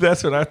that.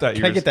 That's what I thought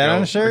you Can I were. get that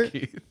on a spelling, shirt?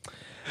 Keith.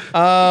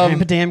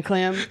 Rambutan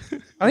clam.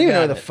 I don't even know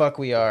where Got the it. fuck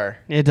we are.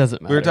 It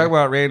doesn't matter. We were talking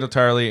about Randall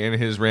Tarley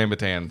and his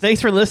rambutan.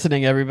 Thanks for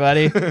listening,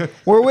 everybody.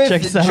 We're with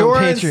Check us out on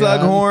Jorah and Patreon.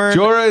 Slughorn.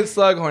 Jorah and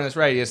Slughorn. That's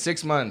right. He has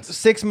 6 months.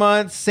 6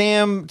 months.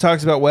 Sam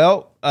talks about,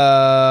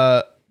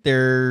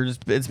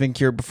 it's been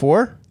cured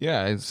before.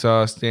 Yeah, I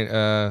saw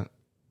Stannis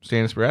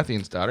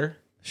Baratheon's daughter.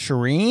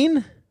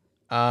 Shireen.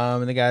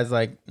 And the guy's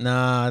like,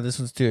 nah, this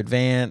one's too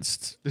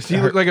advanced. Does he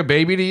look like a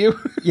baby to you?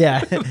 Yeah.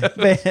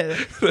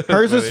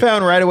 Hers was funny.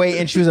 found right away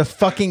and she was a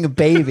fucking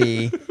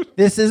baby.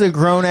 This is a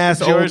grown ass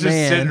George old is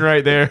sitting man.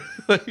 right there.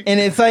 And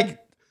it's like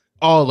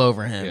all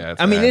over him. Yeah,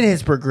 it's I mean, bad. it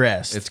has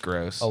progressed. It's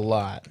gross. a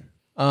lot.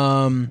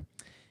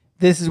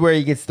 This is where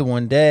he gets the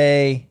one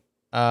day.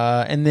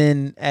 And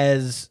then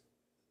as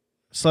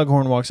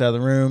Slughorn walks out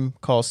of the room,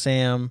 calls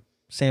Sam.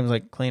 Sam's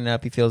like cleaning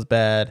up. He feels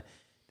bad.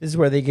 This is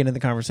where they get into the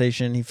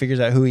conversation. He figures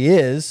out who he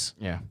is.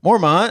 Yeah,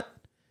 Mormont.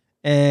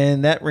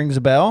 And that rings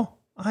a bell.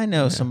 I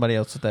know somebody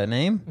else with that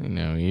name. I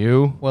know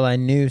you. Well, I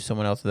knew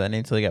someone else with that name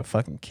until he got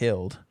fucking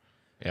killed.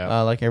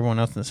 Yeah, Like everyone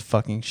else in this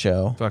fucking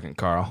show. fucking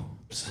Carl.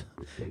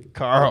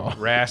 Carl.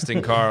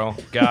 Rasting Carl.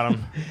 Got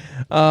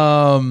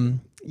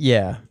him.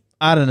 Yeah.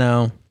 I don't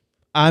know.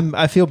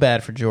 I feel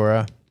bad for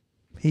Jorah.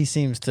 He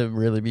seems to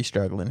really be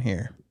struggling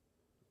here.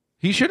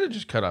 He should have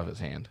just cut off his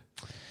hand.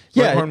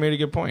 Yeah. Slughorn made a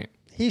good point.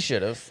 He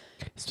should have.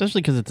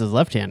 Especially because it's his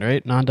left hand,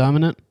 right?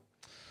 Non-dominant.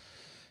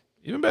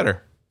 Even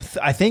better.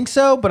 I think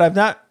so, but I've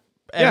not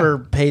ever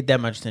paid that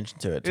much attention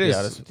to it, to It be is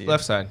honest with you.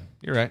 left side.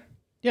 You're right.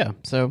 Yeah,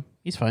 so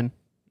he's fine.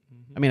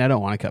 I mean, I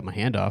don't want to cut my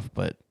hand off,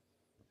 but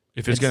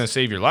If it's going to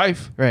save your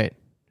life. right.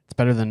 It's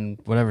better than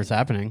whatever's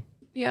happening.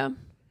 Yeah.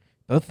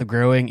 Both the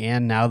growing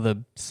and now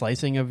the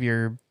slicing of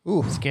your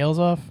Ooh, scales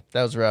off.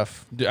 that was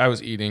rough. I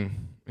was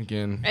eating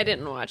again. I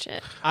didn't watch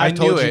it. I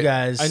told knew you it.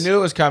 guys. I knew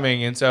it was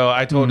coming, and so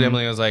I told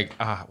Emily, I was like,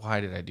 why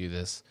did I do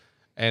this?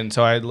 And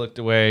so I looked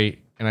away,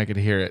 and I could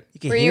hear it. You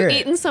can Were hear you it.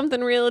 eating something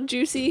real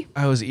juicy?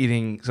 I was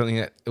eating something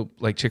that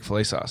like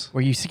Chick-fil-A sauce.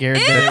 Were you scared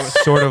that it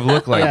was, Sort of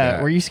looked like yeah,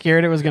 that. were you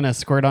scared it was going to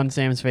squirt on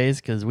Sam's face?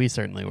 Because we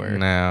certainly were.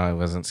 No, I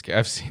wasn't scared.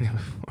 I've seen it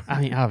before.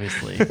 I mean,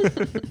 obviously.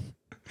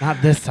 Not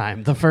this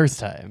time, the first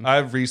time.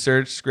 I've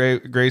researched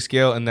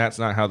grayscale, and that's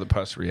not how the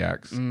pus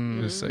reacts.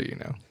 Just so you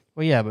know.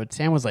 Well, yeah, but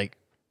Sam was like,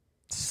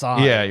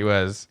 soft. Yeah, he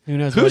was. Who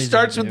knows Who what he's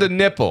starts gonna with do. the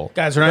nipple?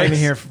 Guys, we're not even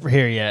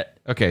here yet.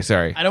 Okay,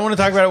 sorry. I don't want to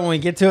talk about it when we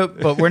get to it,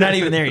 but we're not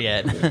even there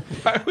yet.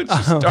 Why would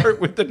you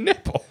start with the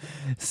nipple?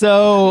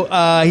 So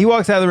he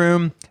walks out of the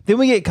room. Then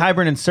we get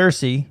Qyburn and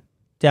Cersei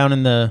down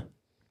in the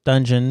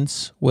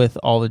dungeons with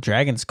all the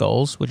dragon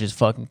skulls, which is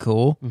fucking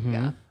cool.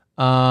 Yeah.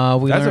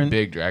 We That's learn, a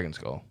big dragon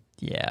skull.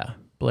 yeah,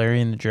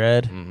 Balerion the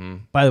Dread. Mm-hmm.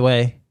 By the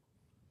way,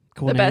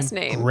 Cool The name. best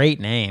name. great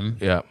name,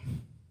 Yeah.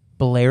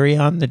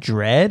 Balerion the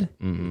Dread.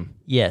 Mm-hmm.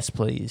 Yes,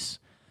 please.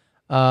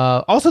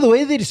 Also, the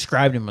way they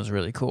described him was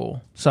really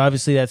cool. So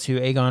obviously, that's who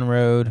Aegon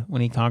rode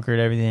when he conquered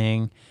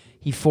everything.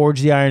 He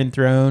forged the Iron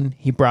Throne.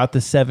 He brought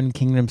the Seven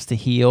Kingdoms to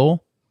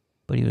heel,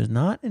 but he was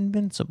not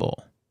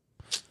invincible.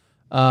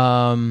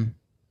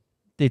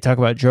 They talk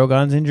about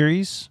Drogon's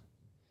injuries,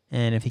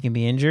 and if he can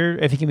be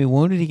injured, if he can be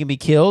wounded, he can be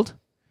killed.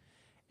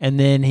 And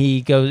then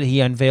he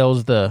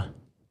unveils the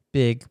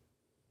big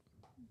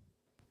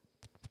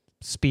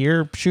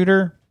spear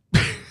shooter.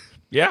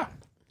 Yeah.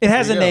 It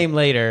has There a you go. name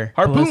later.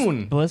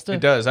 Harpoon. Ballista?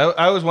 It does.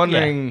 I was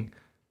wondering,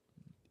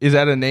 is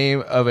that a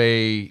name of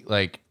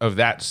of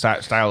that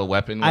style of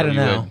weapon? I where don't you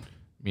know. would-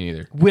 me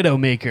neither.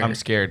 Widowmaker. I'm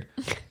scared.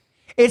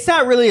 It's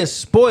not really a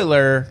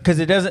spoiler because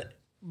it doesn't.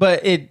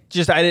 But it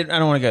just I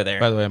don't want to go there.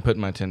 By the way, I'm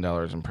putting my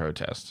 $10 in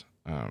protest.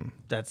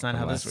 That's not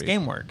how last this week.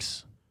 game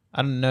works.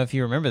 I don't know if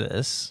you remember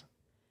this.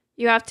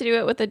 You have to do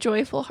it with a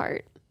joyful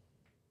heart.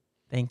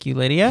 Thank you,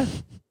 Lydia.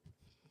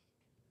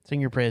 Sing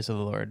your praise to the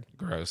Lord.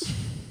 Gross.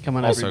 Come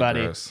on, Also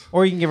everybody. gross.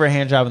 Or you can give her a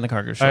hand job in the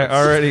cargo I shorts.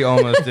 already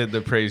almost did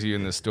the praise you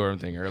in the storm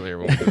thing earlier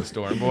when we did the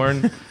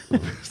Stormborn.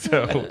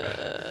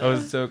 So I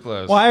was so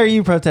close. Why are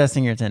you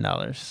protesting your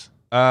 $10?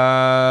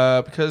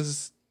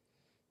 Because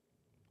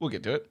we'll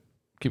get to it.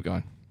 Keep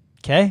going.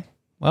 Okay.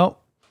 Well,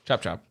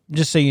 Chop chop.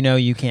 Just so you know,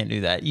 you can't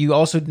do that. You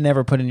also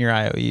never put in your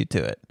IOU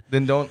to it.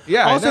 Then don't.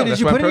 Yeah. I Also, know, did that's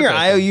you why I'm put in your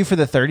protesting. IOU for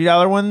the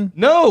 $30 one?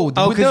 No.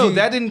 Oh, 'cause no, you-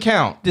 that didn't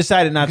count.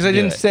 Decided not to Because I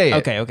do didn't say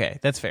it. Okay,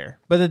 that's fair.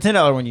 But the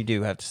 $10 one you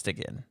do have to stick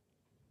in.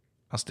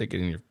 I'll stick it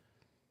in your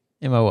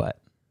In my what?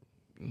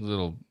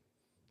 little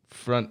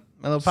front.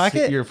 My little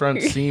pocket? Your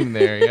front seam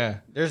there. Yeah.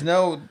 There's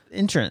no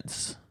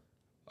entrance,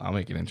 I'll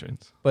make an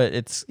entrance. but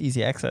it's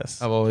easy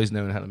access. I've always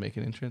known how to make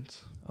an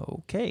entrance.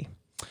 Okay.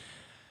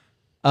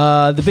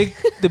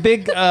 The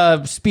big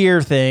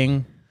spear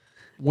thing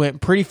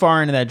went pretty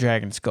far into that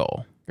dragon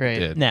skull. Right.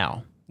 Did.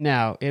 Now,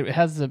 It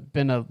has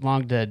been a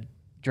long dead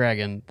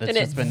dragon that's And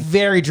just it been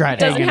very dried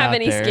Doesn't hanging out. have out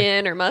any there.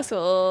 skin or muscle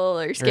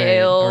or Right,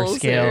 scales. or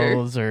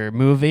scales or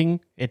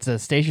moving. It's a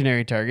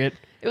stationary target.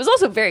 It was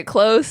also very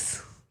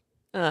close.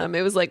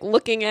 It was like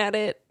looking at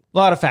it. A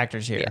lot of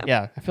factors here. Yeah.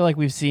 Yeah, I feel like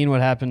we've seen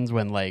what happens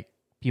when like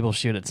people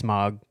shoot at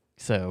Smog.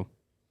 So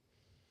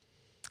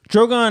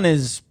Drogon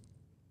is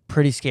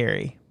pretty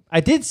scary. I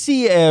did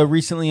see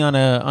recently on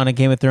a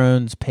Game of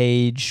Thrones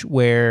page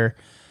where,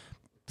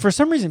 for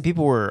some reason,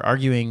 people were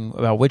arguing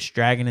about which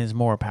dragon is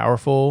more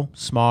powerful,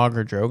 Smog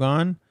or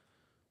Drogon.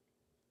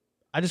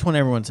 I just want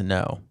everyone to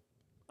know,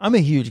 I'm a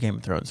huge Game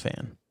of Thrones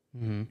fan,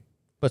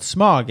 but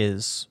Smog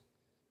is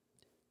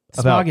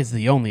Smog is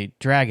the only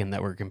dragon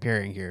that we're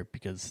comparing here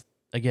because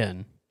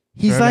again,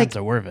 he's Drogon's like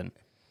a Wyvern.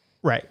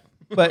 right,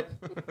 but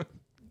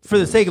for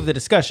the sake of the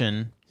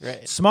discussion,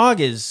 Right.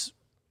 Smog is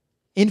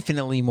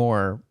infinitely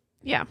more.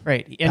 Yeah.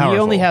 Right. And Powerful. he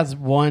only has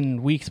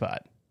one weak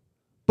spot.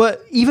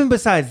 But even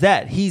besides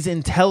that, he's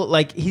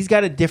like he's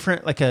got a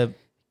different like a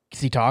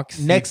 'Cause he talks.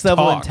 next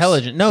level talks.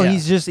 intelligent. No, Yeah.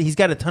 he's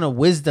got a ton of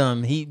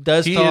wisdom. He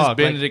does He talk. is like,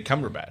 Benedict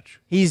Cumberbatch.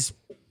 he's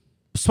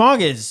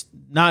Smog is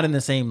not in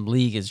the same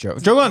league as Drogon.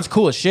 Drogon's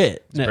cool as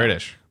shit, It's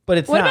British. but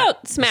it's What not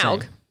about the same.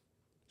 Smaug?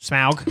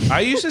 Smaug.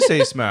 I used to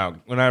say Smaug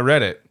when I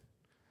read it,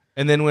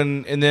 and then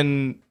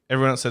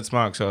everyone else said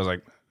Smog, so I was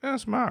like, yeah,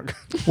 Smog.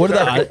 What do the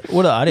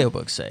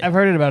audiobooks say? I've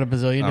heard it about a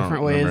bazillion I don't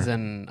different ways, remember.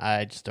 and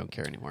I just don't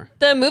care anymore.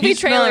 The movie He's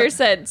trailer not-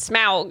 said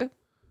Smaug.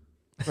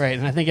 Right.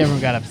 And I think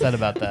everyone got upset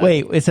about that.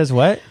 Wait, it says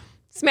what?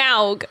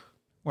 Smaug.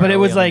 Where But are it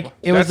we was on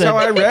like the- it was That's how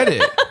I read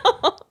it.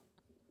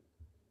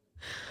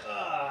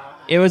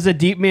 it was a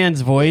deep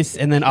man's voice,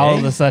 and then all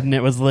of a sudden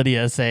it was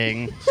Lydia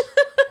saying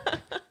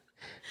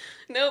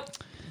Nope.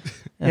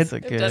 That's a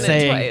done good. it.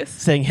 saying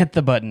twice. hit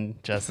the button,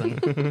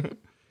 Justin.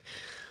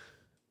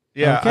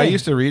 Yeah, I Okay.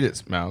 used to read it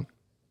Smaug,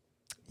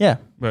 Yeah,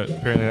 but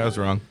apparently I was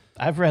wrong.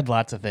 I've read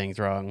lots of things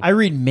wrong. I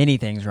read many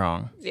things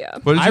wrong. Yeah.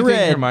 What did I you think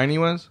read- Hermione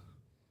was?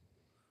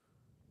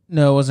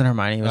 No, it wasn't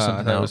Hermione. It was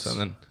something that else. was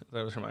something.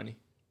 That was Hermione.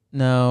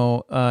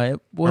 No, it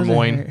wasn't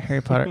Hermione.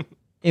 Harry Potter.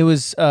 It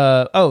was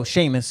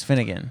Seamus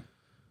Finnegan.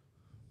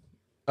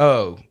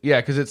 Oh,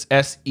 yeah, because it's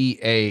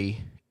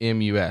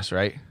Seamus,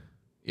 right?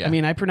 Yeah. I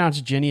mean, I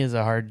pronounced Ginny as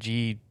a hard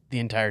G the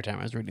entire time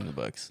I was reading the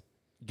books.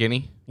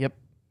 Guinea. Yep.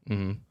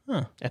 Mm-hmm.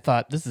 I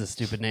thought this is a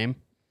stupid name.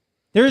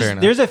 Fair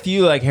enough. There's a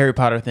few like Harry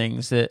Potter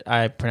things that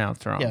I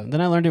pronounced wrong. Yeah. Then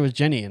I learned it was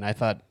Jenny, and I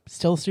thought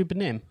still a stupid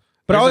name.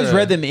 But I There's always a-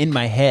 read them in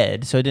my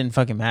head, so it didn't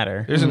fucking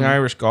matter. There's an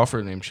Irish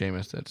golfer named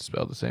Seamus that's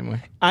spelled the same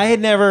way. I've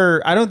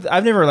never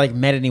like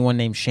met anyone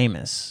named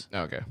Seamus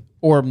Oh, okay.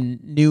 or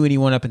knew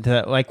anyone up into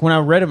that. Like when I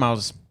read him, I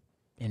was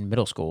in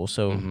middle school,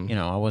 so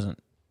I wasn't.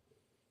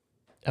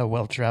 A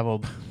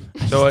well-traveled.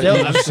 So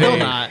I'm still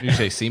not. You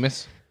say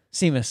Seamus?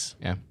 Seamus.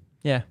 Yeah.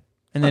 Yeah.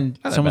 And then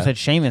not that someone bad.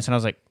 said Seamus, and I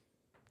was like,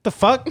 the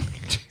fuck? Did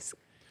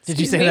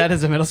you Excuse say me? that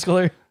as a middle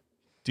schooler?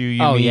 Do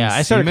you Oh, mean yeah.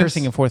 I started Seamus?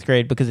 cursing in 4th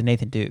grade because of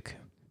Nathan Duke.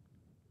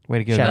 Way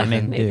to go, Shout out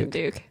Nathan. Nathan. Nathan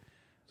Duke. Duke.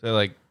 So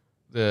like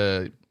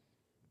the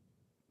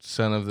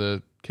son of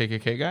the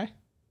KKK guy?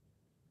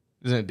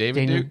 Isn't it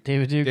David Duke?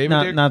 David Duke. David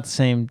Not Duke? not the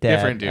same dad.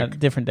 Different Duke.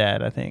 Different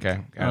dad, I think.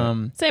 Okay, got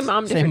it. Same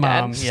mom, Same different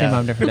mom. dad. Yeah. Same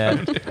mom,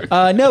 different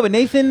dad. No, but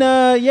Nathan,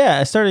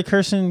 I started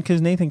cursing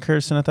because Nathan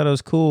cursed, and I thought it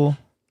was cool.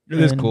 It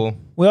is And cool.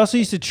 We also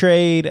used to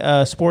trade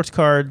sports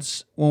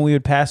cards when we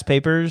would pass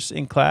papers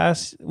in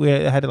class. We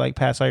had to like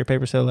pass all your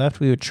papers to the left.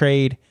 We would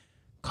trade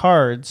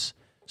cards.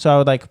 So I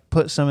would like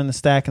put some in the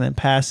stack and then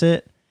pass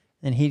it,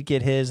 and he'd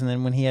get his. And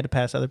then when he had to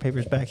pass other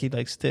papers back, he'd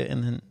like sit.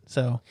 And then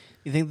so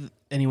You think that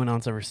anyone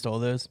else ever stole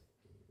those?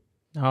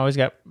 I always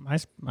got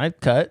my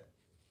cut.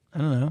 I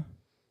don't know.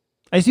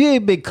 I used to be a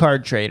big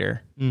card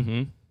trader,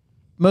 Mm-hmm.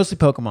 mostly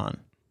Pokemon,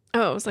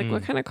 Oh, I was like,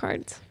 what kind of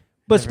cards?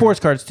 but sports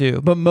cards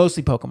too. But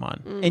mostly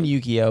Pokemon and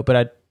Yu-Gi-Oh. But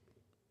I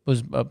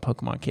was a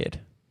Pokemon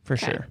kid for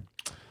Okay. sure.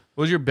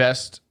 What was your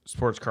best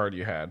sports card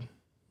you had?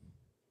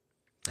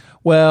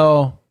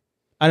 Well,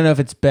 I don't know if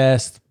it's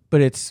best,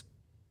 but it's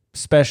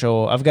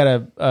special. I've got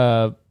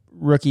a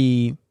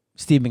rookie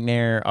Steve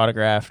McNair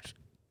autographed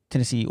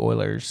Tennessee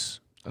Oilers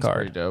That's card,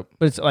 pretty dope.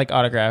 but it's like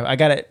autographed. I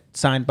got it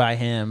signed by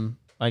him.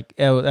 Like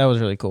that was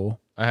really cool.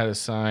 I had a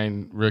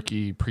signed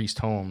rookie Priest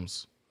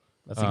Holmes.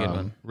 That's a good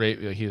one.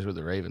 He was with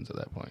the Ravens at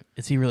that point.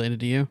 Is he related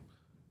to you?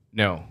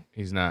 No,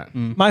 he's not.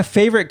 My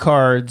favorite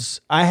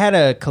cards. I had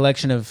a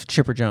collection of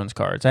Chipper Jones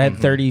cards. I had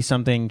 30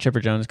 something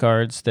Chipper Jones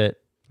cards that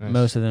Nice.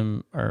 Most of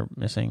them are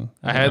missing.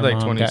 I think had my like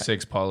mom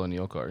 26 Paul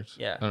O'Neill cards.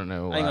 Yeah. I don't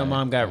know I think why. my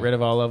mom got rid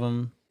of all of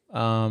them.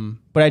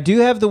 But I do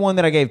have the one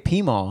that I gave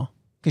Peemaw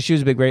because she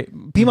was a big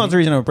Peemaw's the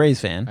reason I'm a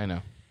Braves fan. I know.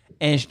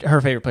 And her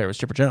favorite player was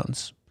Chipper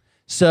Jones.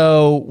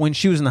 So when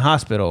she was in the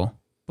hospital,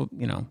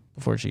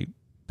 before she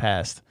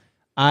passed,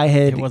 I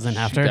had It wasn't She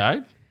after.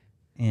 died?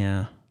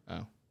 Yeah.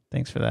 Oh.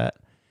 Thanks for that.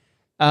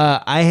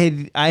 I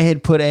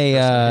had put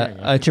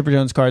a Chipper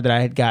Jones card that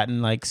I had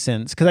gotten like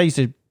since because I used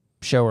to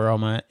show her all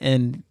my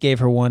and gave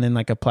her one in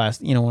like a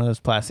plastic, one of those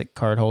plastic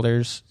card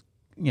holders.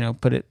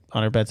 Put it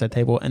on her bedside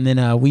table, and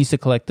then we used to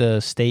collect the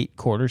state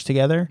quarters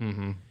together.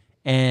 Mm-hmm.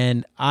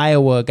 And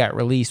Iowa got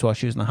released while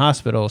she was in the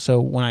hospital. So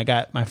when I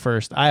got my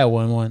first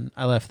Iowa one,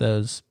 I left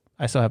those.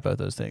 I still have both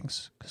those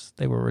things because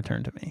they were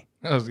returned to me.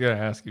 I was going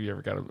to ask if you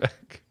ever got it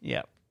back.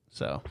 Yeah.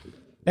 So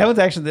that was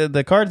actually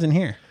the card's in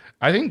here.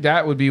 I think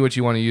that would be what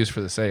you want to use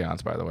for the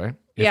seance, by the way.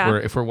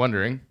 If we're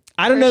wondering.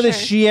 I don't For know that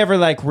sure. she ever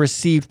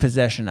received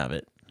possession of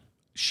it.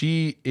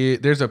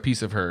 There's a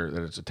piece of her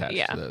that is attached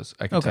Yeah. to those.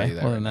 I can tell you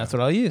that. Well, then that's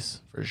what I'll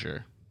use. for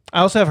sure. I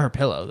also have her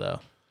pillow though.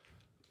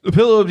 The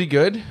pillow would be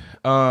good. It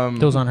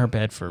was on her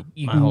bed for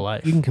my whole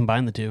life. You can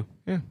combine the two.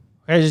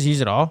 I just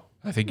use it all.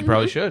 I think you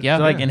probably should. Yeah.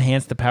 To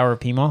enhance the power of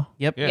Peemaw.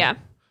 Yep. Yeah.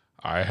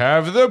 I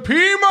have the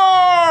Pima.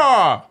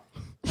 I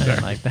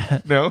didn't like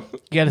that. No, You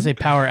got to say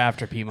power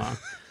after Peemaw.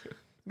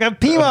 Got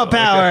Peemaw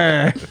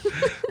power.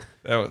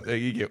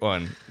 you get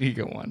one. You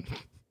get one.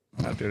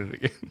 I'll do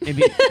it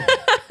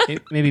again.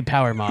 Maybe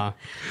power ma.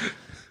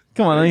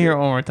 Come on, let me hear it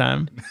one more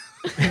time.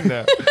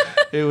 No,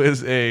 it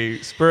was a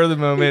spur of the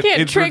moment.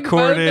 can't It's trick both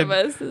recorded of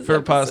us this for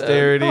episode.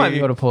 posterity. I might be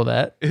able to pull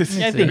that. It's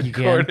I think you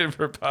can. recorded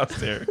for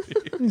posterity.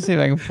 Let me see if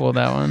I can pull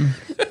that one.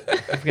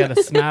 I've got a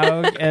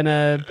Smaug and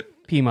a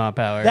Peemaw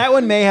power. That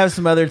one may have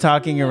some other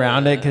talking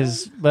around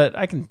it, but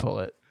I can pull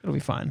it. It'll be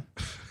fine.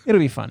 It'll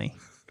be funny.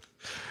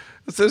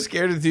 I'm so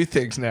scared to do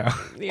things now.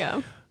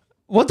 Yeah.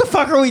 What the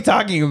fuck are we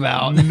talking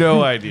about?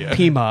 No idea.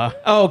 Peemaw.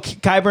 Oh,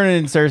 Qyburn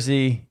and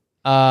Cersei.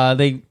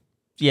 They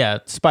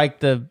spiked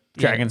the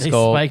dragon They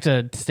skull. spiked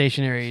a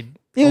stationary.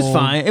 It was old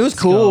fine. It was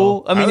skull.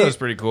 cool. I I mean, thought it was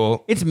pretty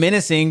cool. it's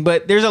menacing,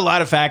 but there's a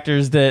lot of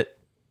factors that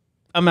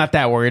I'm not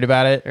that worried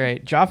about it.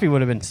 Right. Joffrey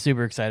would have been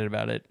super excited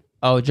about it.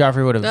 Oh,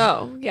 Joffrey would have.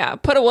 Oh, yeah.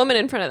 Put a woman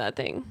in front of that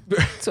thing.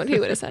 That's what he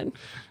would have said.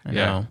 I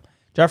Yeah. know.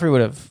 Joffrey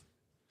would have.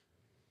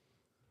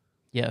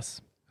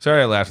 Yes.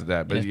 Sorry I laughed at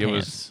that, but His it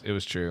pants.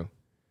 was true.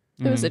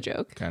 It was a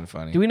joke. Kind of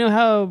funny. Do we know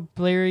how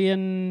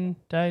Balerion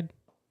died?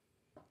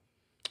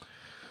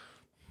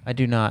 I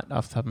do not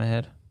off the top of my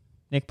head.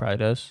 Nick probably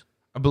does.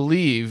 I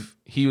believe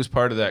he was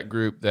part of that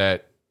group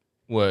that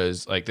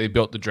was like they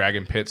built the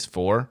dragon pits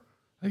for.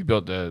 They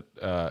built it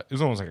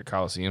was almost like a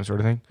coliseum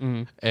sort of thing.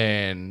 Mm-hmm.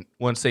 And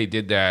once they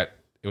did that,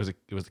 it was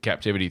the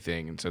captivity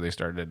thing, and so they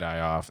started to die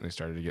off, and they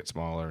started to get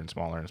smaller and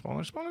smaller and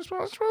smaller, smaller.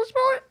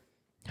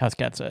 House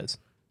cat size.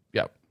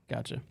 Yep,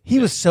 Gotcha. He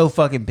was so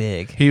fucking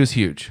big. he was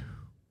huge.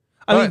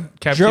 I mean, But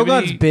captivity,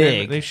 Drogon's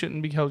big. They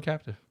shouldn't be held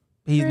captive.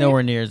 He's Right.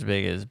 nowhere near as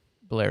big as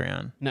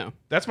Balerion. No.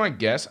 That's my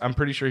guess. I'm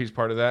pretty sure he's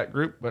part of that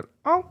group, but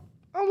I'll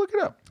look it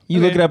up. You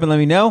Okay. look it up and let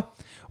me know.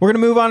 We're gonna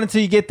move on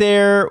until you get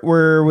there.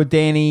 We're with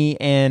Dany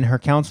and her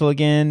council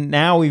again.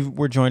 Now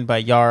we're joined by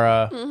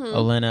Yara,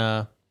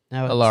 Olenna,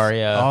 Now it's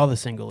Ilaria. all the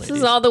single This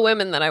ladies. is all the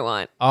women that I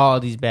want. all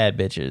these bad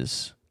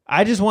bitches.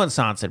 I just want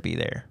Sansa to be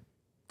there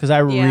because I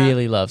Yeah.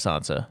 really love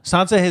Sansa.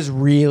 Sansa has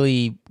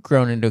really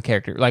grown into a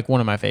character, like one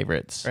of my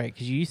favorites. Right,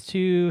 because you used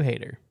to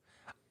hate her.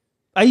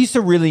 I used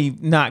to really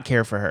not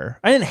care for her.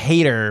 I didn't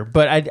hate her,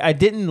 but I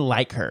didn't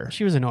like her.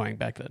 She was annoying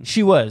back then.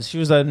 She was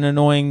an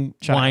annoying,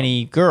 Child.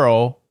 whiny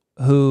girl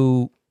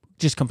who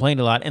just complained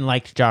a lot and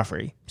liked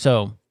Joffrey.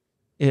 So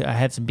I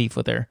had some beef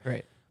with her.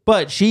 Right.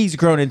 But she's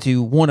grown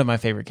into one of my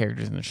favorite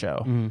characters in the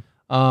show.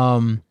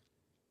 Mm-hmm.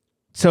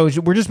 So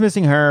we're just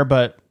missing her,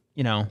 but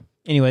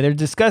anyway, they're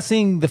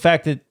discussing the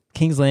fact that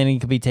King's Landing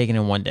could be taken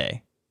in one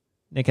day.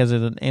 Nick has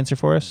an answer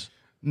for us.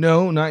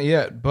 No, not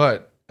yet,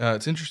 but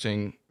it's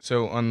interesting.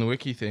 So on the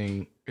wiki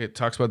thing, it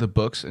talks about the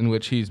books in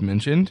which he's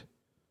mentioned.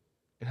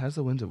 It has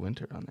the Winds of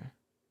Winter on there.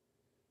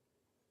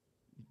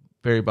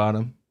 Very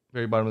bottom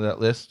of that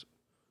list.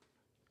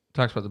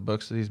 Talks about the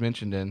books that he's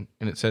mentioned in,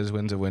 and it says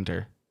Winds of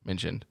Winter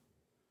mentioned.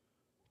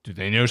 Do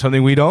they know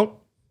something we don't?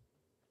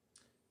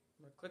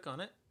 Click on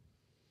it.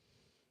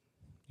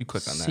 You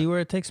click on See that. where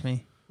it takes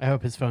me. I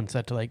hope his phone's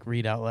set to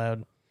read out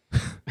loud.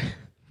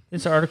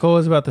 This article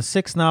is about the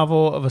sixth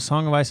novel of A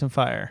Song of Ice and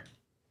Fire.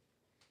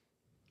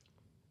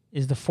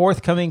 Is the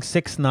forthcoming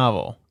sixth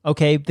novel.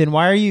 Okay, then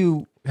why are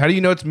you... How do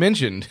you know it's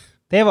mentioned?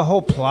 They have a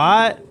whole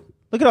plot?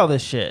 Look at all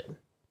this shit.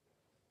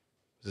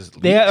 Is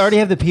this They leaks? already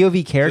have the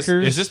POV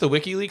characters. Is this the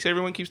WikiLeaks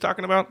everyone keeps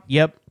talking about?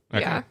 Yep.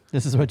 Yeah.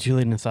 This is what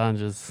Julian Assange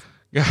has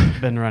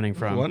been running I'm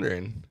from.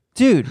 wondering.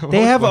 Dude, I'm they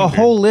always have a wondering.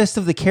 whole list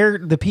of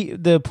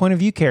the point of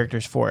view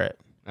characters for it.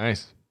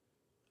 Nice.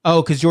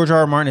 Oh, because George R.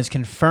 R. Martin has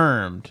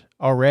confirmed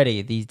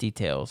already these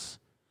details.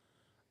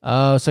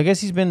 So I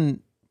guess he's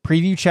been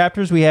preview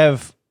chapters. We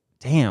have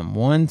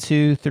 1,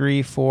 2,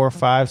 3, 4,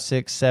 5,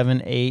 6,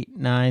 7, 8,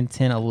 9,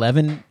 10,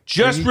 11.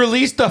 Just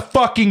release the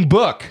fucking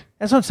book.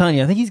 That's what I'm telling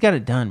you. I think he's got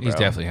it done, bro. He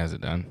definitely has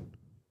it done.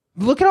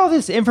 Look at all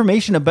this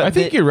information about. I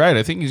think you're right.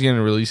 I think he's going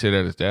to release it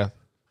at his death.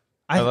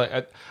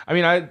 I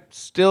mean, I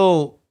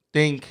still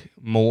think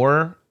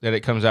more that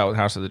it comes out with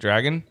House of the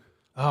Dragon.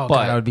 Oh, but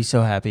God, I would be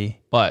so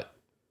happy. But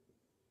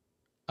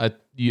I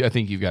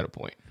think you've got a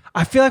point.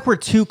 I feel like we're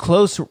too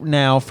close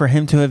now for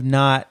him to have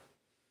not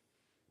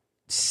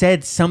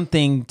said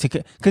something to,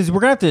 because we're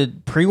gonna have to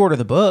pre-order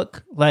the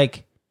book.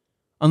 Like,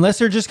 unless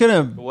they're just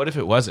gonna. But what if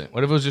it wasn't?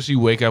 What if it was just you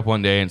wake up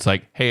one day and it's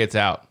like, hey, it's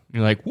out.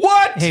 You're like,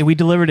 what? Hey, we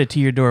delivered it to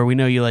your door. We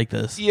know you like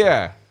this.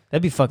 Yeah.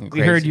 That'd be fucking We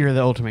crazy. heard you're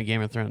the Ultimate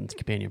Game of Thrones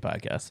companion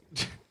podcast.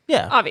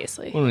 Yeah.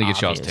 Obviously. I want to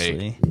get y'all's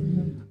take.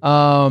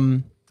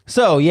 Obviously.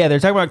 So yeah, they're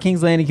talking about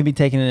King's Landing can be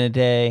taken in a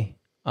day.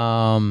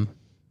 And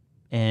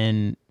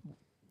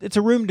it's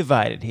a room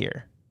divided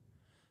here.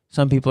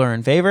 Some people are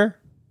in favor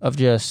of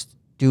just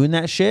doing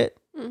that shit,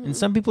 and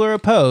some people are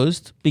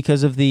opposed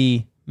because of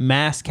the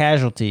mass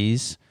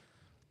casualties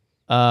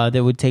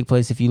that would take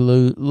place if you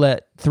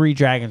let 3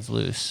 dragons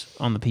loose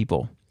on the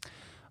people.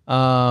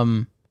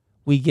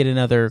 We get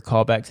another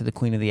callback to the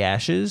Queen of the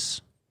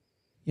Ashes.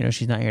 You know,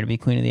 she's not here to be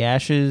Queen of the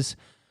Ashes.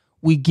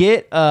 We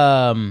get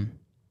a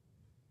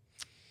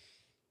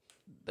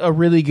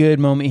really good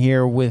moment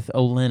here with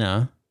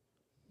Olenna,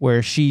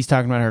 where she's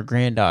talking about her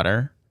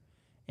granddaughter,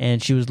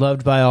 and she was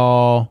loved by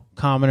all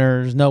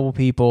commoners, noble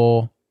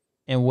people,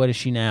 and what is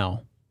she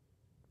now?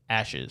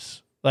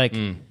 Ashes. Like,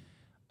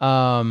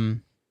 I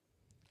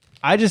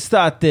just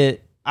thought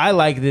that I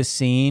like this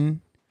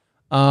scene.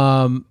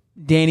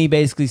 Danny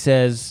basically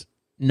says,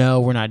 "No,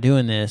 we're not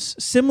doing this."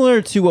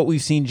 Similar to what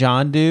we've seen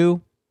John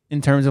do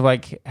in terms of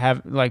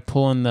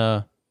pulling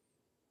the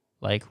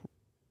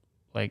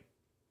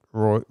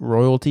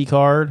royalty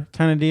card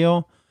kind of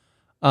deal.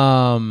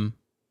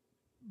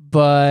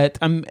 But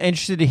I'm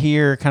interested to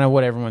hear kind of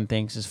what everyone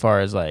thinks as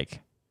far as like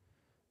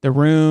the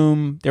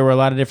room. There were a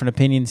lot of different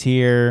opinions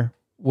here.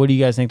 What do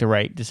you guys think the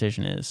right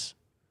decision is?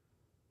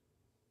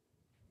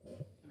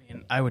 I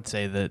mean, I would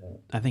say that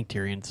I think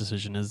Tyrion's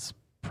decision is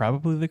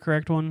probably the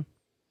correct one.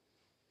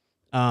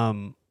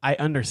 I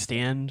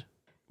understand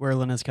where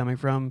Olenna's coming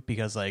from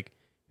because like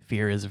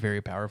fear is a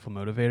very powerful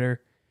motivator,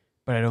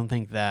 but I don't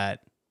think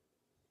that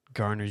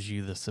garners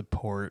you the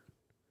support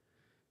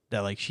that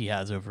like she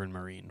has over in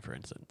Marine, for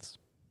instance.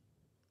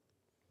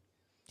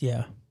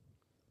 Yeah.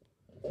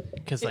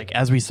 Because like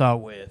as we saw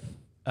with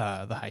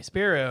the High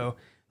Sparrow,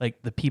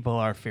 like the people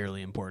are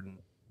fairly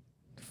important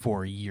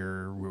for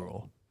your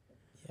rule.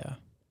 Yeah.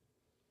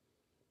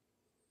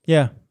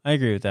 Yeah, I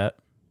agree with that.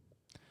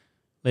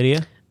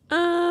 Lydia?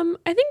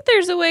 I think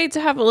there's a way to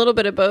have a little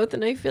bit of both,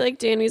 and I feel like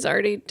Dany's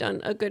already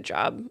done a good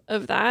job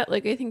of that.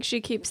 Like, I think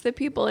she keeps the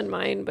people in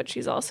mind, but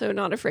she's also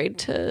not afraid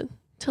to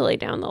lay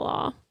down the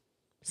law.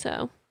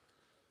 So,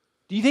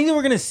 Do you think that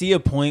we're going to see a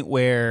point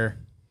where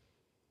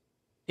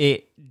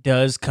it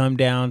does come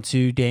down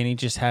to Dany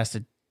just has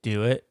to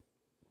do it?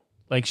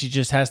 Like, she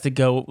just has to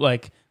go,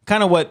 like,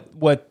 kind of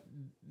what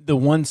the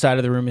one side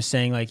of the room is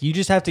saying, like, you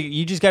just got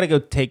to go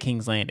take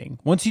King's Landing.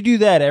 Once you do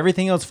that,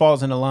 everything else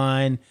falls into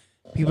line.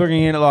 People are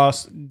going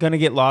to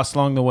get lost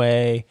along the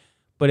way,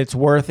 but it's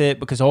worth it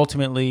because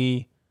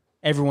ultimately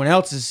everyone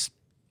else is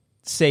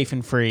safe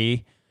and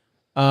free.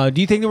 Do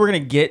you think that we're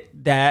going to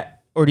get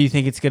that, or do you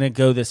think it's going to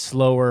go this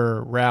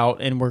slower route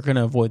and we're going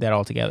to avoid that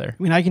altogether?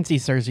 I mean, I can see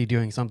Cersei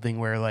doing something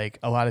where like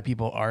a lot of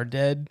people are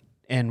dead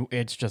and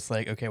it's just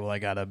like, okay, well, I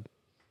got to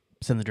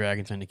send the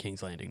dragons into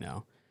King's Landing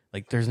now.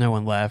 Like there's no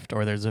one left,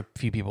 or there's a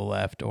few people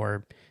left,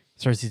 or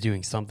Cersei's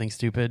doing something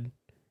stupid.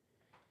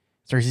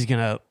 Cersei's going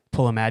to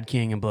pull a Mad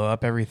King and blow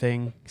up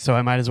everything. So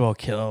I might as well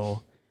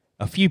kill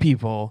a few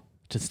people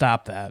to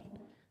stop that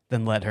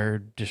than let her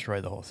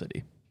destroy the whole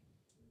city.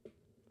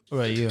 What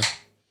about you?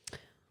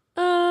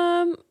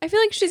 I feel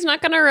like she's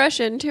not going to rush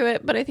into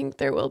it, but I think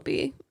there will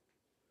be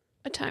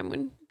a time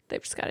when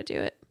they've just got to do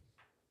it.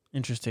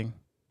 Interesting.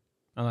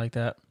 I like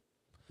that.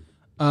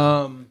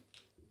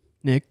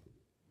 Nick?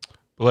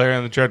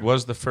 Balerion the Dread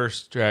was the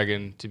first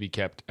dragon to be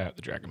kept at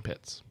the dragon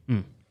pits.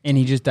 And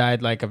he just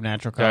died like of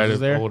natural Died causes of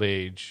there? old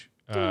age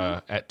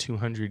at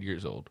 200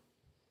 years old.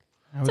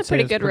 I would That's a say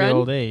pretty good run.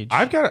 old age.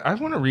 I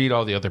want to read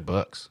all the other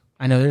books.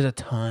 I know there's a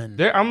ton.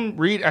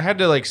 I had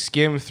to like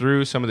skim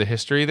through some of the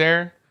history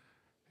there,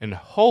 and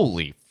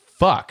holy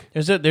fuck.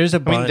 There's a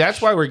bunch. I mean,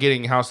 that's why we're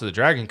getting House of the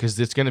Dragon, because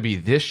it's going to be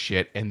this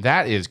shit, and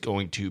that is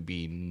going to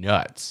be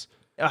nuts.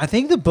 I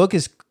think the book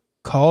is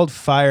called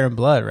Fire and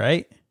Blood,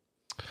 right?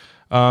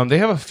 They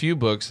have a few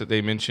books that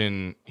they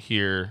mention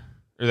here,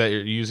 or that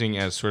you're using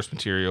as source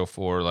material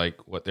for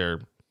like what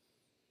they're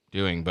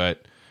doing,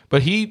 but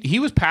he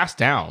was passed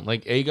down.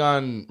 Like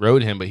Aegon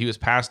wrote him, but he was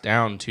passed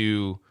down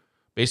to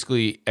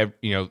basically,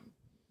 you know,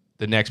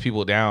 the next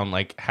people down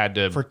like had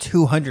to For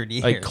 200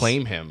 years. like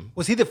claim him.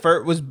 Was he the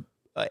first? Was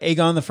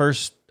Aegon the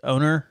first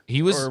owner?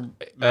 He was Or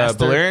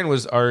master? Balerion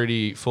was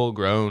already full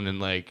grown,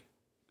 and like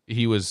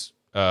he was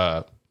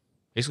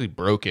basically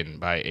broken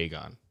by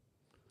Aegon.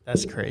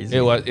 That's crazy.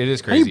 It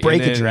is crazy. How do you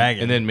break And a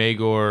dragon? And then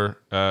Maegor,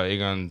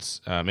 Aegon's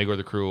Maegor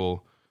the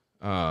Cruel,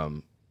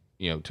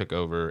 took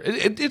over.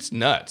 It's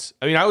nuts.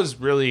 I mean,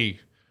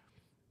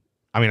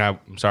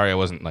 I'm sorry I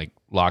wasn't like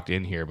locked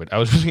in here, but I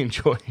was really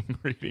enjoying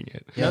reading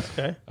it. Yeah, that's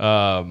okay.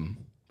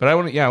 But I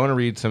want to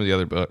read some of the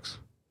other books.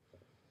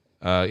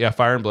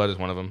 Fire and Blood is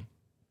one of them.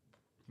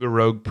 The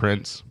Rogue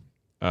Prince,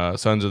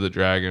 Sons of the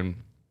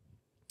Dragon,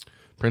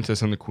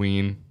 Princess and the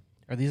Queen.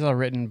 Are these all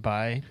written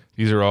by?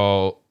 These are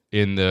all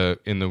in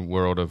the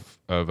world of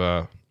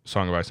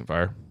Song of Ice and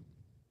Fire.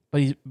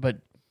 But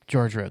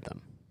George wrote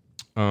them.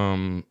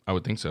 I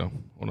would think so.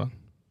 Hold on,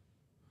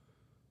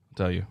 I'll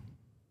tell you.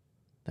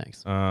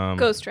 Thanks.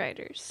 Ghost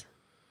Riders.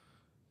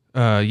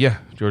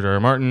 George R. R.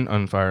 Martin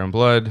on Fire and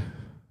Blood.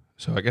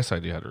 So I guess I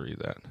do have to read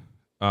that.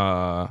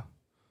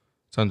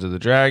 Sons of the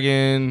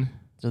Dragon.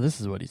 So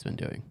this is what he's been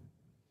doing.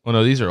 Oh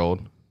no, these are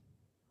old.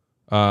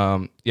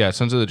 Sons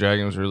of the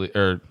Dragon was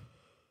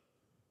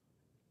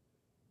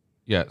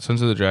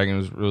Sons of the Dragon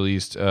was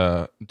released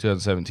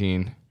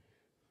 2017.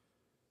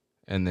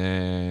 And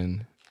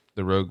then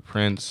The Rogue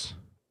Prince,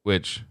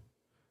 which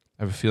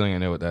I have a feeling I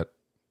know what that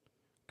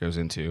goes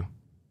into,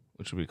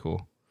 which would be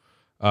cool.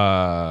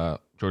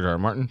 George R. R.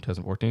 Martin,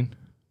 2014.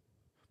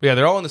 But yeah,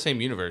 they're all in the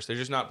same universe. They're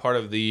just not part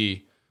of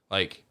the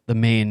the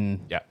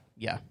main. Yeah.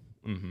 Yeah.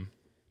 Mm-hmm.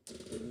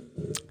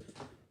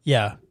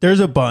 Yeah, there's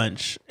a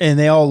bunch, and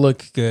they all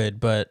look good.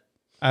 But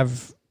I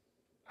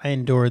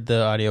endured the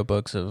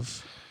audiobooks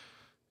of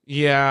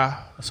A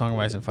Song of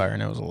Ice and Fire,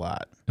 and it was a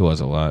lot. It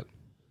was a lot.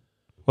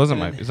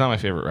 It's not my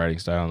favorite writing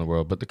style in the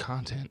world, but the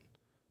content's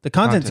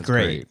content's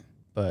great,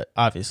 but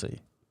obviously.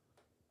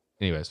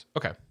 Anyways,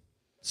 okay.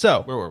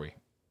 So Where were we?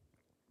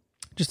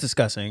 just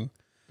discussing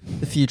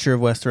the future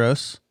of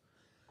Westeros.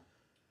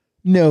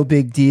 No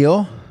big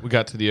deal. We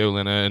got to the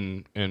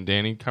Olenna and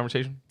Danny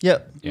conversation.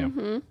 Yep.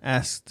 Yeah.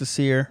 Asks to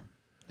see her.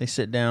 They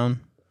sit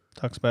down.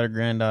 Talks about her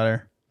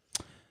granddaughter.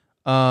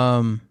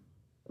 I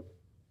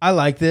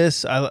like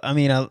this. I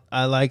mean,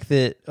 I like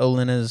that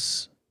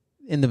Olenna's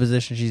in the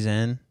position she's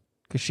in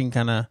because she can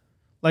kind of,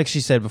 like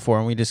she said before,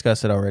 and we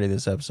discussed it already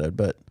this episode,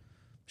 but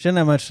she doesn't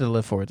have much to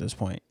live for at this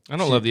point. I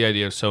don't love the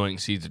idea of sowing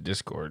seeds of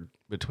discord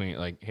between,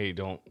 like, hey,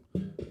 your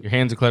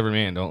hand's a clever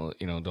man. Don't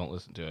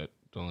listen to it.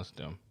 Don't listen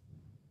to him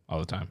all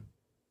the time.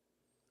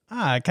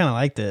 I kind of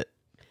liked it.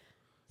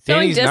 Sowing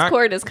Danny's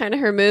discord is kind of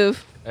her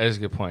move. That is a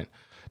good point.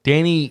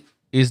 Danny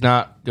is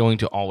not going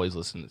to always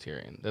listen to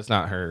Tyrion. That's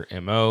not her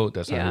MO.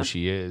 That's not who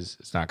she is.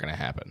 It's not going to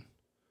happen.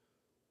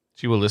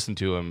 She will listen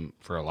to him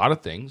for a lot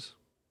of things.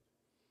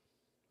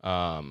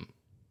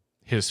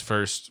 His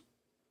first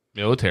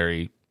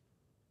military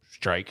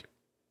strike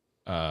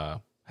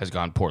has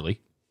gone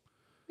poorly.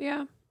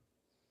 Yeah.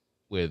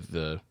 With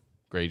the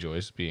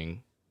Greyjoys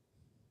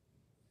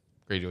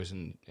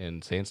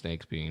and Sand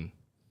Snakes being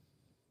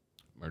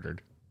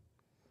murdered.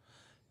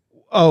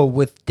 Oh,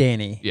 with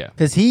Danny. Yeah.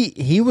 Because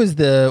he was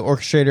the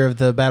orchestrator of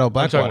the Battle of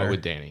I'm talking Blackwater. about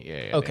with Danny.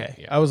 Yeah. Okay.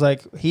 Danny, yeah. I was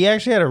like, he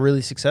actually had a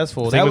really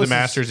successful. The thing that with was the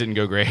Masters didn't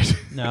go great.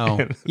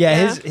 No.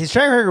 Yeah. His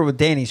track record with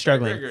Danny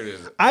struggling. Track record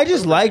is I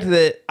just like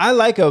that. I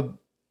like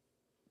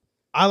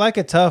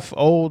a tough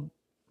old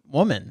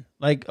woman.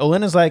 Like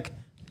Olenna's like,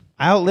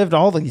 I outlived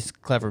all these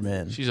clever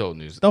men. She's old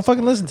news. Don't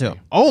fucking listen to him.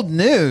 Old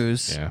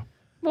news. Yeah.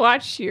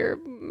 Watch your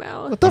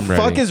mouth. What the I'm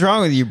fuck ready. is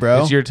wrong with you,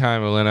 bro? It's your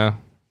time, Olenna.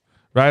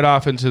 Ride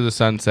off into the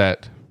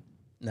sunset.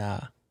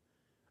 Nah.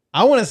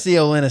 I want to see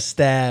Olenna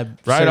stab.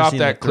 Ride Cersei off in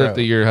that the cliff throat.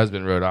 that your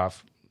husband rode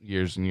off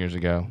years and years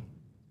ago.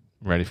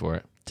 I'm ready for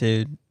it.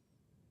 Dude,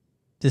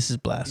 this is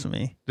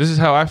blasphemy. This is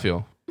how I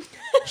feel.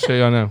 So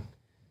y'all know.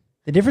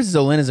 The difference is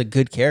Olenna's a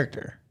good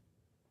character.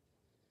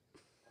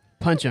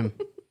 Punch him.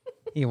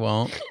 He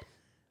won't.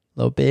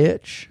 Little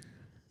bitch.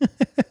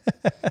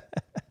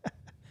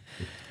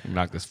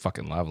 Knock this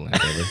fucking lava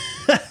lamp over.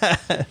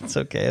 It's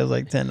okay. It was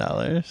like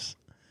 $10.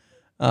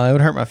 It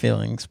would hurt my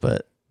feelings,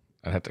 but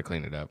I'd have to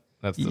clean it up.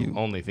 That's the You-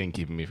 only thing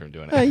keeping me from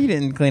doing it. you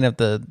didn't clean up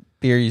the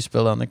beer you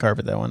spilled on the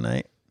carpet that one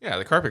night. Yeah,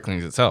 the carpet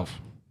cleans itself.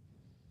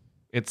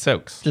 It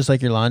soaks. Just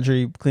like your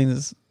laundry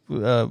cleans.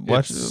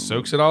 It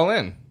soaks it all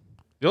in.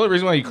 The only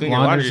reason why you clean your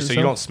Launders laundry is so you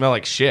itself? don't smell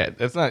like shit.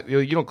 That's not.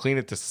 You don't clean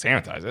it to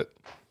sanitize it.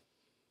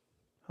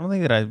 I don't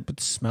think that I would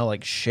smell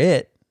like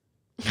shit.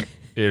 It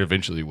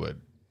eventually would.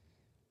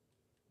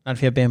 Not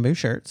if you have bamboo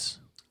shirts.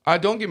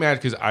 Don't get mad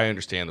because I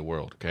understand the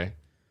world. Okay.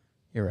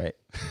 You're right.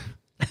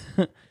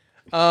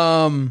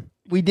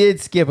 We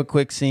did skip a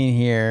quick scene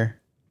here.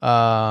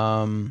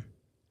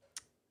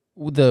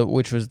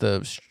 Which was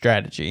the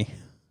strategy.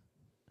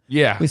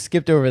 Yeah. We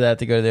skipped over that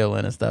to go to the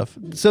Olenna stuff.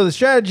 So the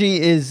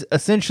strategy is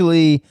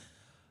essentially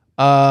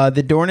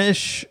the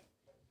Dornish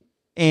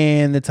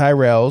and the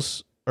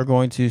Tyrells are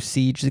going to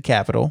siege the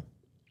capital.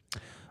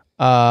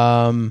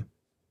 And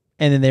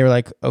then they were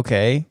like,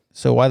 okay,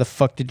 so why the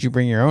fuck did you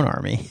bring your own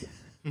army?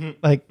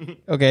 Like,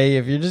 okay,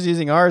 if you're just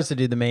using ours to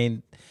do the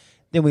main,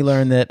 then we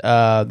learn that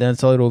the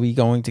Unsullied will be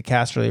going to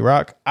Casterly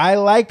Rock. I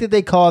like that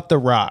they call it the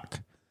Rock.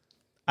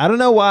 I don't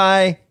know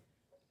why.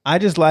 I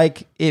just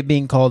like it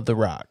being called the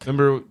Rock.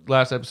 Remember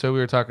last episode we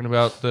were talking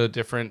about the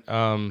different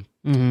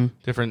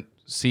different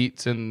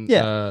seats and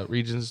Yeah.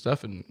 regions and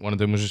stuff, and one of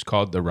them was just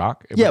called The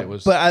Rock. Yeah, it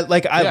was but I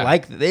like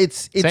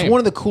it's Same. one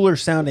of the cooler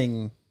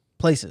sounding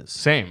places.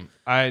 same.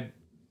 I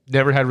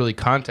never had really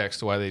context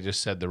to why they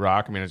just said The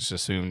Rock. I mean, I just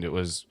assumed it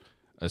was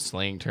a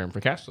slang term for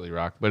Casterly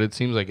Rock, but it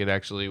seems like it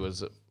actually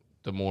was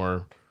the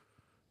more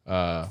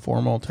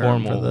Formal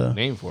term formal for the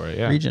name for it.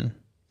 Yeah, region.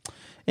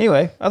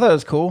 Anyway, I thought it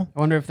was cool. I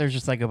wonder if there's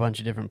just like a bunch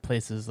of different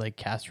places like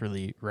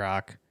Casterly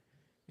Rock,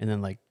 and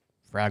then like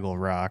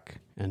Fraggle Rock,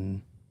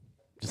 and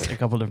just a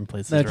couple different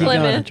places No, around keep the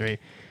going. country.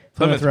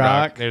 Plymouth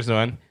Rock. There's the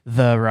one.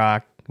 The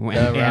Rock,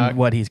 and Rock.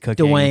 what he's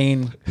cooking.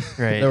 Dwayne,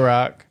 Right. The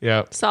Rock,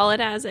 Yeah,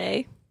 Solid as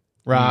a.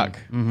 Rock.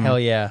 Mhm. Hell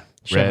yeah.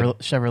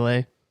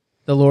 Chevrolet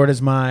The Lord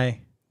is my.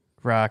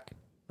 Rock,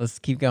 Let's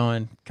keep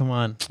going. Come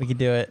on, we can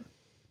do it.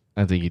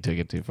 I think you took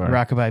it too far.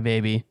 Rockabye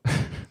Baby,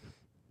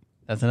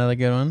 That's another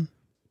good one.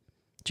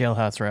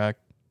 Jailhouse Rock.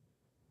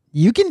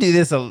 You can do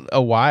this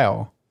a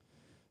while.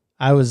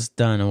 I was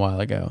done a while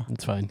ago.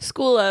 It's fine.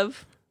 School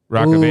of.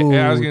 Rock of Ooh,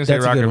 I was going to say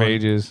that's a Rock good of one.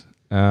 Ages.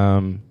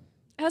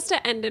 It has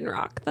to end in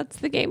rock. That's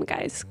the game,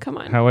 guys. Come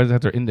on. How was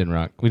that their Indian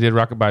Rock? We did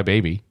Rockabye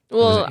Baby. Well,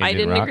 Was it I Indian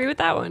didn't Rock? agree with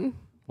that one.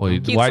 Well,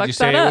 Keith why'd you fucked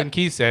say that it up. when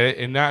Keith said it,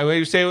 and not why'd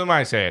you say it when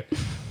I say it?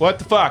 What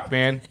the fuck,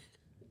 man?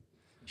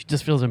 She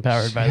just feels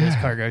empowered by those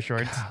cargo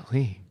shorts.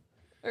 Golly.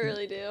 I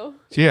really do.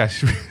 Yeah.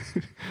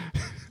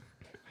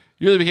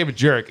 You really became a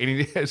jerk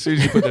as soon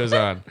as you put those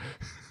on.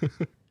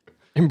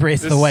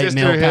 Embrace the white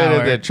male sisterhood power.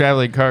 of the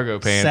traveling cargo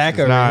pants. Zach is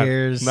over not,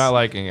 here's- not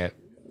liking it.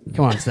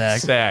 Come on, Zach.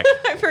 Zach.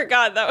 I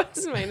forgot that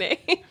was my name.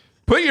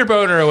 Put your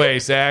boner away,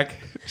 Zach.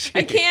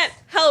 I can't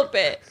help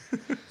it.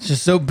 It's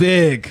just so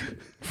big.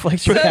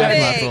 Flex your So calf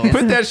big. muscles.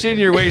 Put that shit in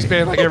your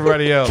waistband like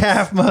everybody else.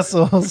 Calf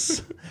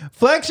muscles.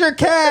 Flex your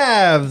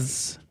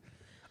calves.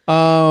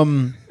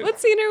 What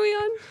scene are we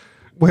on?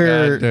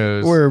 We're God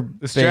knows. we're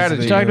The strategy.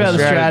 basically- Talked about the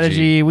Strategy.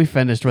 strategy. We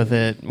finished with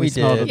it. We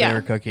smelled did. what Yeah. they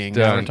were cooking.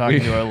 Done. Now we're talking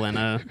We- to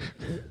Elena.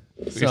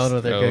 Sold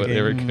what they're Know what cooking.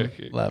 they were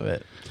cooking. Love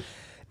it.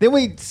 Then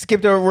we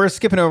skipped over. We're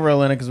skipping over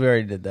Elena because we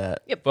already did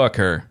that. Fuck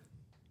her.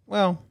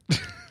 Well,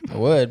 I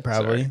would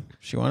probably if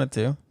she wanted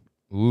to.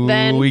 Ooh,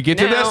 Then we get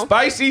to the now-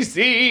 spicy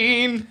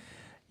scene.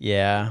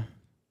 Yeah,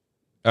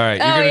 All right,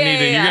 you're Oh, gonna yeah, need to yeah,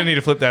 you're yeah. gonna need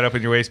to flip that up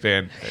in your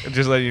waistband.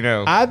 Just letting you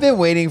know. I've been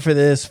waiting for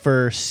this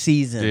for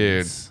seasons.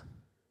 Dude.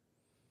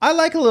 I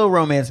like a little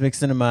romance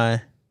mixed into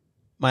my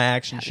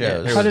action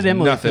shows. There How was did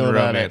Emily nothing feel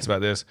about romance it?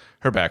 about this.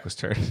 Her back was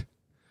turned.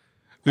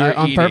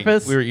 On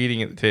purpose? We were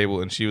eating at the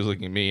table, and she was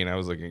looking at me, and I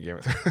was looking at Game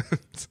of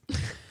Thrones.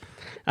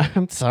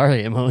 I'm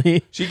sorry,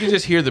 Emily. She could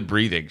just hear the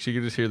breathing.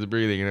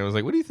 And I was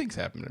like, "What do you think's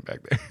happening back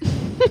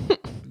there?"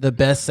 The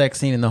best sex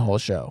scene in the whole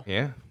show.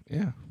 Yeah,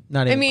 yeah.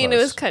 Not I even. mean, close.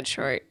 it was cut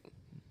short,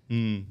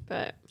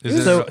 but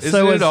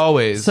Isn't it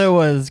always? So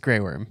was Grey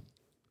Worm.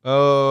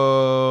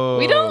 Oh,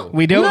 We don't-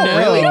 We don't don't know.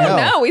 really we don't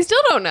know. know. We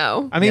still don't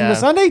know. I mean, Yeah.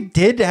 Missandei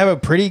did have a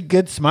pretty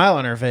good smile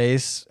on her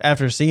face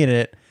after seeing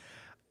it.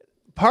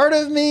 Part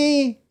of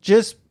me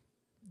just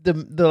the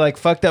like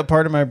fucked up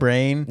part of my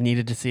brain.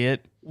 Needed to see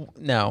it.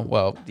 No,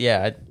 well,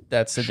 yeah,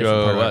 that's a different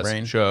Show part of my us.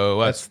 brain. Show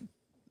us. That's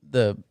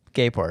the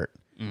gay part.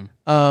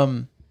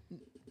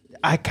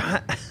 I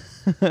can't.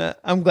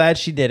 I'm glad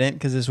she didn't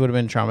because this would have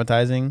been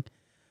traumatizing.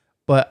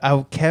 But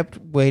I kept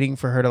waiting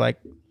for her to like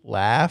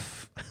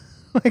laugh,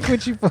 like when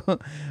she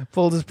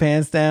pulled his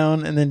pants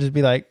down, and then just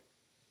be like,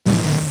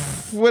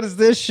 "What is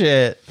this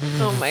shit?"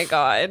 Oh my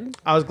god.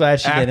 I was glad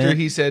she After didn't.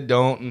 he said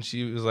don't, and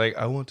she was like,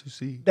 "I want to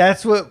see."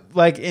 That's what,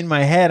 like, in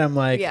my head, I'm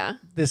like, Yeah.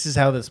 this is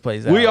how this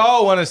plays out. We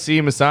all want to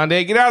see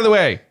Missandei. Get out of the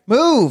way.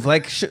 Move.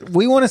 Like,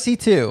 we want to see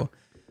too.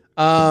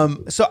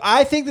 So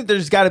I think that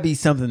there's got to be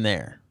something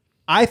there.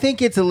 I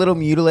think it's a little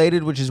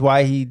mutilated, which is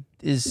why he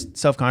is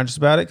self-conscious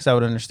about it, because I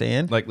would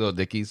understand. Like little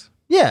Dickies.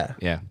 Yeah.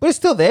 Yeah. But it's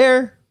still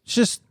there. It's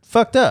just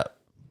fucked up.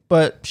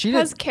 But she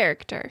Has did.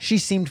 character. She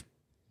seemed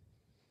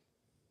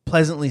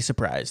pleasantly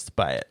surprised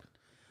by it.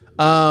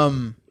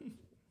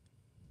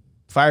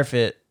 Fire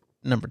Fit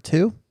number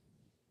 2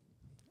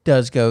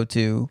 does go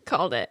to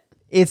Called it.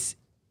 this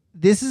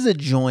is a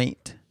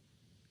joint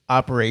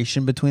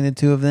operation between the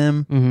two of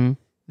them. Mm-hmm.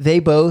 They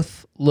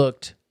both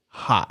looked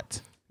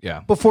hot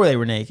Yeah. before they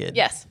were naked.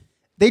 Yes.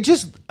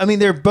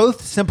 They're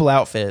both simple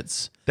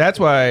outfits. That's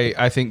why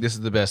I think this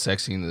is the best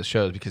sex scene of the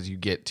show, is because you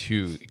get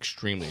two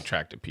extremely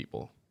attractive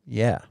people.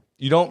 Yeah.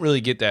 You don't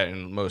really get that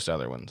in most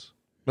other ones.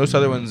 Most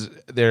other ones,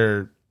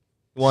 they're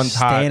one's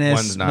hot, Stannis,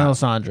 one's not.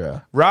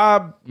 Melisandre.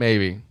 Rob,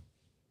 maybe.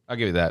 I'll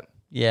give you that.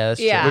 Yeah, that's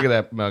Yeah. Look at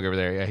that mug over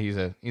there. Yeah, he's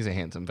a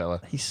handsome fella.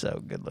 true. He's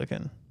so good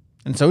looking.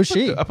 And so is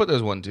she. I'll put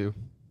those 1, 2.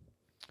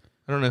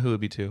 I don't know who would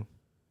be 2.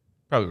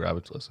 Probably Rob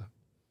and Talissa.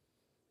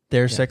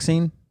 Their sex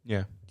scene?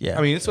 Yeah. Yeah.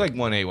 I mean, it's like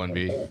 1A,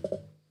 1B,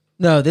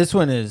 No, this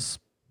one is.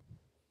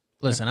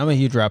 Listen, I'm a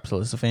huge Rob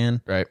Talissa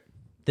fan. right?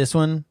 This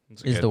one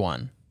It's is good. the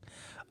one.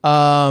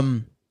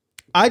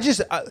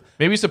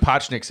 Maybe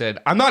Sapochnik said,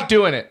 "I'm not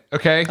doing it."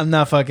 Okay. I'm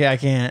not fucking. I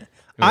can't.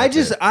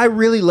 I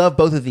really love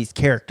both of these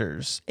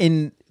characters,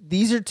 and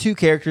these are two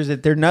characters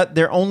that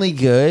they're only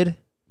good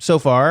so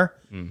far.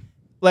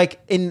 Like,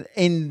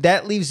 and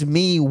that leaves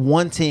me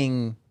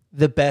wanting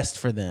the best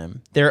for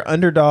them. They're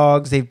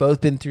underdogs. They've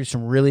both been through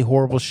some really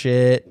horrible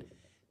shit,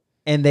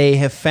 and they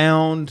have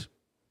found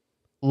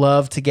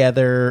love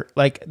together.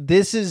 Like,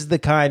 this is the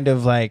kind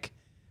of like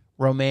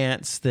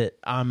romance that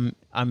I'm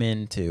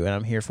into and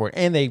I'm here for it.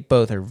 And they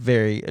both are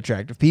very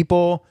attractive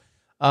people.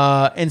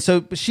 And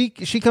so she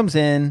comes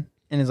in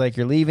and is like,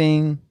 "You're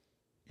leaving.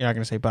 You're not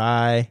going to say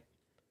bye."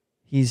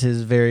 He's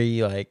his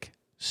very like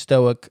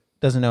stoic,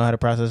 doesn't know how to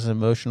process his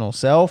emotional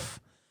self.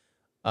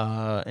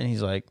 And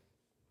he's like,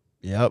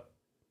 "Yep,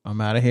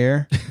 I'm out of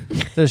here."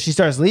 So she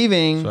starts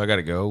leaving. So I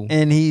gotta go.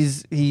 And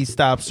he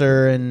stops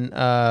her, and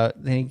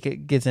then he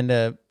gets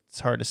into, it's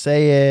hard to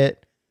say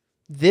it.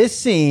 This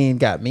scene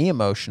got me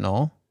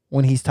emotional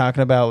when he's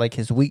talking about like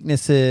his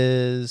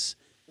weaknesses,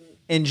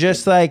 and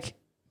just like,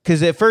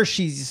 because at first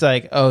she's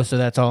like, "Oh, so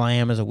that's all I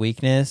am, is a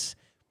weakness,"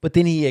 but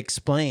then he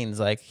explains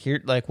like,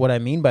 here, like what I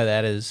mean by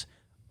that is,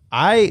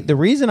 the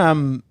reason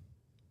I'm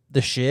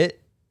the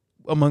shit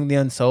among the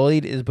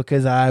Unsullied is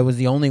because I was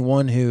the only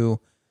one who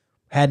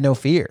had no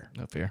fear.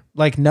 No fear.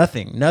 Like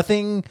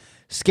nothing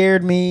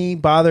scared me,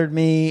 bothered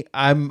me.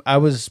 I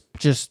was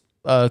just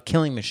a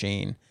killing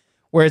machine,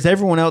 whereas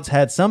everyone else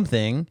had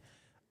something.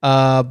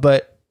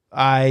 But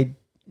I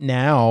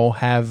now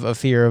have a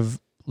fear of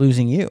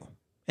losing you,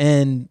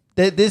 and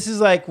this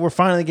is like, we're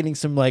finally getting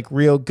some like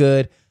real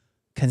good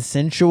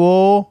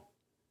consensual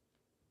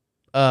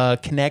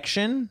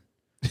connection.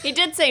 He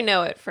did say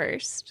no at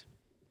first,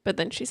 but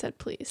then she said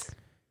please.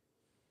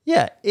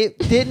 Yeah, it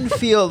didn't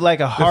feel like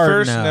a The hard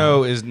first no.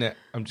 no is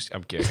I'm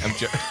kidding.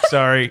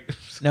 Sorry.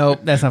 No,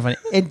 that's not funny.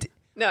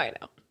 No, I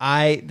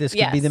know. This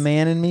could be Yes. the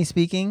man in me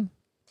speaking.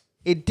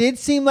 It did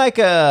seem like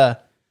a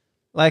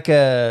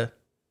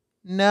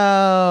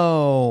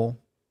no,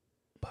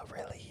 but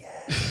really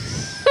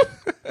yes.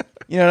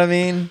 You know what I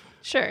mean?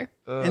 Sure.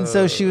 And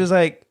so she was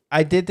like,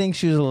 I did think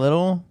she was a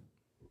little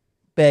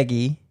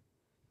beggy.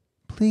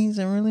 Please,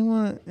 I really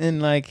want it.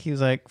 And like, he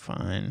was like,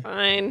 fine.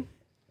 Fine.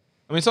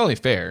 I mean, it's only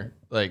fair.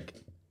 Like,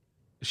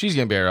 if she's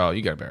gonna bear it all,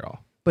 you gotta bear it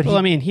all. But Well,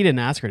 I mean, he didn't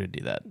ask her to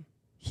do that.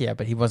 yeah,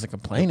 but he wasn't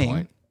Good complaining.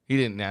 point. He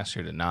didn't ask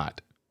her to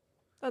not.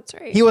 That's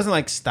right. He wasn't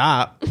like,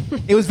 stop.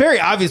 It was very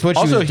obvious what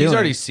she Also, was he's doing.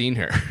 already seen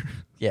her.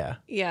 Yeah.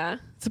 Yeah.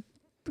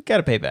 Got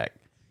to pay back.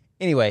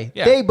 Anyway,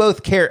 Yeah. they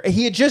both care.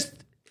 He had just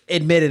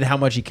admitted how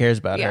much he cares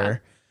about Yeah.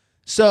 her.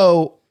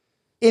 So,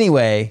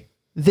 anyway,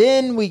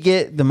 then we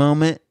get the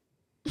moment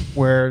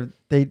where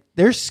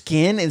their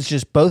skin is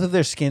just, both of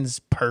their skins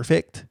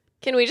perfect.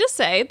 Can we just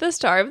say the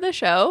star of the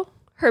show,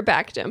 her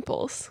back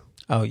dimples?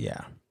 Oh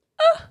yeah.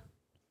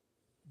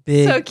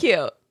 Big So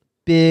cute.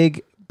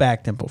 big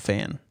back dimple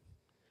fan.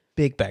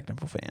 Big back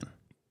dimple fan.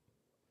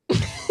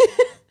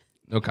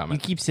 No You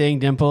comment. keep saying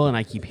dimple, and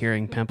I keep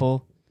hearing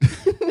pimple.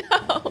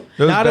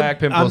 Those Not back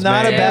pimples, I'm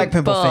not man. a back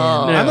pimple fan.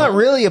 Dimple. I'm not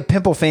really a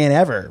pimple fan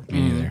ever.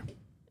 Me neither.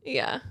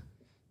 Yeah.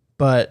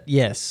 But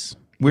yes.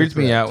 Weirds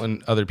you're me correct. out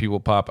when other people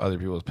pop other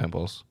people's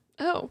pimples.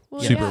 Oh,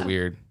 well, Super yeah.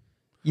 weird.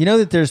 You know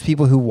that there's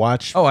people who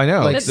watch Oh, I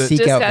know. like That's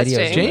seek out videos.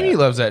 disgusting. of Jamie that.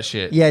 loves that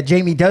shit. Yeah,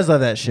 Jamie does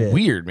love that shit.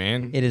 Weird,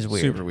 man. It is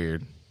weird. Super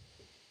weird.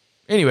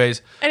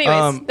 Anyways,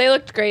 They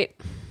looked great.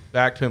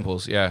 back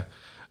pimples. Yeah.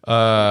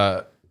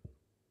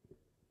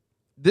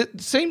 The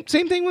same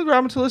thing with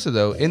Robin Talissa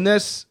though. In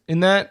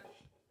that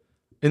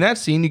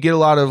scene, you get a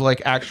lot of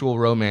like actual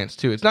romance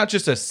too. It's not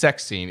just a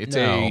sex scene.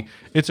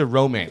 It's a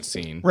romance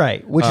scene.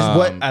 Right, which is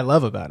what I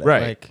love about it.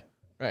 right. Like,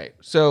 Right.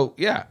 So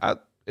yeah,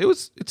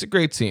 it's a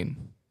great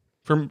scene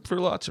for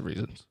lots of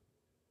reasons.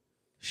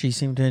 she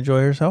seemed to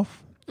enjoy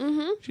herself.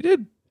 Mm-hmm. She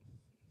did.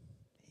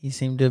 He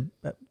seemed to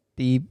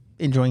be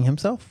enjoying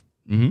himself.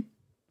 Mm-hmm.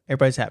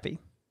 Everybody's happy.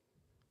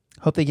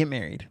 Hope they get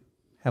married.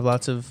 Have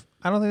lots of.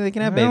 I don't think they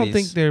can have I babies. don't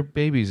think their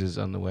babies is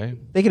on the way.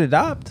 They could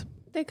adopt.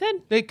 They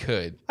could. They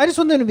could. I just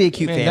want them to be a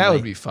cute Man, family. that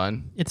would be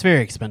fun It's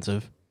very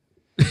expensive.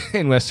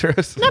 in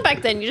Westeros. Not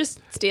back then. You just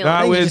steal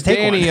Not it. you with just take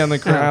Danny one. on the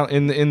crown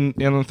in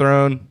the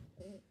throne.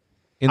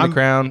 In the I'm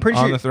crown, pretty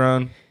on sure- the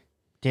throne,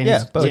 Danny's,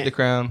 Yeah, both. with the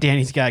crown.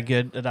 Danny's got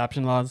good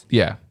adoption laws.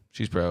 Yeah,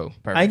 she's pro.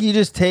 Perfect. I think you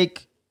just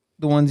take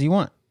the ones you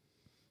want.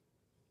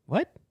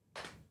 What?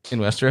 In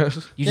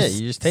Westeros, You Yeah,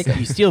 you just take 'em.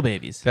 You steal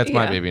babies. that's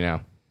my Yeah. baby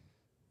now.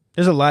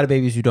 There's a lot of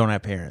babies who don't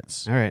have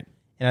parents, All right.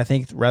 and I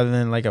think rather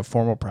than like a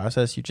formal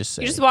process, you just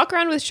say, You just walk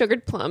around with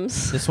sugared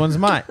plums. "This one's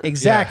mine."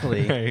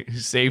 Exactly. Yeah, right.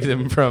 Save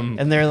them from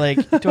And they're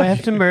like, "Do I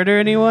have to murder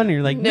anyone?" And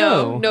you're like,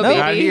 No, "No, no, baby.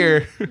 not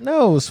here.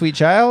 No, sweet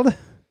child.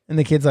 And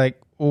the kid's like,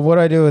 "Well, what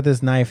do I do with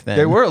this knife then?"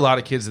 There were a lot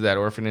of kids at that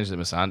orphanage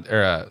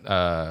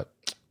that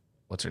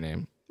what's her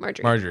name?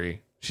 Marjorie.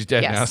 Marjorie. She's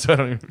dead Yes. now, so I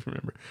don't even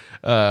remember.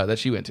 That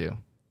she went to.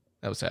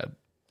 That was sad.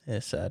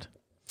 It's sad.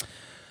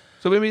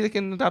 So maybe they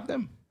can adopt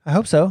them. I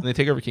hope so. And they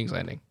take over King's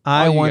Landing.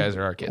 I All want. you guys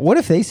are our kids. What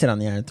if they sit on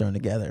the Iron Throne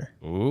together?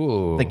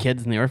 Ooh. the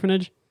kids in the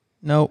orphanage."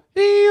 Nope.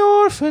 The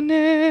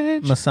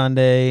orphanage.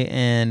 Masande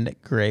and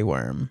Grey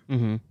Worm.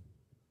 Mm-hmm.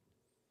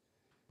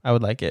 I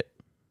would like it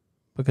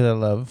because I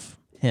love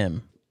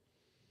him,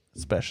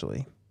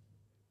 especially.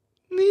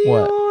 The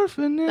What?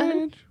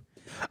 orphanage.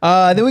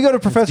 Then we go to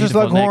Professor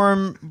beautiful,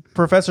 Nick.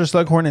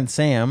 Slughorn and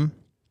Sam.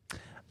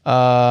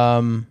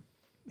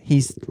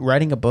 He's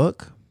writing a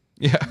book.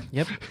 Yeah.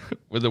 Yep.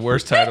 With the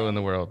worst title in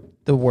the world.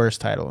 The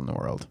worst title in the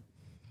world.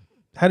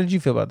 How did you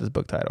feel about this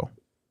book title?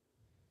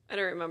 I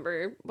don't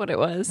remember what it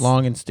was.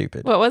 Long and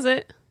Stupid. What was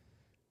it?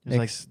 It was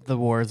like the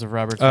Wars of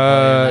Robert's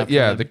Rebellion after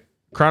Yeah, the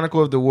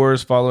Chronicle of the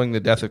Wars following the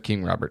death of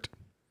King Robert.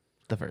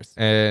 the first.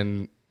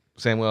 And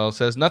Samuel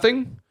says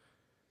nothing.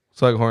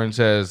 Slughorn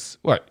says,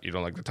 "What? You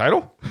don't like the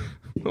title?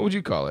 What would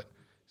you call it?"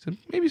 He said,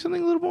 "Maybe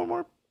something a little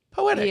more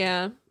poetic."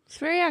 Yeah. It's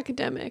very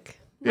academic.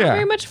 Not Yeah.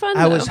 very much fun,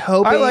 I though. was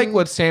hoping. I like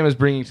what Sam is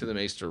bringing to the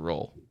Maester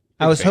role.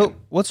 I Big was fan.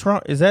 What's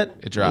wrong? Is that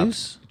It dropped.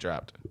 loose? It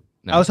dropped.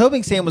 No. I was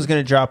hoping Sam was going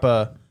to drop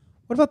a.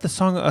 What about a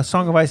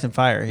song of ice and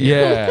fire?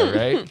 Here? Yeah,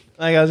 right.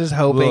 Like I was just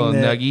hoping Little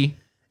that nuggy.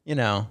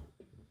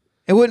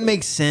 it wouldn't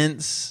make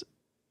sense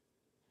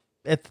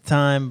at the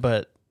time,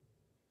 but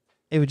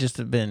it would just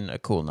have been a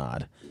cool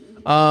nod.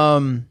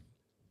 Then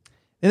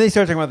they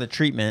start talking about the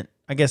treatment.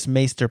 I guess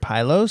Maester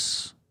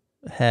Pylos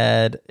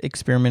had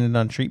experimented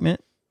on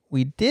treatment.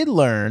 We did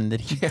learn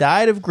that he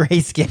died of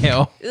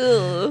grayscale.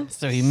 Ugh.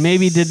 So he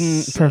maybe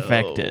didn't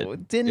perfect it. So,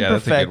 didn't Yeah,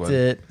 that's a good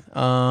perfect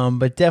it,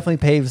 but definitely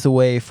paves the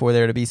way for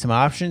there to be some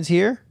options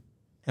here,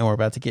 and we're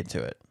about to get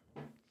to it.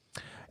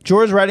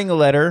 Jorah's writing a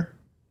letter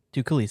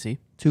To Khaleesi.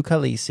 to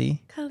Khaleesi.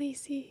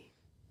 Khaleesi.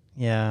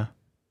 Yeah.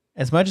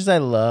 As much as I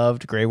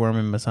loved Grey Worm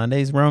and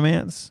Missandei's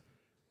romance,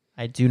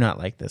 I do not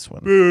like this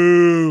one.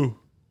 Boo.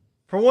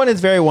 For one,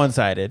 it's very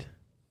one-sided,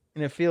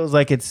 and it feels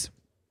like it's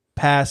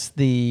past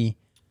the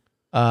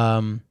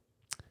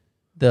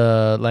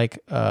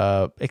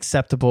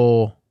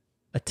acceptable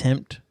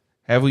attempt.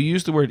 Have we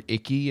used the word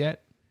icky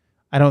yet?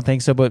 I don't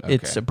think so, but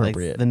it's Okay.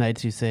 appropriate. Like the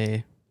knights who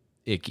say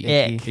Icky.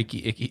 Ick.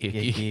 Icky.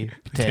 icky,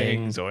 Tang,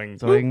 tang, zoing.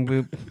 zoing,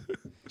 boop.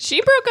 She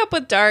broke up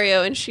with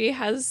Dario, and she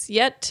has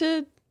yet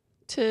to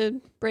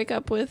break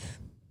up with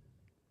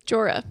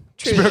Jorah.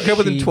 She broke up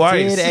with him She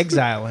twice. did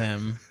exile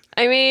him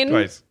I mean,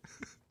 Twice.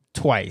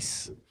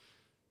 twice.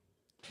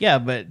 Yeah,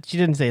 but she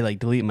didn't say like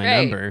delete my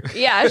right. number.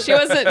 Yeah, she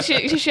wasn't.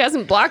 She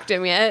hasn't blocked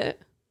him yet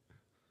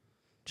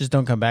Just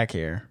don't come back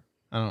here.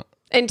 I don't.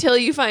 until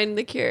you find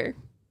the cure.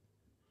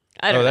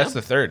 I don't Oh, know. that's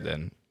the third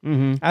then.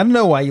 Mm-hmm. I don't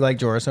know why you like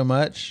Jorah so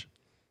much.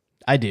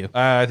 I do.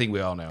 I think we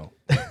all know.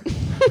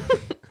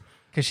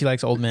 Because she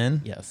likes old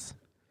men. Yes.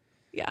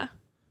 Yeah.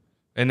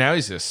 And now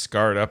he's a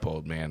scarred up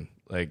old man.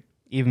 Like,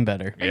 Even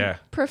better. yeah.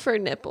 Prefer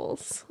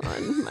nipples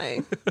on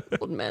my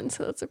old men,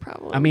 so that's a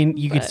problem. I mean,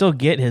 you could But- still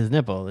get his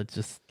nipple. It's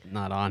just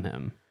not on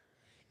him.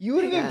 You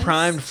would have been Yes.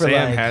 primed for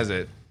Sam like. has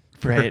it.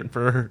 For, Right.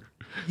 for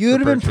You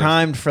would have been purchase.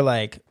 primed for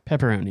like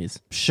Pepperonis.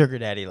 sugar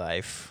daddy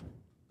life.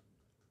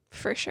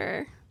 for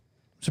sure.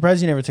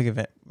 Surprised you never took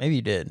advantage. Maybe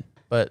you did,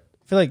 but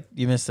I feel like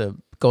you missed a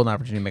golden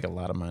opportunity to make a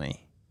lot of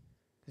money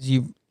because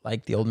you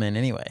like the old men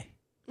anyway.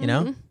 You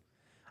know, Mhm.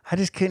 I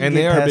just couldn't. And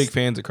get they are past big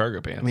fans of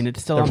cargo pants. I mean,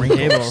 it's still the on the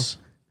table. wrinkles.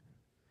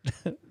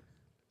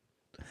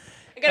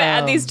 I gotta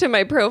add these to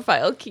my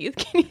profile, Keith.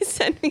 Can you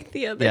send me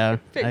the other Yeah,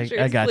 pictures,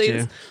 I got please?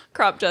 you.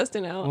 Crop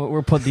Justin out.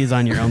 We'll put these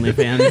on your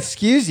OnlyFans.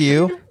 Excuse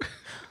you.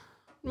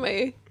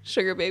 My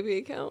sugar baby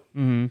account.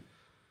 hmm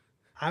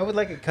I would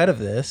like a cut of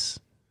this.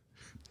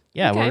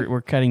 Yeah, Okay.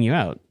 we're cutting you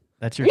out.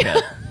 That's your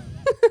cut.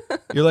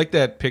 You're like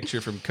that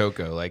picture from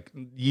Coco. Like,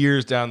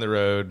 years down the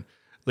road,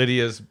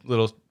 Lydia's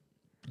little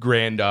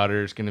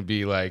granddaughter is going to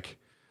be like,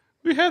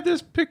 "We have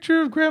this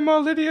picture of Grandma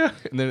Lydia."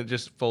 And then it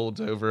just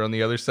folds over on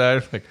the other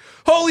side. Like,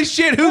 holy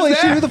shit, who's Holy that?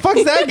 shit, who the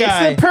fuck's that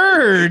guy? It's the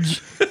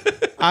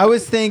Purge. I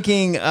was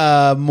thinking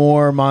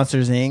more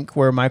Monsters Inc.,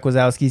 where Mike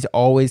Wazowski's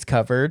always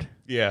covered.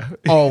 Yeah.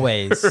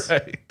 Always.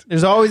 Right.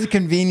 There's always a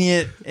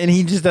convenient, and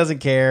he just doesn't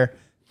care.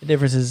 The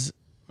difference is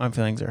my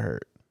feelings are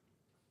hurt.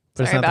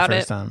 But Sorry it's not about the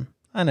first it. time.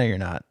 I know you're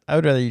not. I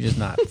would rather you just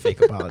not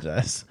fake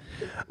apologize.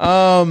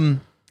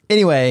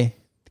 Anyway,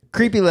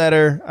 creepy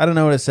letter. I don't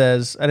know what it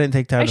says. I didn't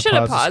take time I to should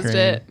have pause the paused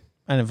screen. it.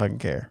 I didn't fucking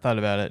care. Thought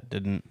about it.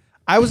 Didn't.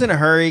 I was in a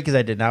hurry because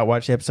I did not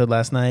watch the episode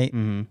last night.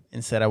 Mm-hmm.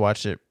 Instead, I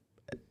watched it.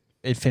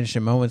 It finished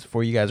in moments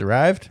before you guys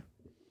arrived.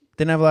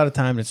 Didn't have a lot of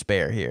time to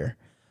spare here.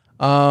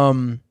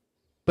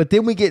 But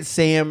then we get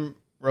Sam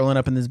rolling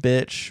up in this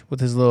bitch with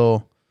his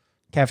little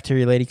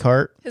cafeteria lady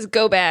cart. His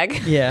go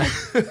bag. Yeah.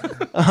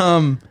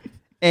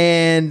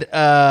 And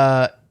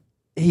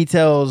he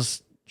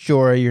tells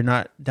Jorah, "You're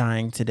not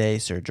dying today,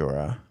 Sir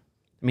Jorah."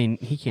 I mean,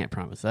 he can't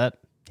promise that.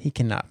 He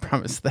cannot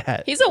promise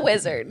that. He's a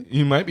wizard.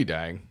 You might be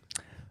dying.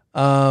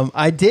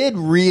 I did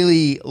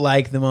really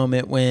like the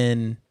moment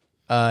when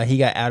he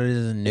got outed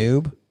as a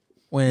noob.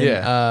 When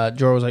Yeah.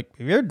 Jorah was like,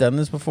 "Have you ever done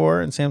this before?"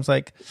 And Sam's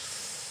like,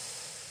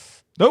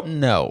 Nope.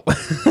 "No."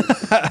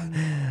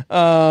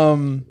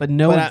 But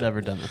no But one's I-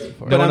 ever done this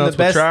before. but No one I'm the else will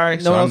best- try,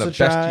 no so one I'm else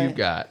the will best try. you've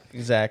got.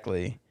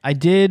 Exactly. I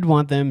did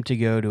want them to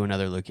go to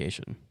another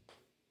location.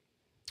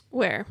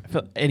 Where?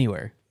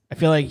 Anywhere. I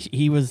feel like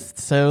he was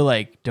so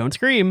like, don't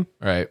scream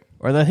Right.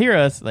 or they'll hear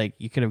us. Like,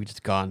 you could have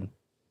just gone.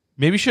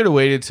 Maybe should have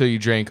waited till you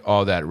drank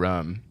all that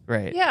rum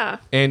Right. Yeah.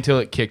 until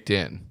it kicked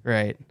in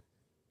Right.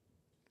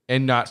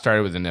 and not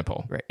started with a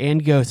nipple. Right.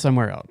 And go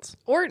somewhere else.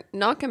 Or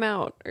knock him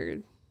out or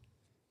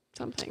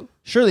something.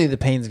 Surely the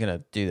pain's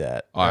gonna do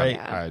that, right?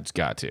 Yeah. It's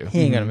got to. He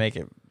ain't gonna make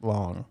it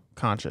long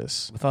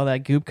conscious. With all that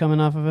goop coming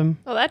off of him.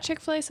 Oh, that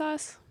Chick-fil-A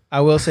sauce.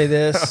 I will say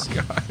this: Oh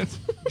God.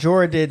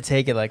 Jorah did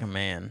take it like a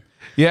man.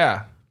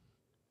 Yeah.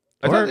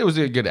 I Or- thought it was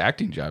a good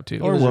acting job too.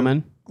 Or was a-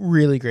 woman.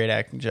 Really great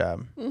acting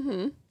job.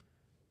 Mm-hmm.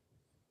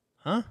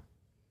 Huh?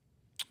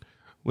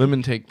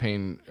 Women take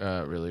pain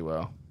really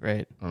well.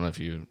 Right. I don't know if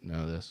you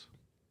know this.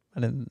 I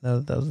didn't know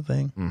that was a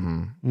thing.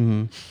 Mm-hmm.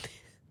 Mm-hmm.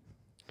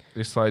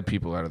 They slide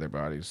people out of their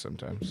bodies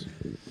sometimes.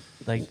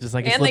 Like just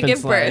like a And slip they give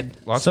slide.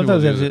 birth. Lots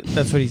Sometimes of people do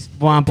that's what he's.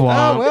 Womp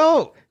womp. Oh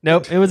well.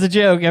 Nope, it was a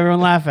joke. Everyone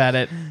laugh at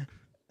it.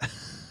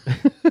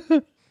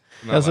 that.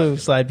 They also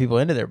slide people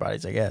into their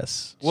bodies, I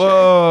guess.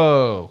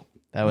 Whoa.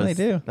 That Well, was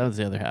they do. That was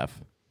the other half.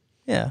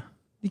 Yeah,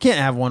 you can't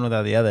have one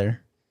without the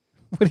other.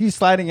 What are you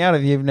sliding out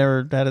if you've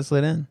never had it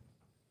slid in?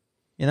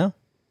 You know.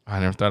 I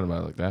never thought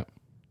about it like that.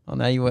 Well,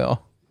 now you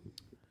will.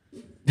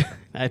 You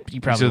These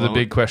probably are the won't.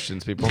 big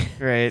questions, people.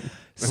 Right.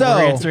 So-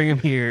 we're answering him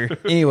here.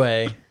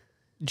 Anyway,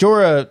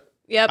 Jorah,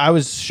 Yep. I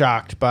was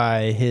shocked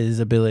by his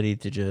ability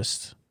to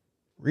just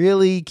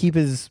really keep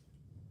his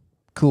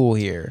cool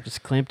here.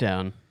 Just clamp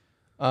down.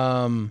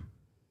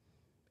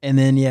 And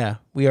then yeah,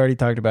 we already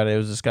talked about it. It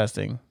was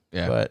disgusting.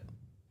 Yeah. But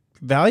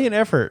valiant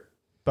effort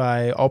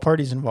by all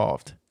parties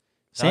involved.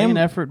 Valiant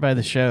effort by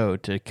the show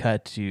to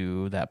cut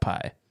to that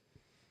pie.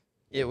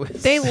 It was.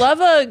 They love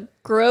a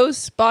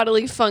gross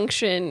bodily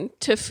function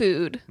to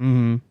food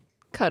Mm-hmm.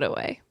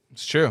 cutaway.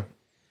 It's true.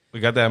 We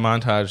got that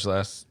montage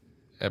last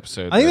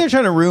episode. I think they're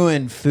trying to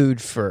ruin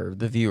food for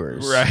the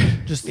viewers, right.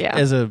 Just Yeah.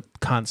 as a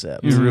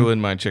concept. You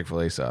ruined my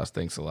Chick-fil-A sauce.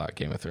 Thanks a lot,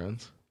 Game of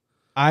Thrones.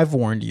 I've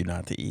warned you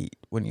not to eat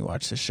when you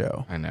watch the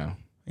show, I know.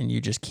 and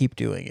you just keep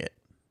doing it.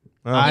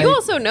 You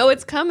also know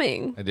it's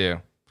coming. I do.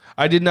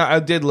 I did not. I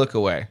did look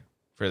away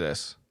for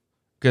this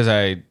because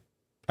I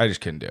just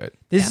couldn't do it.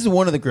 This is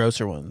one of the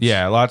grosser ones.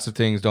 Yeah, lots of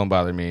things don't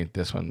bother me.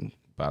 This one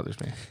bothers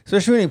me.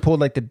 especially when he pulled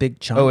like the big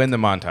chunk. Oh, and the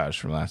montage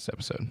from last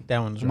episode. that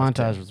one's The rough,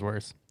 too. montage was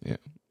worse.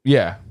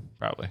 Yeah,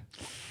 probably.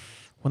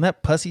 When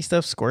that pussy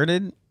stuff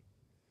squirted.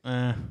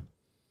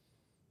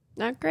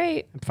 Not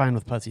great. I'm fine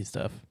with pussy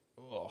stuff.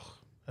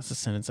 That's a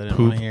sentence I didn't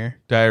Poop. want to hear.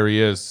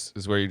 Diarrhea is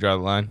where you draw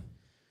the line.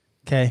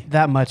 Okay,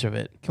 That much of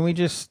it. can we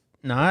just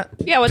not?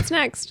 Yeah, what's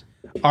next?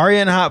 Arya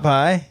and Hot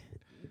Pie.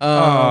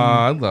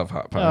 I love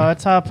hot Oh, pie.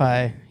 it's hot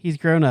pie. He's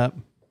grown up.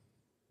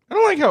 I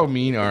don't like how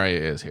mean Arya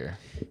is here.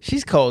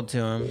 She's cold to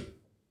him.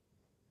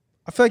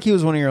 I feel like he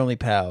was one of your only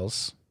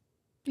pals,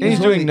 And he's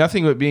Yeah. doing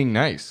nothing but being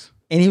nice,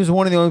 and he was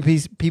one of the only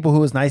people who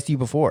was nice to you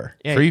before.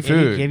 Yeah, Free and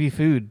food. He gave you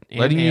food. and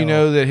letting you ale.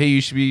 know that hey,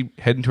 you should be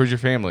heading towards your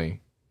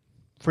family.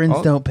 Friends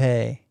Oh. don't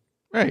pay.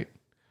 Right.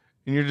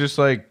 And you're just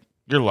like,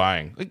 you're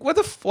lying. Like, why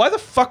the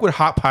fuck would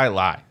Hot Pie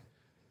lie?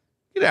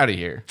 Get out of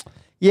here.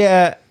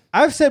 Yeah,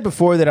 I've said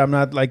before that I'm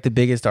not like the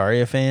biggest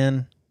Arya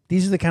fan.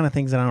 These are the kind of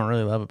things that I don't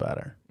really love about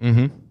her.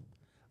 Mm-hmm.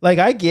 Like,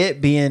 I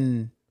get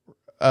being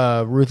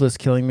a ruthless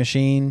killing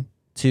machine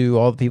to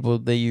all the people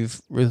that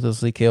you've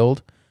ruthlessly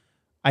killed.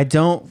 I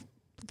don't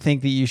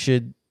think that you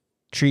should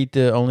treat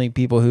the only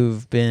people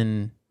who've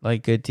been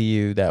like good to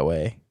you that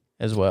way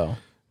as well.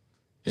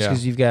 Just Yeah.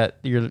 because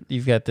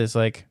you've got this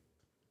like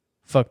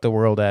fuck the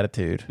world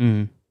attitude.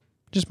 Mm.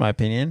 Just my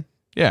opinion,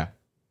 Yeah.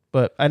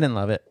 but I didn't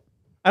love it.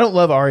 I don't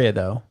love Arya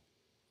though,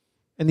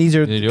 and these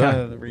are Neither do kind I.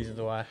 of the reasons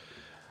why.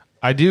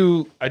 I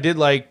did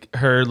like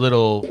her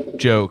little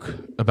joke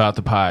about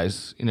the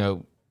pies. You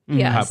know,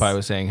 Yes. Hot Pie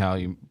was saying how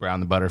you brown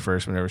the butter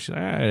first whenever she's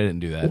like, I didn't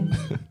do that.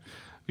 Have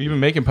you been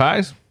making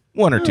pies?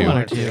 One or two. One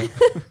or two.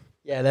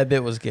 Yeah, that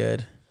bit was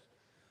good.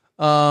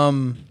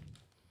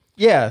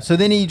 Yeah. So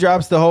then he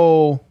drops the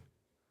whole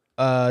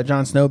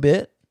Jon Snow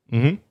bit.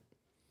 Mm-hmm.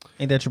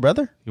 Ain't that your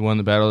brother? You won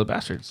the Battle of the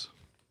Bastards.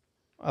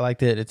 I like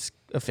that it's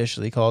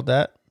officially called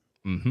that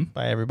Mm-hmm.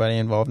 by everybody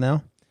involved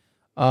now.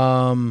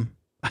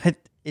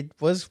 It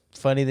was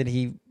funny that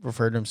he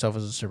referred to himself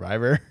as a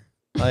survivor.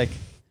 Like,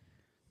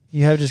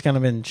 you have just kind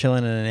of been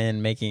chilling in an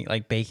inn,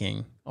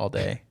 baking all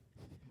day.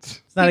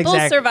 It's not People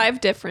exactly.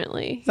 survive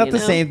differently. It's not you the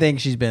know? same thing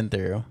she's been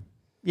through.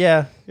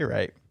 Yeah, you're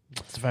right.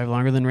 Survived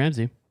longer than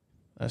Ramsey.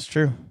 That's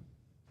true.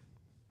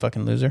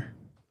 Fucking loser.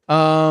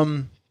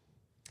 Then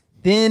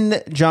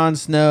Jon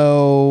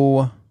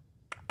Snow.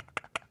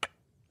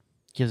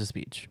 Gives a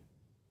speech.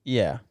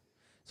 Yeah.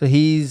 So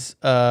he's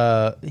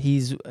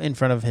in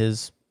front of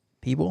his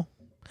people,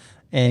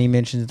 and he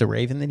mentions the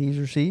raven that he's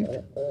received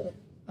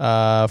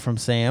from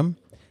Sam,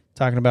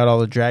 talking about all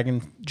the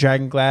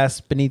dragon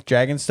glass beneath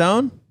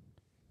Dragonstone.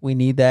 We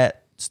need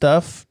that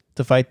stuff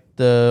to fight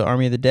the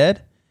army of the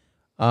dead.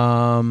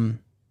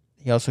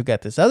 He also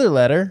got this other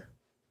letter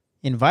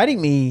inviting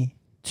me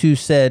to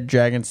said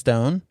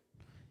Dragonstone.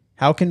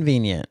 How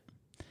convenient.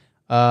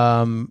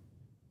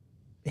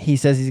 He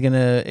says he's going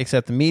to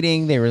accept the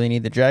meeting. They really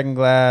need the dragon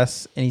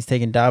glass, and he's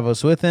taking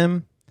Davos with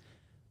him.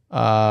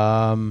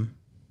 And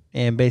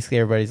basically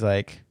everybody's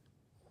like,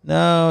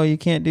 no, you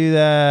can't do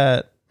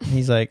that. And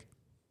he's like,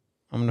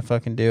 I'm going to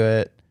fucking do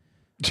it.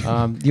 Do you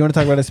want to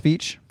talk about his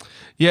speech?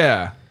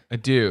 Yeah, I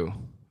do.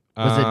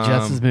 Was it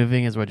just as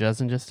moving as what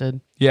Justin just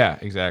did? Yeah,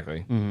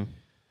 exactly. Mm-hmm.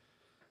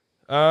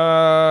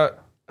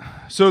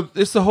 So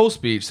it's the whole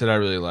speech that I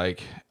really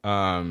like,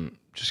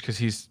 just because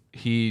he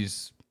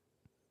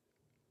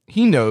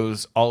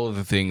knows all of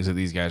the things that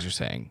these guys are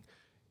saying.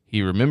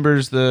 He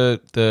remembers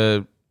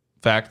the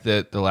fact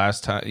that the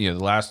last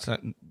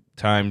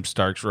time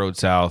Starks rode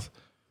south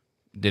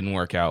didn't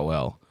work out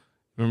well.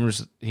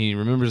 He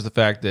remembers the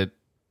fact that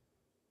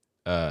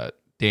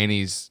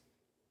Dany's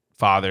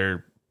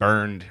father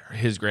burned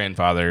his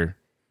grandfather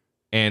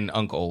and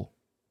uncle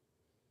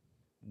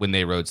when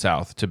they rode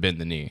south to bend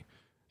the knee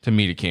to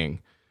meet a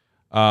king.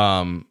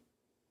 But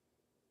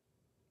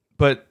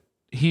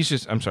he's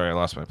just, I'm sorry, I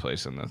lost my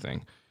place on the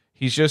thing.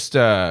 He's just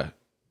good,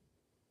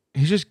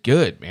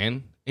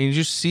 man. And you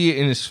just see it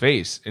in his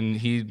face. And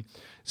he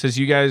says,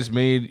 you guys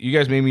made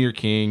me your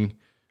king.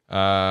 Hold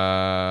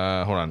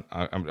on.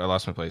 I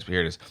lost my place, but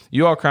here it is.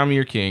 You all crowned me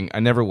your king. I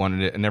never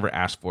wanted it. I never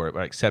asked for it,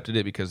 but I accepted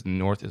it because the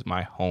North is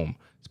my home.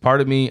 It's part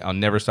of me. I'll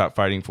never stop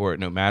fighting for it,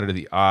 no matter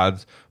the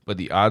odds. But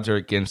the odds are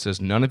against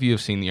us. None of you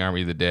have seen the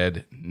army of the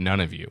dead. None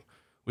of you.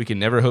 We can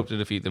never hope to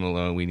defeat them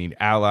alone. We need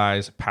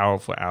allies,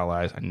 powerful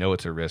allies. I know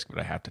it's a risk, but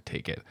I have to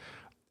take it.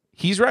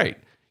 He's right.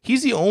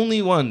 He's the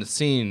only one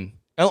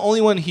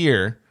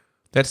here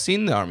that's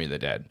seen the army of the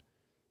dead.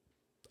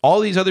 All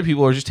these other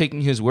people are just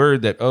taking his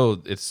word that,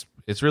 oh, it's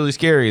really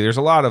scary. There's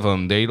a lot of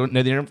them. They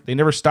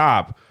never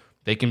stop.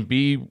 They can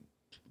be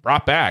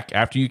brought back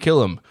after you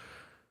kill them.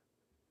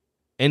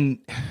 And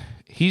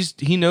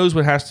he knows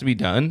what has to be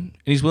done, and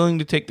he's willing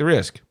to take the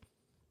risk.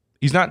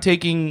 He's not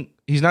sending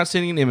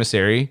an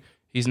emissary.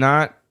 He's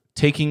not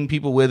taking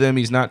people with him.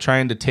 He's not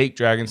trying to take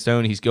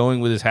Dragonstone. He's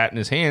going with his hat in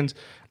his hands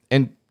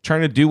and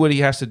trying to do what he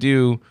has to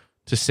do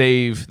to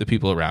save the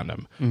people around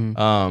him.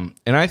 Mm-hmm.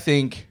 And I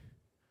think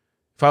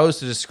if I was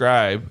to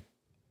describe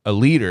a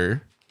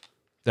leader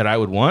that I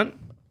would want,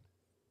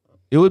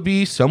 it would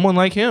be someone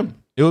like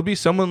him. It would be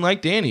someone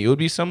like Dany. It would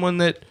be someone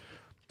that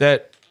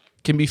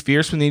can be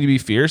fierce when they need to be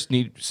fierce,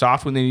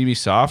 soft when they need to be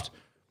soft,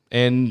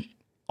 and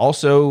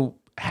also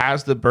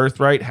has the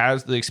birthright,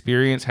 has the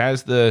experience,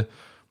 has the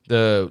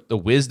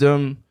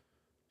wisdom,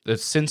 the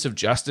sense of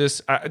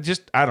justice.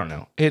 I don't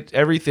know.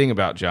 Everything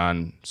about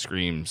Jon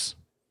screams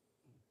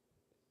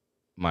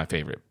my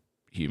favorite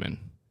human.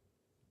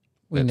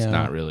 That's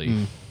not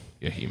really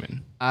a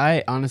human.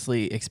 I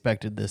honestly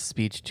expected this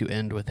speech to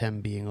end with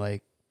him being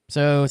like,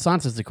 so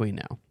Sansa's the queen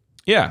now.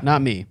 Yeah.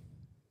 Not me.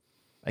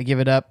 I give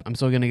it up. I'm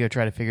still going to go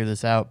try to figure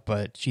this out,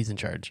 but she's in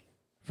charge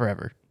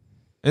forever.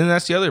 And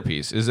that's the other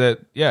piece is that,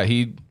 yeah,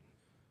 he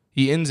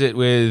ends it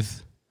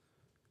with,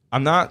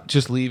 I'm not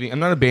just leaving. I'm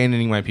not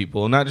abandoning my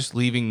people. I'm not just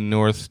leaving the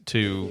North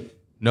to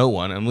no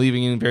one. I'm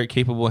leaving in very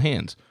capable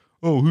hands.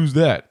 Oh, who's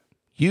that?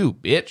 You,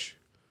 bitch.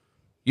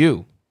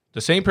 You.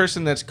 The same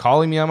person that's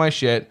calling me on my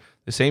shit.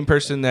 The same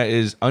person that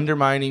is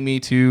undermining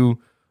me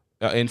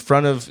in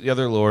front of the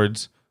other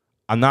lords.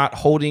 I'm not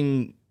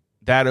holding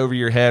that over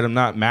your head. I'm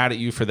not mad at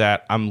you for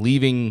that. I'm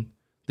leaving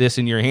this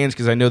in your hands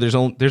because I know there's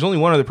only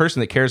one other person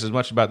that cares as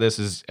much about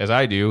this as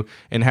I do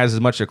and has as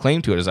much a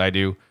claim to it as I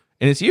do,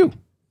 and it's you.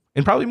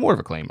 And probably more of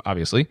a claim,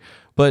 obviously.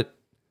 But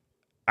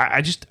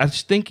I just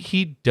think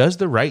he does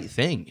the right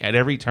thing at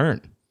every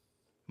turn.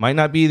 Might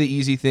not be the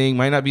easy thing,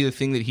 might not be the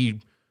thing that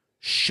he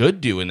should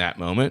do in that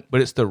moment,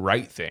 but it's the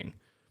right thing.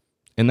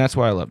 And that's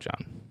why I love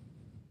Jon.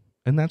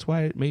 And that's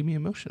why it made me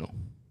emotional.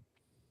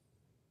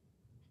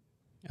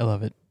 I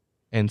love it.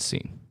 And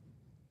scene.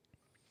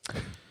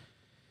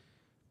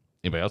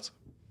 Anybody else?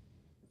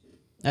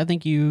 I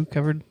think you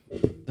covered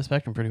the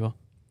spectrum pretty well.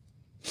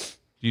 Do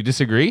you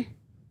disagree?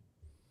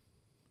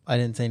 I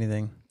didn't say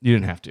anything. You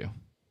didn't have to.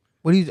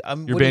 What do you?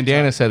 Your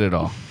bandana said it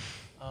all.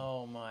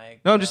 Oh my!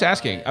 No, I'm just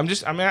asking.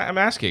 I'm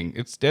asking.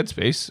 It's Dead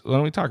Space. Why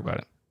don't we talk about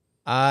it?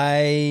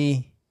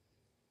 I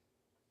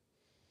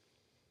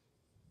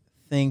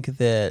think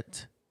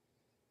that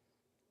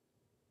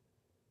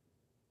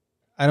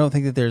I don't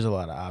think that there's a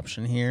lot of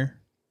option here.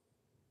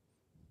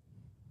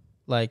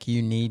 Like,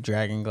 you need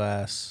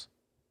Dragonglass.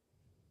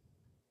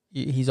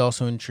 He's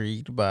also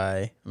intrigued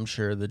by, I'm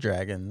sure, the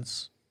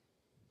dragons.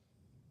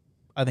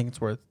 I think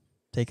it's worth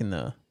taking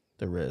the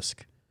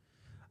risk.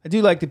 I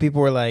do like that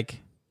people were like,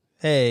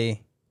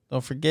 hey,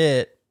 don't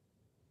forget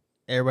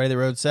everybody that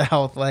rode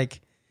south. Like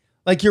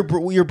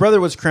your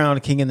brother was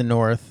crowned king in the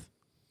north.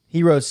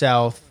 He rode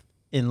south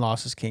and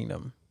lost his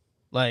kingdom.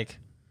 Like,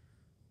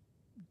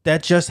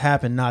 that just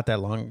happened not that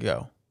long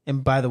ago.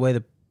 And by the way,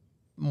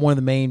 one of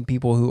the main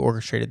people who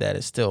orchestrated that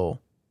is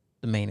still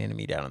the main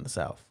enemy down in the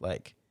south.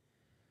 Like,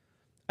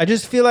 I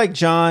just feel like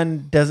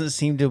Jon doesn't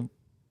seem to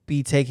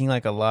be taking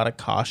like a lot of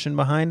caution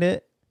behind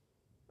it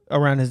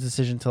around his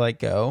decision to like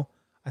go.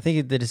 I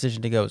think the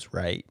decision to go is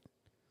right.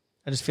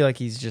 I just feel like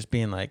he's just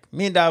being like,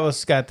 me and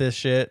Davos got this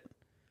shit.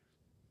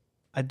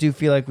 I do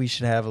feel like we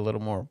should have a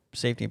little more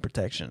safety and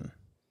protection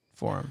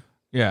for him.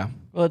 Yeah.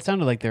 Well, it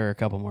sounded like there were a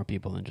couple more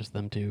people than just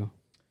them two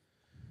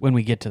when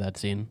we get to that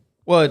scene.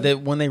 Well,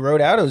 when they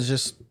rode out, it was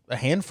just a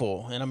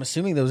handful. And I'm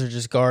assuming those are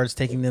just guards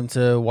taking them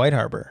to White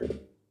Harbor.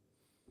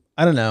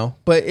 I don't know.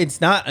 But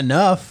it's not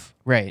enough.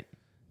 Right.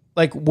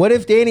 Like, what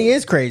if Dany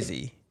is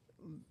crazy?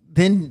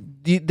 Then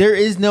there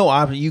is no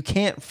option. You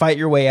can't fight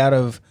your way out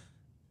of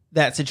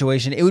that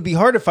situation. It would be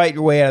hard to fight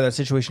your way out of that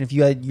situation if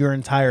you had your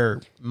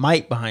entire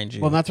might behind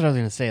you. Well, that's what I was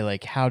gonna say.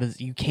 Like,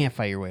 you can't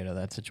fight your way out of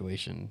that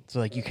situation. So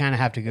like, you kind of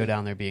have to go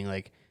down there being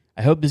like,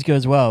 I hope this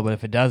goes well, but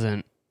if it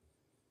doesn't,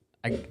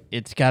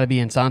 it's got to be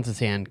in Sansa's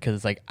hand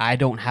because like I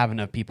don't have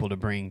enough people to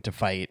bring to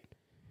fight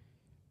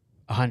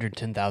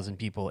 110,000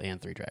 people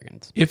and 3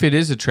 dragons. If it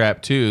is a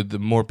trap too, the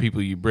more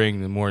people you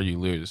bring, the more you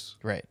lose.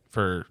 Right.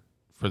 For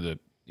the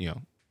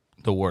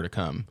the war to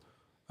come.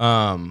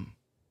 I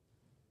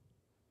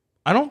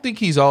don't think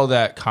he's all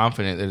that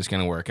confident that it's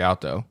going to work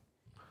out, though.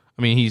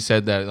 I mean, he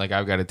said that, like,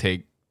 I've got to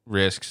take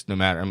risks no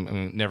matter,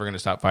 I'm never going to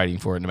stop fighting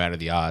for it no matter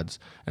the odds.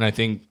 And I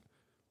think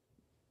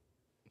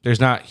there's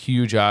not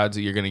huge odds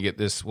that you're going to get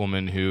this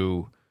woman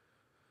who,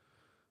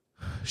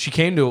 she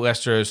came to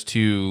Westeros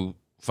to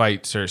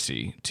fight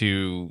Cersei,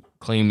 to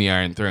claim the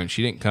Iron Throne.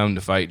 She didn't come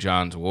to fight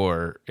Jon's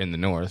war in the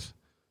North.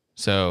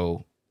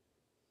 So,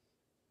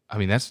 I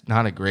mean, that's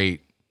not a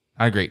great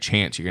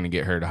chance you're going to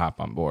get her to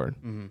hop on board.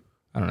 Mm-hmm.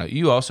 I don't know.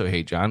 You also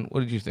hate Jon.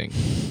 What did you think?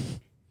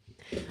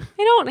 I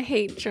don't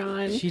hate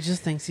Jon. She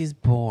just thinks he's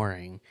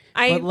boring,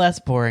 but less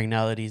boring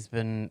now that he's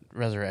been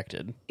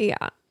resurrected.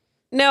 Yeah.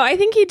 No, I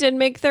think he did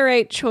make the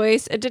right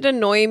choice. It did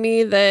annoy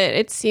me that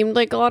it seemed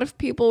like a lot of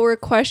people were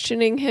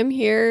questioning him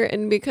here,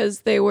 and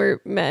because they were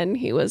men,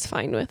 he was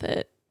fine with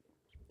it.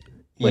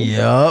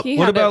 Yep. He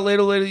What had about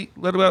little lady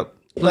Lyanna?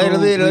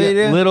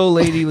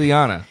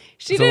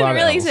 She It's a didn't lot of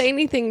really elves. say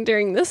anything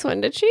during this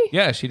one, did she?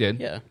 Yeah, she did.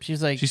 Yeah,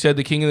 she's like, She said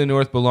the King of the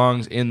North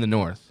belongs in the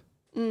North.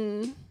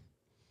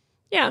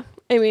 Yeah,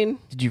 I mean,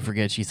 did you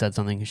forget she said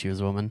something because she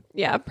was a woman?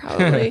 yeah,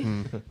 probably.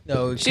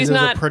 no, She's it was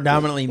not- a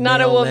predominantly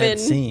not a male-led woman.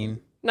 scene.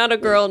 Not a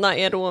girl, not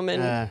yet a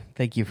woman.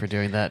 Thank you for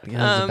doing that. because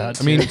I was about I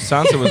to. mean,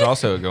 Sansa was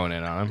also going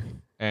in on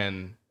him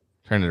and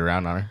turned it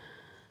around on her.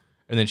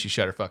 And then she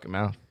shut her fucking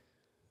mouth.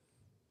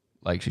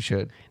 Like she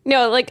should.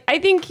 No, like, I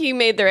think he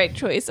made the right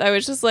choice. I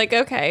was just like,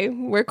 okay,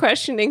 we're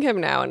questioning him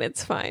now, and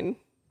it's fine.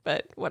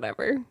 But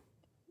whatever.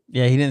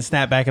 Yeah, he didn't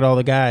snap back at all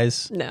the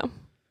guys. No.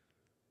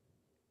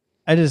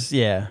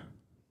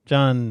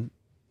 Jon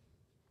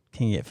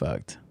can get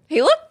fucked.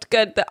 He looked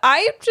good.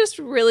 I'm just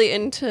really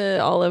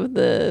into all of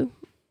the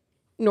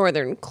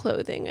northern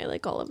clothing. I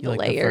like all of the like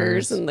the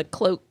layers furs? and the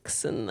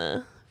cloaks and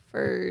the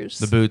furs.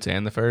 The boots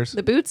and the furs.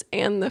 The boots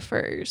and the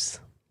furs.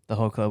 the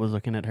whole club was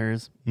looking at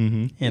hers.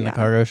 Mm-hmm. And the Yeah.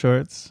 cargo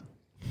shorts.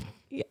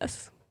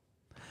 Yes.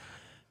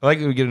 I like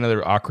that we get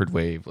another awkward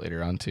wave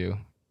later on, too.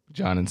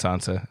 Jon and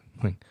Sansa.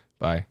 Like,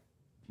 bye.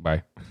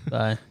 Bye.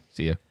 Bye.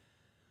 See ya.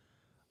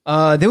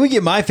 Then we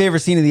get my favorite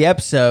scene of the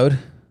episode.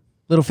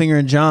 Littlefinger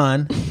and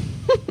Jon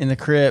in the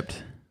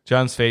crypt.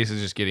 Jon's face is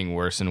just getting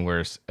worse and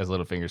worse as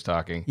Littlefinger's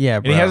talking. Yeah,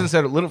 And bro. he hasn't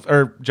said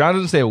Jon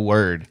doesn't say a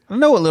word. I don't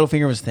know what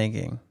Littlefinger was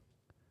thinking.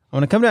 I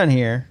want to come down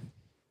here.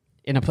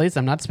 In a place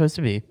I'm not supposed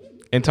to be.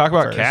 And talk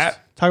about First. Cat.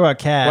 Talk about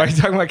Cat. Why are you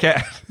talking about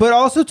Cat? But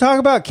also talk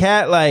about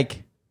Cat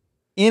like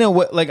in a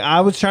way, like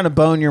I was trying to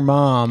bone your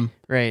mom.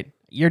 Right.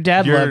 Your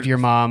dad Your- loved your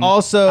mom.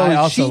 Also, I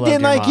also she loved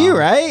didn't your like mom. you,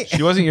 right?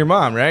 She wasn't your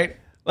mom, right?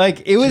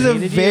 Like it was a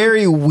hated you?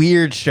 very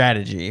weird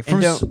strategy.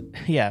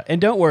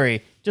 And don't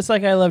worry. Just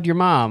like I loved your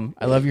mom,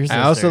 I love your sister.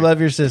 I also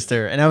love your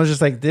sister, and I was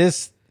just like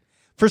this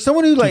for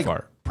someone who like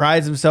far.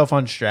 prides himself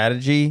on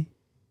strategy.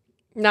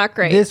 Not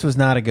great. This was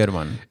not a good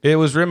one. It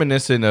was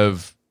reminiscent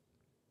of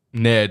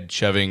Ned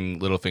shoving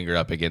Littlefinger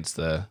up against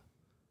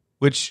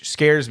which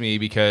scares me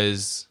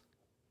because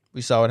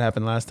We saw what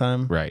happened last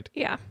time. right,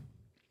 yeah.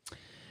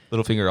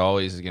 Littlefinger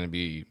always is going to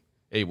be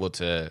able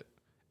to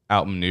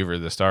outmaneuver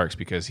the Starks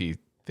because he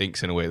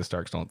thinks in a way the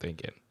Starks don't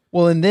think it.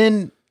 Well, and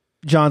then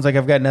John's like,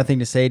 "I've got nothing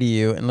to say to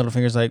you," and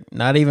Littlefinger's like,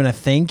 "Not even a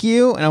thank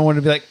you." And I wanted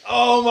to be like,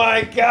 "Oh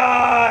my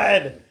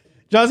god,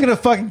 John's gonna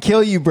fucking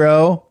kill you,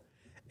 bro."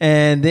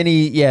 And then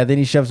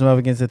he shoves him up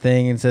against the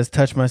thing and says,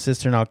 "Touch my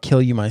sister, and I'll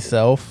kill you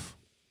myself."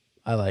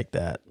 I like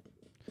that.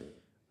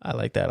 I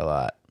like that a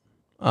lot.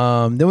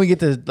 Then we get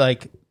to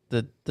like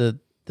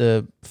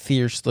the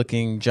fierce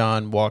looking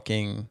John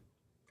walking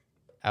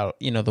out,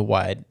 the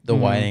wide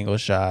angle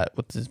shot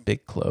with this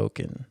big cloak,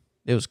 and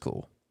it was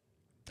cool.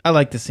 I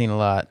like the scene a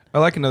lot. I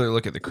like another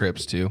look at the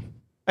crypts too.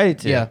 I did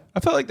too. Yeah. I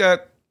felt like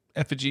that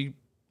effigy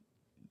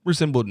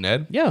resembled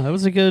Ned. Yeah, that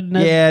was a good.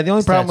 Yeah, the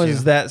only problem statue.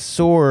 was that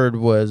sword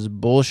was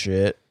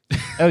bullshit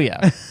Oh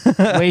yeah,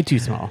 way too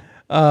small.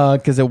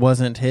 because it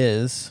wasn't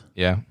his.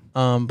 Yeah.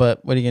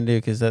 But what are you gonna do?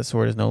 Because that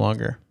sword is no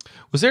longer.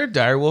 Was there a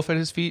direwolf at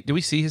his feet? Did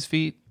we see his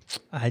feet?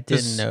 I didn't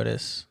This-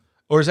 Notice.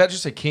 Or is that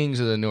just a Kings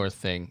of the North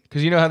thing?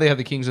 Because you know how they have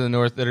the Kings of the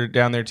North that are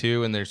down there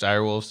too, and there's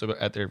direwolves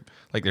at their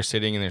they're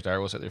sitting and there's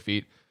direwolves at their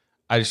feet.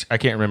 I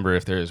can't remember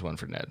if there is one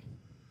for Ned.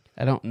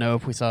 I don't know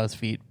if we saw his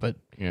feet, but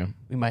Yeah,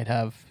 we might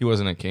have. he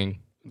wasn't a king,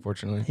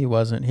 unfortunately. He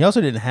wasn't. He also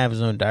didn't have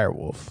his own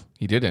direwolf.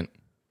 He didn't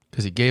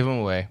because he gave them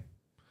away.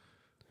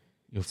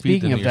 You'll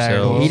Speaking feed them of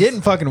yourselves. direwolves- He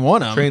didn't fucking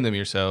want him. train them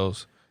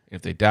yourselves. And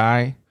if they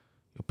die,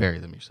 you'll bury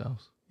them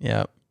yourselves.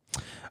 Yep.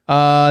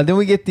 Then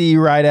we get the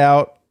ride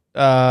out.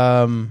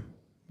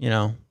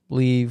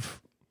 Leave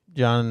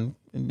John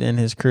and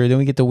his crew. Then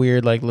we get the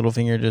weird like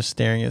Littlefinger just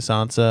staring at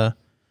Sansa.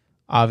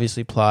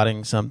 obviously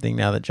plotting something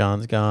now that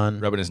John's gone.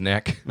 Rubbing his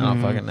neck. I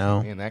don't fucking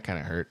know. Man, that kind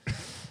of hurt.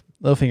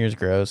 Littlefinger's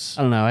gross.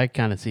 I don't know. I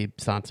kind of see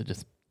Sansa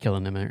just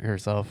killing him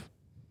herself.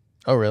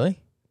 Oh, really?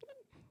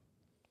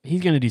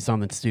 He's gonna do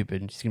something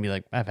stupid, and she's gonna be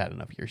like, "I've had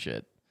enough of your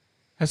shit."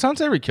 Has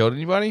Sansa ever killed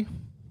anybody?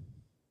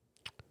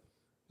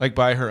 Like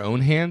by her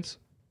own hands?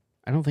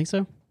 I don't think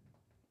so.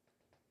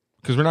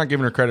 Because we're not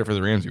giving her credit for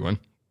the Ramsay one,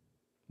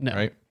 No,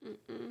 right?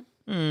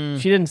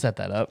 she didn't set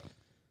that up.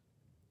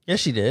 Yes,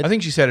 she did. I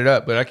think she set it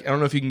up, but I don't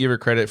know if you can give her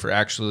credit for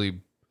actually.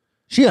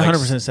 she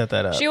 100% set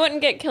that up. She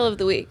wouldn't get kill of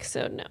the week,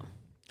 so no.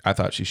 I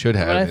thought she should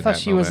have. But I in thought that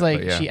she was moment,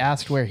 like, but yeah. she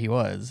asked where he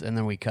was, and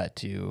then we cut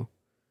to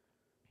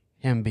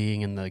him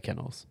being in the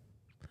kennels.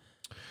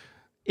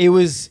 It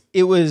was.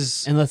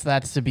 Unless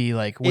that's to be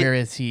like, where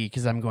is he?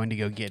 Because I'm going to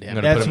go get him.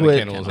 I'm gonna That's put him in the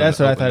what. kennels That's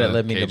and what I open thought it the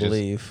led me to cages.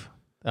 believe.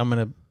 I'm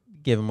gonna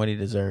give him what he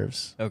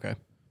deserves. Okay.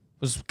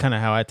 Was kind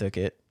of how I took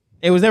it.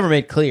 It was never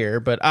made clear,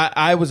 but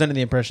I was under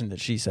the impression that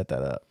she set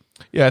that up.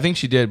 Yeah, I think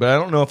she did, but I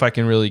don't know if I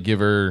can really give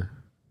her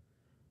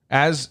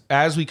as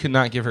we could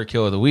not give her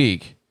kill of the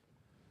week,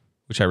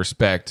 which I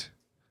respect.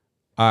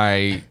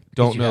 I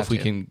don't you know have if we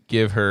to. can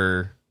give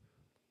her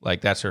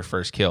like that's her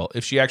first kill.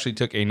 If she actually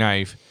took a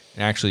knife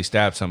and actually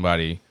stabbed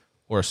somebody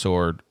or a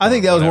sword, I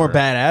think or that was more whatever,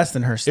 badass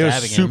than her It stabbing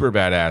was him. super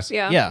badass.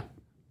 Yeah. Yeah.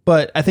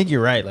 But I think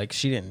you're right. Like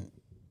she didn't.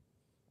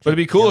 But it'd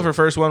be cool if her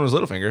first one was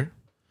Littlefinger.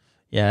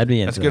 Yeah, I'd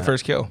be into That's a good that.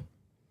 first kill.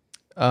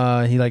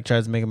 He like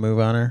tries to make a move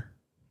on her.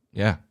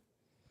 Yeah.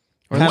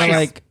 Or Kinda like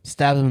like-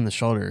 stab him in the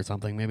shoulder or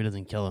something. Maybe it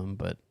doesn't kill him,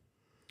 but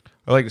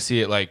I like to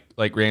see it like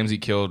Ramsay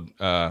killed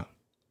Asha.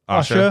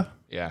 Asha?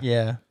 Yeah.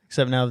 Yeah.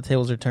 Except now the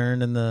tables are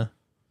turned and the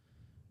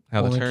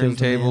How the Only kills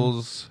the man.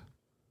 turntables.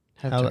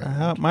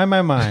 how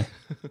my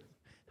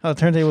how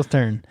the turntables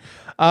turn.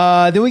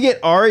 Then we get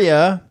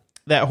Arya.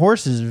 That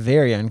horse is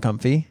very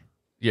uncomfy.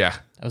 Yeah.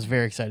 I was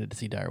very excited to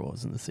see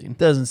direwolves in the scene.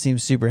 Doesn't seem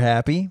super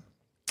happy.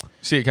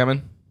 See it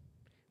coming?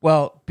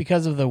 Well,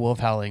 because of the wolf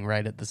howling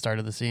right at the start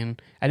of the scene,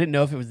 I didn't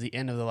know if it was the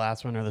end of the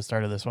last one or the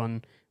start of this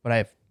one, but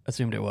I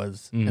assumed it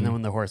was. And then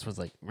when the horse was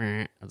like,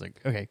 meh, I was like,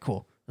 okay,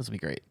 cool, this will be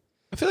great.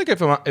 I feel like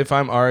if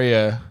I'm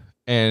Arya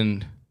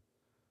and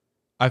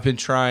I've been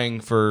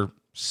trying for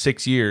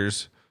 6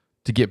 years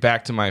to get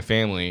back to my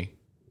family,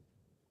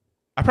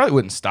 I probably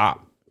wouldn't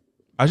stop.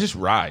 I'd just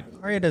ride.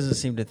 Arya doesn't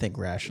seem to think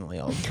rationally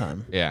all the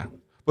time. Yeah.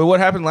 But what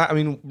happened? I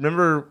mean,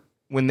 remember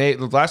when the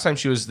last time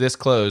she was this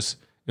close?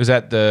 It was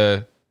at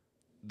the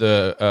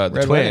Red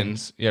twins. Wedding.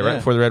 Yeah, right Yeah.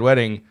 before the red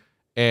wedding,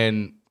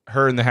 and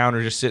her and the hound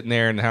are just sitting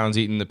there, and the hound's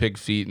eating the pig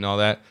feet and all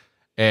that,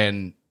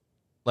 and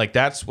like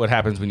that's what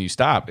happens when you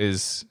stop.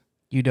 Is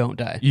You don't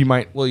die. you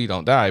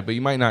don't die, but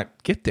you might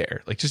not get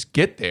there. Like just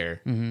get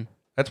there. Mm-hmm.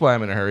 That's why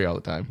I'm in a hurry all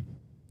the time.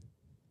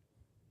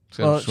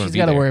 So I Well, just wanna she's be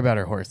got to there. worry about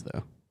her horse,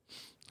 though.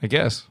 I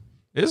guess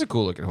it is a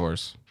cool looking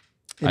horse.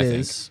 It I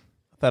is.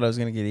 I thought I was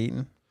gonna get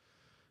eaten.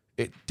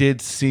 It did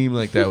seem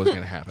like that was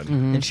going to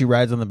happen. And she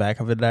rides on the back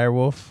of a dire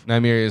wolf.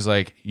 Nymeria is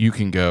like, you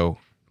can go,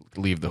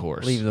 leave the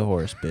horse. Leave the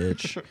horse,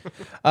 bitch.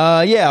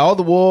 Yeah, all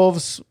the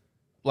wolves,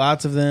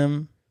 lots of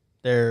them.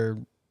 They're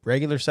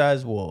regular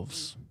sized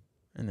wolves.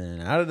 And then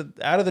out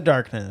of the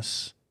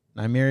darkness,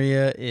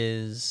 Nymeria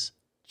is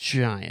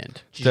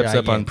Giant. Steps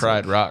up on gigantic.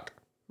 Pride Rock.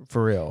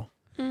 For real.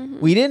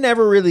 We didn't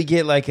ever really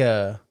get like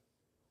a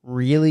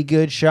really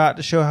good shot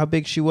to show how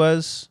big she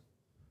was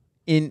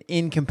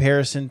in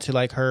comparison to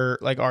like her,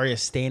 like Arya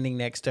standing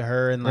next to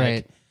her and like,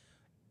 Right.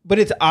 but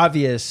it's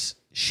obvious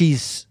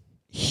she's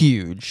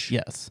huge.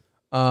 Yes.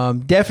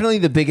 Definitely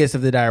the biggest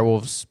of the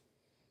direwolves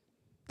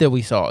that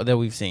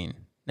we've seen.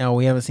 Now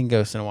we haven't seen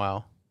Ghost in a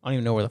while. I don't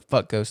even know where the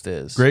fuck Ghost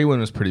is. Grey One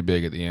was pretty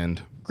big at the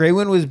end. Grey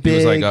Wind was He big,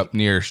 was like up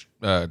near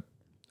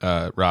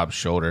Rob's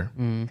shoulder.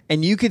 and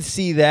you could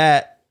see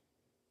that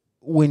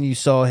when you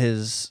saw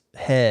his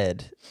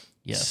head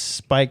Yes.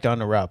 spiked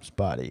onto Rob's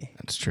body.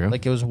 That's true.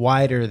 Like it was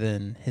wider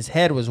than his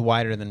head was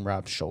wider than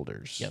Rob's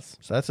shoulders. Yes.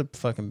 So that's a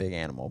fucking big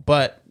animal.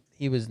 But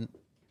he was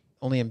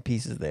only in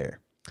pieces there.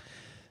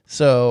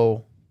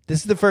 So this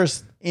is the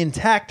first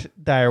intact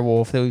dire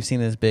wolf that we've seen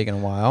this big in a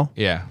while.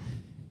 yeah.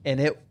 And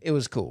it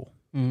was cool.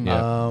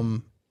 Yeah.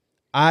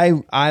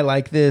 I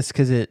like this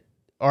because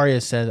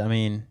Arya says, I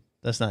mean,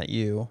 that's not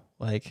you.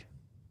 Like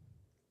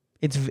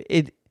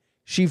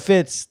she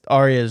fits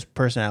Arya's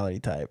personality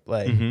type.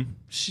 Like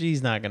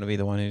she's not gonna be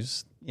the one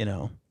who's,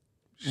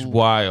 She's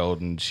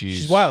wild and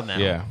she's wild now.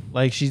 Yeah.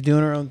 Like she's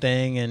doing her own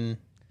thing and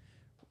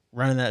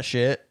running that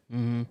shit.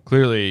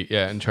 Clearly,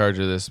 yeah, in charge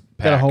of this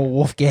pack. Got a whole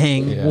wolf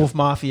gang, Yeah. wolf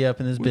mafia up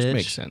in this which bitch.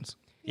 makes sense.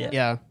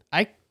 Yeah.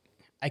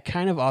 I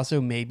kind of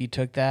also maybe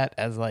took that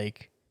as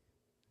like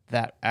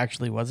that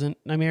actually wasn't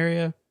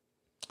Nymeria.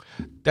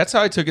 That's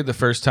how I took it the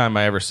first time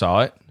I ever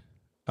saw it.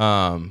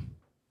 And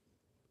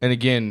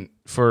again,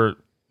 for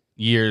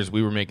years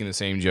we were making the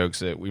same jokes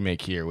that we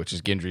make here, which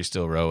is Gendry's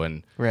still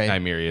rowing, Right.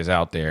 Nymeria is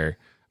out there.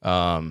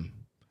 And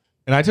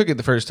I took it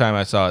the first time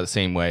I saw it the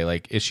same way.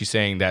 Like, is she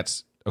saying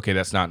that's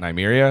not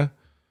Nymeria?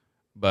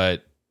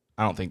 But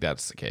I don't think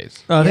that's the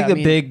case. I think Yeah,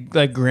 the big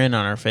like grin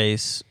on her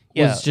face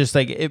Yeah. was just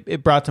like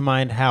it brought to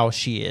mind how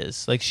she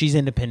is. Like she's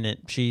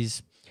independent.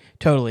 She's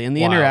Totally. And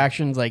the Wild.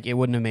 interactions, like, it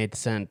wouldn't have made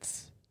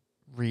sense,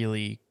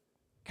 really,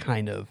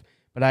 kind of.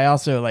 But I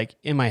also, like,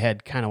 in my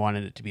head, kind of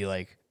wanted it to be,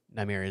 like,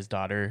 Nymearia's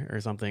daughter or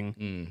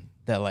something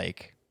that,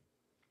 like,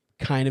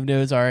 kind of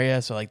knows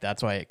Arya. So, like,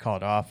 that's why it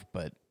called off.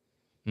 But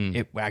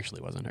it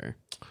actually wasn't her.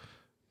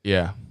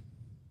 Yeah.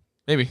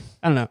 Maybe.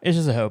 I don't know. It's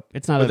just a hope.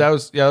 It's not But a...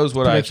 that was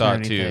what I prediction or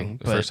thought, too, anything,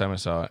 the but- first time I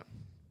saw it.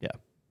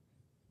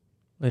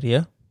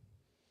 Lydia?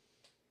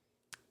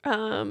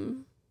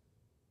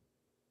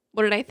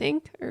 What did I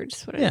think, or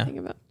just what did Yeah. I think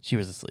about? She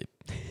was asleep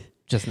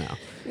just now.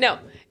 No,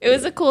 it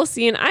was a cool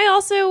scene. I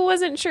also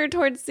wasn't sure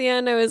towards the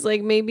end. I was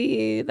like,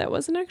 maybe that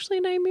wasn't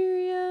actually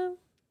Nymeria.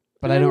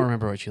 But I don't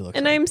remember what she looks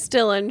And like. I'm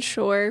still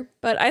unsure,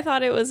 but I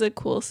thought it was a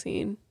cool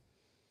scene.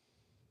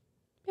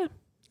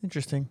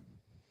 Interesting.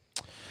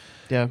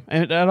 Yeah.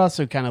 And that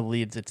also kind of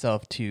leads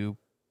itself to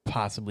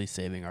possibly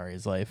saving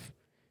Arya's life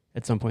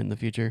at some point in the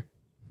future.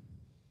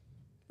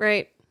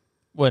 Right.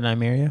 What,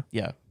 Nymeria?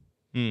 Yeah.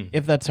 Mm.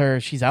 If that's her,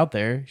 she's out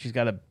there. She's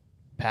got a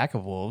pack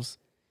of wolves.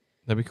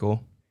 That'd be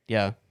cool.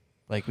 Yeah.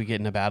 Like we get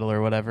in a battle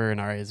or whatever, and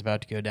Arya's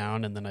about to go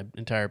down, and then an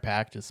entire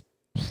pack just...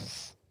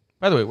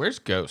 By the way, where's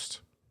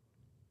Ghost?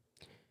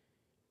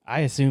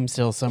 I assume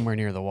still somewhere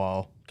near the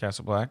wall.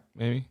 Castle Black,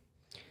 maybe?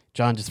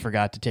 John just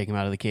forgot to take him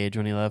out of the cage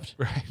when he left.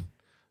 Right.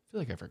 I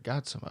feel like I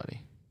forgot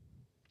somebody.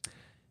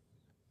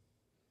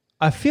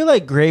 I feel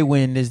like Grey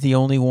Wind is the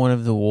only one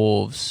of the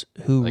wolves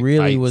who Like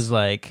really fights. was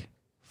like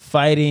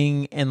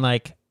fighting and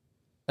like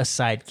a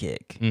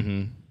sidekick.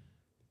 Mm-hmm.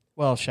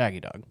 Well, Shaggy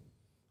Dog.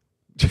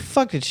 The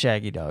fuck did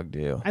Shaggy Dog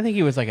do? I think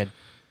he was like a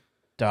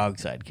dog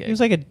sidekick. He was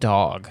like a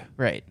dog.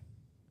 right.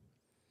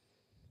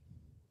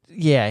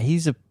 Yeah,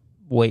 he's a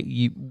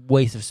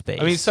waste of space.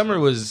 I mean, Summer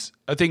was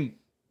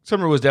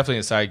definitely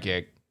a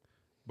sidekick,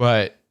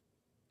 but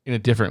in a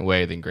different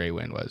way than Grey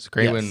Wind was.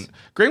 Grey Wind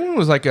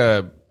was like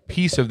a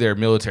piece of their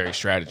military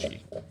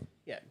strategy.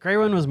 Yeah. Grey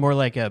Wind was more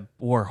like a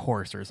war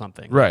horse or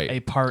something. Right. A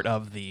part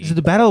of the... is it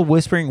the Battle of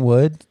Whispering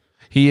Wood?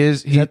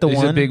 He's that the a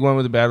one? big one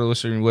with the Battle of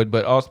Whispering Wood,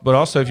 but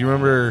also if you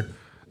remember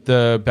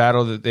the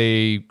battle that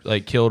they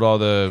like killed all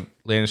the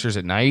Lannisters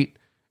at night,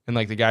 and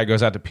like the guy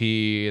goes out to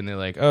pee, and they're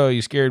like, "Oh,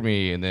 you scared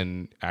me," and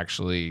then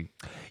actually,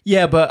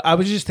 Yeah, but I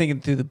was just thinking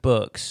through the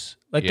books.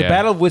 Like the Yeah.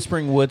 Battle of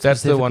Whispering Wood.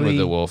 that's the one with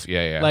the specifically, wolf.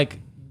 Yeah. Like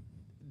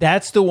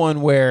that's the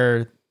one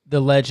where the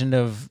legend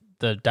of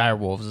the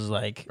direwolves is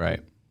like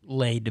right.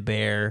 laid to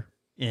bear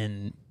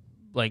in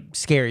like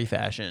scary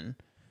fashion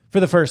for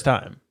the first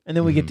time. And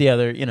then we get the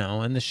other,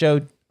 and the show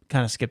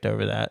kind of skipped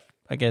over that.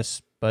 I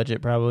guess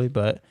budget probably,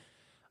 but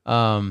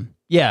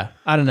yeah,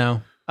 I don't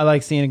know. I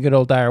like seeing a good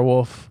old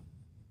direwolf.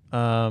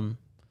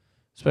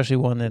 Especially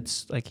one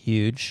that's like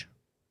huge.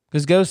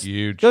 Cuz Ghost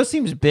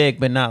seems big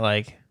but not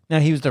like now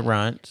he was the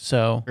runt,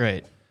 so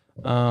Right.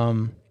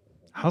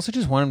 I also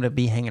just want him to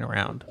be hanging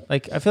around.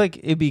 Like I feel like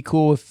it'd be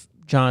cool if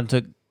John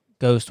took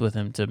Ghost with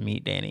him to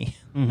meet Danny.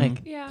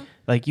 Like Yeah.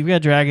 Like, you've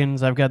got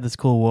dragons, I've got this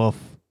cool wolf.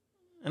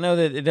 I know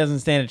that it doesn't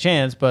stand a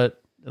chance,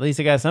 but at least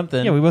it got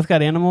something. Yeah, we both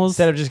got animals.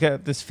 Instead of just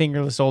got this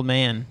fingerless old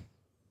man.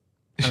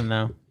 I don't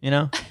know,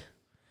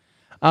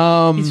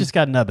 He's just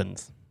got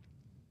nubbins.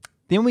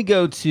 Then we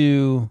go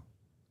to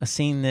a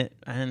scene that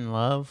I didn't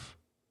love.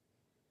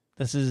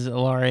 This is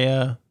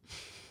Ilaria,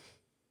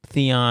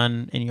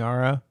 Theon, and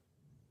Yara.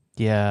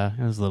 Yeah,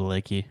 it was a little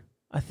icky.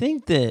 I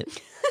think that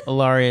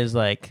Ilaria is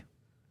like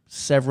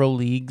several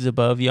leagues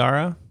above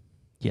Yara.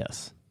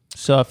 Yes.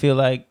 So I feel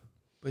like,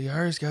 But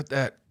Yara's got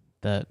that.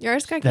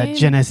 Yara's got That game.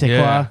 je ne sais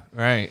quoi.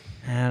 Right.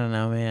 I don't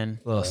know, man.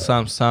 Little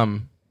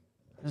some.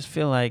 I just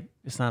feel like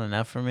it's not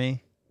enough for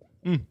me.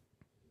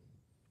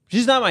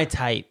 She's not my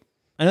type.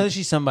 I know that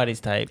she's somebody's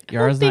type. I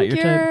Yara's don't not think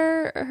your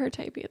type? you're her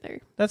type either.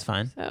 That's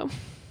fine. So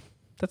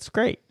That's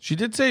great. She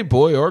did say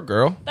boy or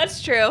girl.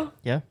 that's true.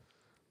 Yeah.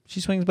 She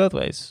swings both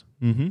ways.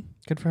 Mm-hmm.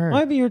 Good for her.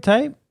 Might be your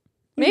type.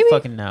 What do you Maybe.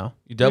 fucking know.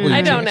 You double. I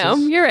your don't know.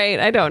 chances. You're right.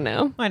 I don't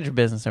know. Mind your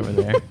business over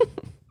there.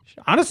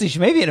 Honestly, she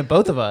may be into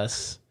both of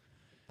us.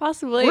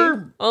 Possibly.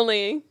 We're-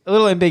 Only. A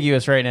little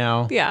ambiguous right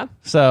now. Yeah.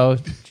 So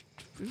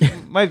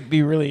might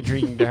be really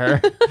intriguing to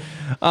her.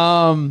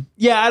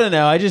 Yeah, I don't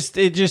know.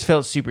 It just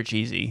felt super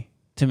cheesy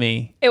to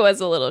me. It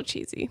was a little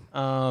cheesy.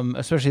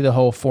 Especially the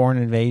whole foreign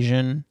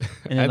invasion.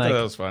 And I then thought that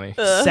like was funny.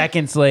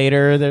 seconds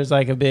later there's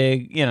like a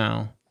big,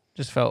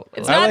 just felt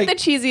It's I not like- the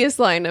cheesiest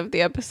line of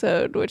the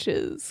episode, which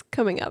is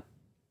coming up.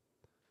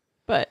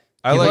 But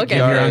I like Give Give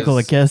your Yara's. uncle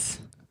a kiss.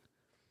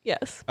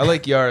 yes. I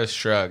like Yara's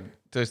shrug.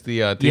 Just the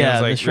Theon's Yeah,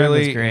 the like shrug was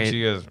really, great. and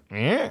she goes,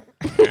 "Eh."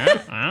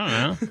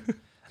 I don't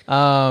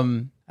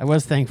know. I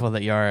was thankful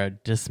that Yara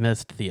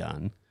dismissed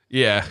Theon.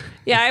 Yeah.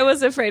 Yeah, I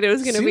was afraid it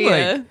was going to Seemed be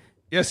like-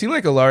 Yeah, it seemed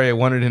like Ilaria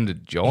wanted him to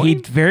join. He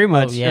very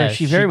much, Oh, yeah,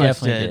 she very much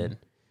definitely did.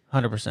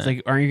 100%. It's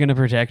like, aren't you going to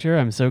protect her?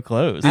 I'm so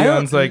close.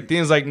 Theon's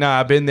like, nah,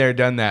 I've been there,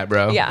 done that,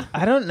 bro. yeah.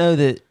 I don't know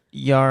that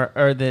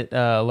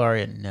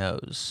Ilaria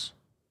knows.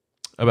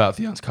 About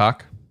Theon's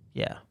cock.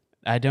 Yeah.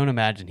 I don't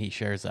imagine he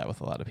shares that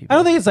with a lot of people. I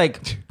don't think it's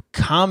like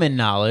common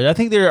knowledge. I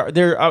think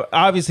there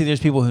obviously there's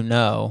people who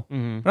know.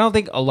 Mhm. But I don't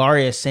think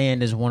Ilaria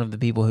Sand is one of the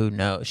people who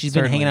know. She's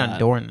been Certainly hanging out in not.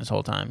 Dorne this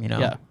whole time,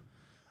 Yeah.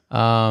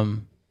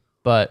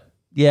 But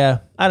yeah,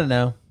 I don't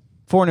know.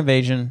 Foreign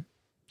invasion,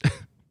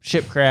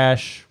 ship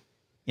crash,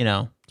 you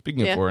know.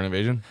 Speaking Yeah. of foreign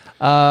invasion,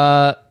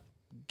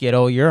 Get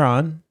old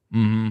Euron.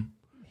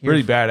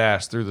 pretty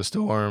badass through the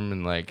storm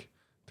and like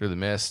through the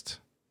mist.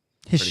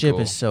 His Pretty ship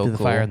cool. is so Through the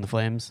cool. fire and the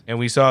flames. And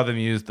we saw them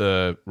use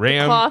the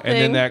ram claw and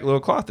then thing. that little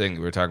claw thing we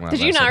were talking about.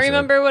 Did you last not episode.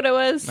 remember what it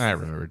was? I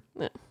remembered.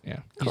 No. Yeah.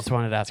 You just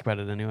wanted to ask about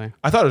it anyway.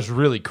 I thought it was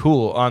really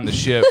cool on the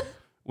ship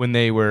when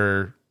they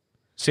were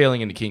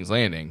sailing into King's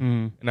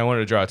Landing, and I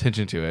wanted to draw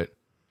attention to it,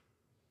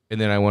 and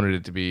then I wanted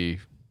it to be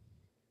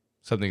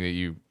something that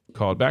you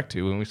called back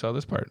to when we saw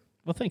this part.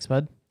 Well, thanks,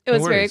 bud. It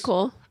was No very worries.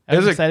 cool. I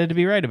was Is it- excited to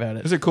be right about It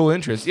it. was a cool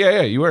entrance.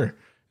 Yeah, you were. It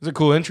was a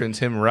cool entrance.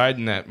 Him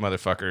riding that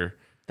motherfucker.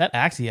 That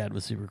axe he had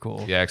was super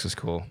cool. The axe was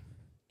cool.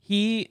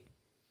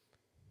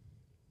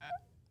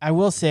 I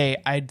will say,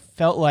 I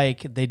felt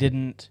like he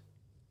didn't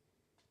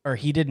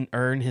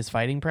earn his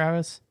fighting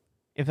prowess,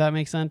 if that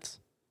makes sense.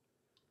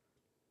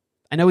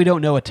 I know we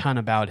don't know a ton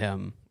about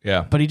him,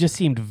 Yeah. but he just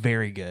seemed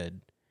very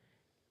good.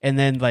 And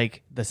then,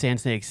 like, the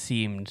Sand Snakes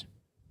seemed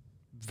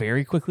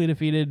very quickly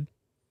defeated.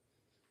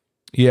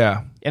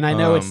 Yeah. And I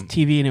know it's Um,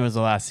 TV and it was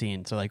the last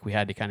scene, so, like, we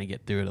had to kind of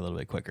get through it a little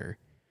bit quicker.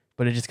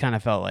 But it just kind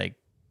of felt like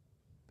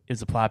it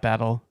was a plot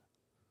battle.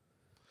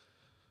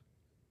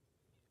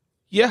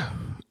 Yeah.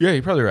 Yeah,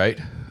 you're probably right.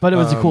 But it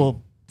was a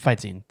cool fight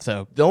scene,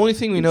 so... The only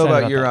thing we know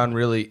Excited about about Euron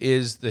really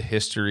is the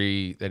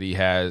history that he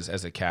has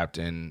as a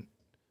captain.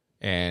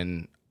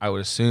 And I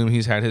would assume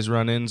he's had his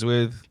run-ins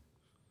with,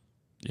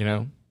 Yeah,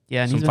 and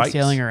some he's been fights.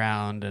 sailing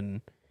around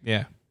and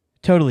yeah.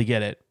 totally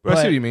get it. But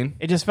I see what you mean.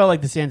 It just felt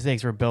like the Sand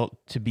Snakes were built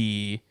to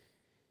be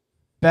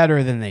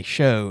better than they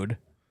showed.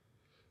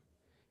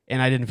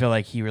 And I didn't feel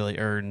like he really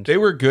earned... They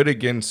were good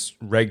against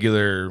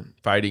regular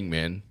fighting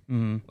men,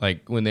 Mhm.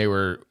 like when they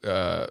were,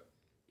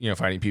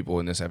 fighting people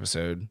in this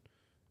episode.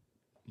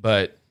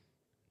 But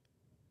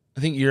I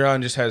think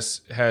Euron just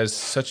has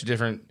such a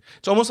different.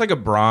 It's almost like a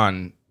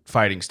Bronn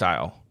fighting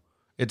style.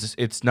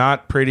 It's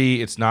not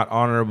pretty. It's not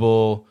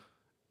honorable.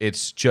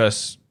 It's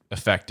just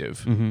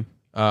effective.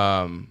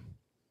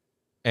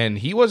 And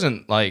he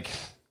wasn't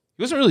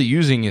really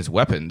using his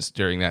weapons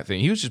during that thing.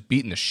 He was just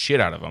beating the shit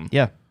out of them.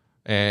 Yeah.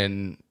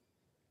 And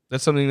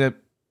that's something that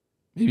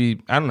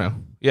maybe, I don't know.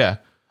 Yeah.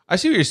 I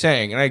see what you're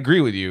saying, and I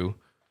agree with you.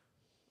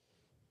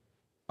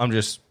 I'm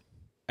just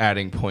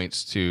adding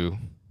points to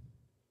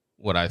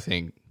what I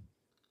think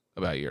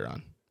about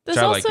Euron. This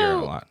I like Euron a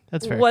also lot.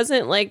 That's fair.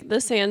 wasn't like the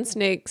Sand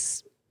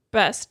Snakes'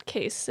 best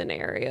case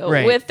scenario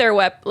Right. with their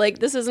Like,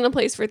 this isn't a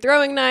place for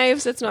throwing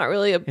knives. It's not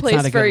really a place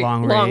not a for good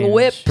long long range.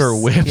 whips. For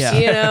whips. Yeah.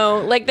 You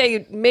know, like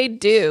they may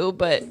do,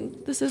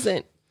 but this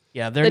isn't.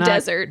 Yeah, they're The not,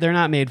 desert. They're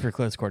not made for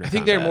close quarter I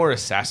think combat. they're more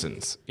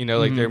assassins.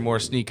 Like they're more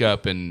sneak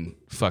up and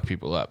fuck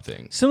people up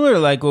things. Similar to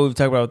like what we've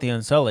talked about with the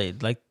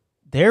Unsullied. Like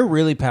they're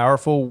really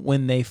powerful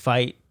when they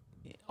fight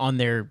on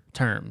their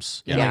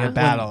terms. Yeah, Yeah. like a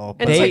battle, And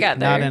but they- together.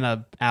 not in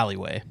a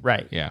alleyway.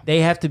 Right. Yeah. They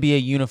have to be a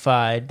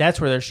unified. That's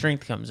where their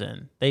strength comes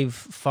in. They've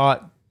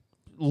fought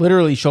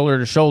literally shoulder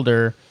to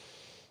shoulder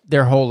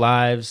their whole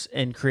lives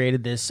and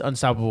created this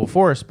unstoppable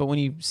force. But when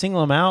you single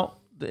them out,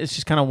 it's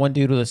just kind of one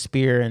dude with a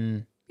spear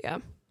and Yeah.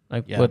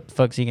 like, Yeah. what the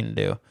fuck's he gonna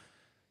do?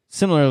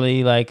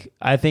 Similarly, like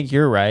I think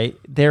you're right.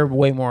 They're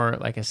way more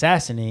like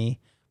assassin-y,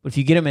 but if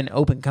you get them in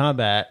open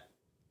combat,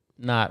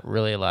 not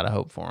really a lot of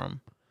hope for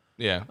them.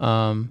 Yeah.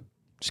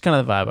 Just kind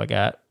of the vibe I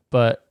got.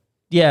 But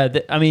yeah,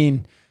 I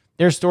mean,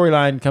 their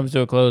storyline comes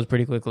to a close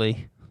pretty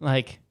quickly,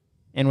 like,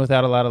 and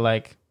without a lot of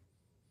like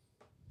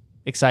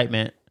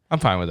excitement. I'm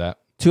fine with that.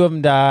 Two of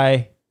them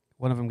die.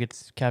 One of them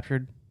gets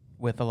captured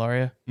with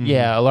Ilaria.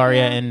 Yeah,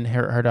 Ilaria and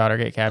her daughter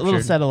get A captured.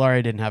 little sad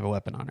Ilaria didn't have a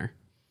weapon on her.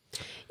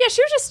 Yeah,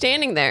 she was just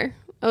standing there.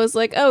 I was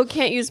like, oh,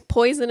 can't use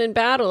poison in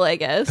battle, I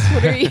guess.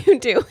 What are you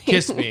doing?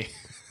 Kiss me.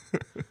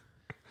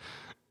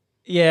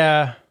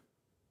 Yeah,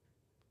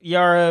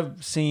 Yara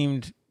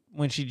seemed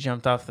when she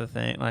jumped off the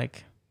thing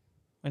like,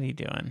 what are you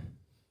doing?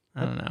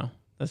 I don't know.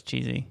 That's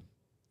cheesy.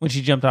 When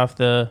she jumped off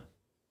the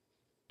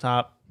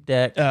top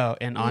deck. Oh,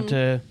 and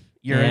onto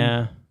urine.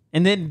 Yeah.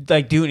 And then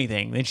like do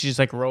anything. Then she just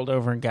like rolled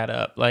over and got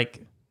up. Like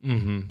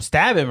Mm-hmm.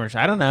 stab him or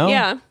I don't know.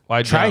 Yeah.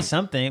 Why Try jump?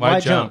 something. Why Why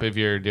jump jump? if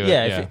you're doing?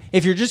 Yeah. Yeah.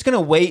 If you're just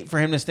gonna wait for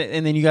him to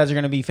and then you guys are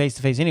gonna be face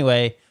to face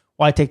anyway,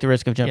 why take the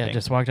risk of jumping? Yeah,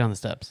 just walk down the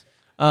steps.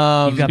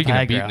 um, You've got Speaking the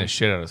high of beating ground. the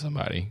shit out of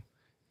somebody,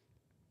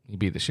 he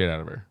beat the shit out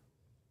of her.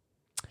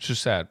 It's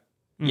just sad.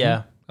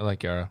 yeah. I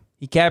like Yara.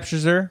 He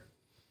captures her.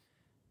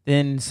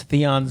 Then it's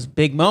Theon's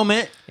big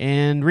moment.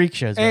 And Reek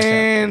shows back up.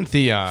 And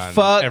Theon.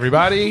 Fuck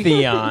everybody.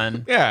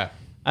 Theon. Yeah.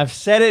 I've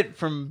said it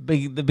from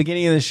the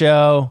beginning of the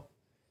show,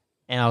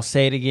 and I'll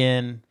say it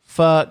again.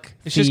 Fuck.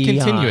 It's just Theon.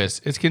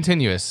 continuous. It's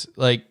continuous.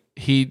 Like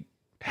he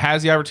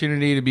has the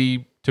opportunity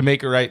to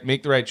make the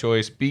right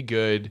choice, be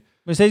good,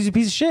 But says he's a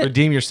piece of shit.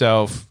 redeem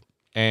yourself,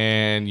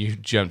 and you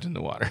jumped in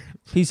the water.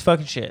 Piece of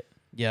fucking shit.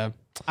 Yeah.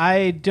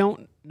 I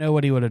don't know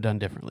what he would have done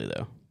differently,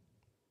 though.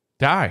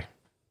 Die.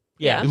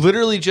 Yeah. You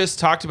literally just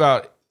talked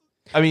about.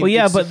 I mean, Well,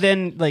 yeah, it's- but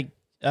then, like,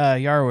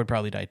 Yara would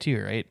probably die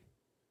too, right?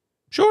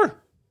 sure.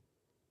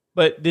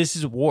 But this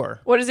is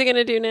war. What is he going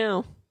to do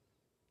now?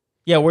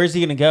 Yeah, where's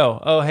he gonna go?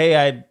 Oh, hey,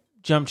 I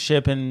jumped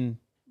ship and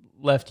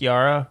left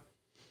Yara.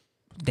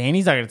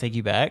 Danny's not gonna take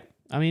you back.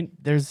 I mean,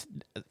 there's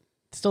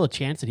still a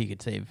chance that he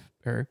could save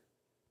her.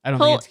 I don't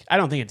Well-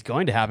 think it's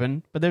going to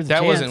happen, but there's a That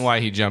chance. wasn't why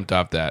he jumped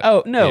off that.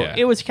 Oh no, Yeah.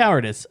 it was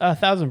cowardice.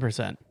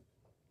 1,000%.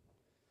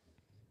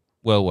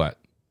 Well, what?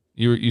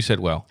 You said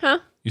well. Huh?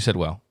 You said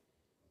well.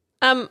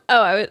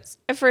 At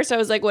first I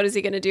was like, what is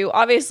he going to do?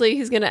 Obviously,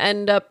 he's going to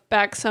end up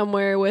back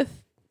somewhere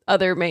with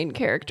other main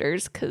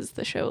characters because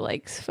the show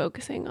likes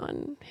focusing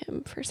on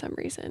him for some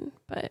reason.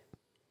 But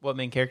What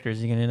main character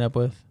is he gonna end up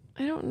with?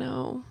 I don't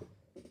know.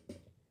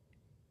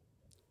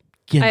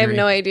 Gendry. I have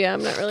no idea.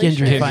 I'm not really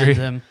Gendry sure. finds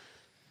him.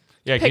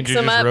 Yeah, Picks Kendra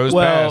him just up. rose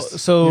Well, past.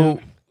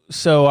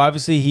 so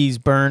obviously he's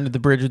burned the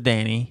bridge with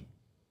Danny.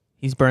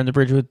 He's burned the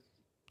bridge with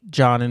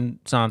Jon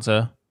and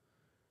Sansa.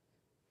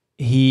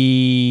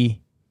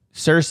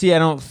 Cersei, I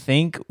don't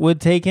think would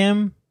take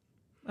him.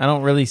 I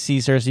don't really see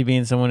Cersei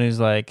being someone who's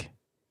like,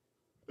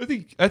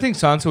 I think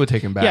Sansa would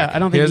take him back. Yeah, I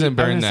don't he think hasn't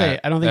I was burned gonna say,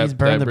 that. I don't think that- he's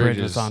burned that the bridge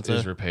with is- Sansa.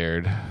 Is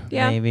repaired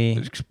Yeah.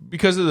 maybe.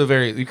 because of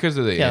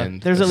the Yeah,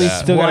 end. there's of at least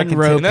that. Still gotta one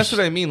continue. rope. And that's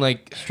what I mean.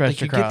 Like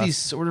stretched you get across. these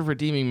sort of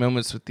redeeming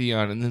moments with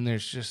Theon, and then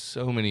there's just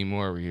so many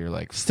more where you're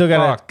like, Still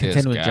gotta fuck this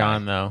contend with guy.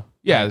 Jon though.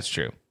 Yeah, that's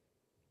true.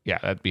 Yeah,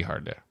 that'd be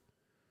hard to.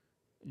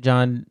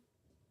 Jon,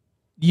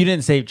 you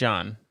didn't save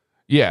Jon.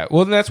 Yeah,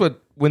 well, that's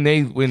what when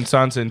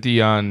Sansa and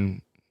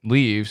Theon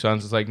leave,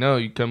 Sansa's like, "No,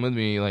 you come with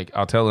me. Like,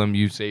 I'll tell him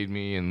you saved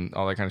me and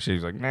all that kind of shit."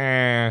 He's like,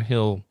 "Nah,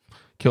 he'll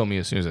kill me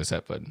as soon as I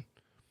set foot." You're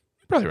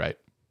probably right.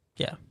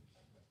 Yeah,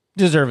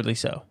 deservedly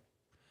so.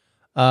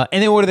 And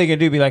then what are they gonna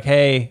do? Be like,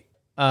 hey,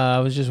 I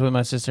was just with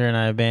my sister and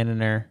I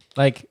abandoned her.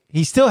 Like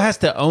he still has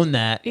to own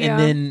that. Yeah. And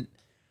then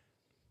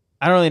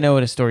I don't really know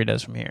what his story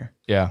does from here.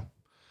 Yeah,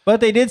 But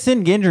they did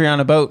send Gendry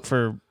on a boat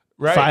for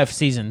Right. 5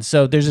 seasons,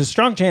 so there's a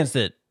strong chance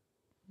that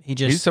he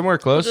he's just somewhere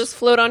close, Just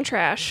float on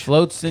trash.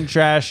 floats in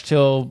trash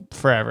till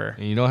forever.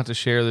 and you don't have to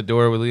share the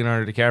door with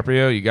Leonardo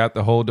DiCaprio. You got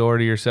the whole door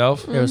to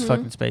yourself. There was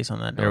fucking space on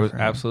that door. There was for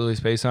him. absolutely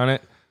space on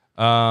it.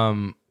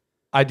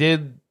 I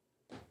did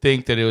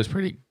think that it was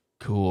pretty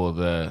cool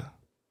the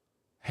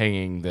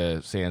hanging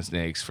the sand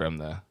snakes from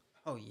the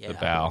yeah.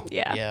 bow.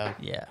 Yeah.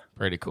 Yeah,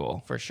 Pretty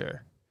cool. for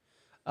sure.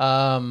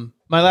 My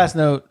last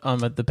note on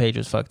the page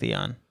was fuck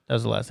Theon. That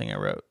was the last thing I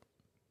wrote.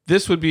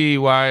 This would be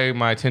why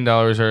my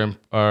 $10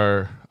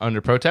 are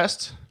under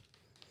protest,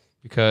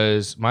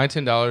 because my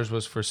 $10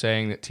 was for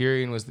saying that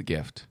Tyrion was the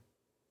gift.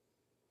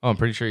 Oh, I'm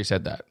pretty sure he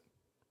said that.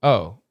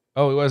 Oh,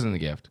 it wasn't the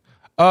gift.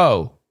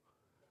 Oh,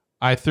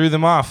 I threw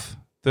them off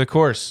the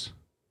course.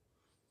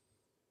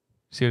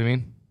 See what I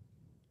mean?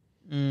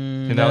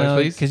 $10,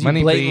 please? Because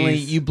Money,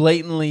 please. you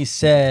blatantly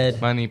said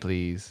Money,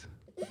 please.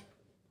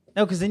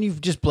 no. Because then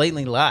you've just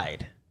blatantly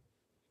lied.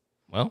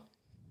 Well,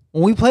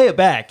 When we play it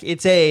back,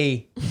 it's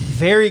a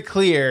very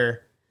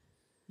clear.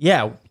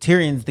 Yeah,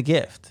 Tyrion's the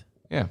gift.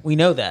 yeah. We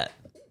know that.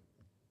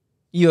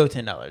 You owe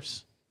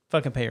 $10.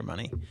 Fucking pay your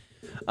money.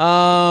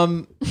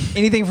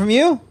 Anything from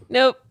you?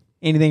 Nope.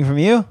 Anything from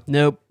you?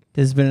 Nope.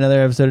 This has been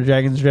another episode of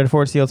Dragons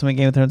Dreadfort, the Ultimate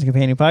Game of Thrones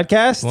Companion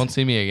Podcast. Won't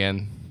see me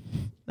again.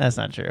 That's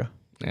not true.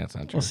 Yeah, it's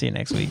not true. We'll see you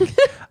next week.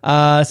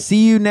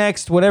 See you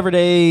next, whatever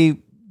day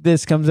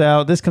this comes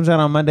out. This comes out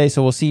on Monday,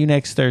 so we'll see you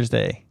next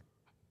Thursday.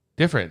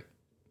 Different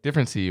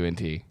CUNT.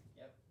 See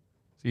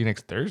you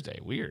next Thursday.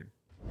 Weird.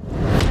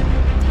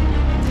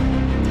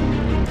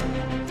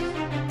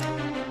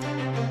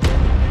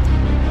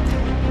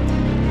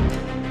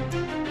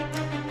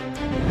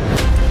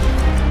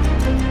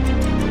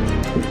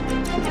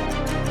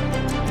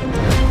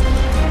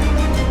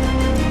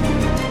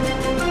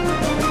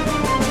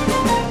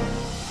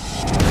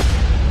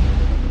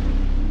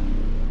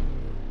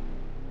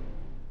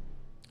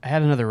 I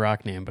had another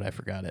rock name, but I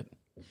forgot it.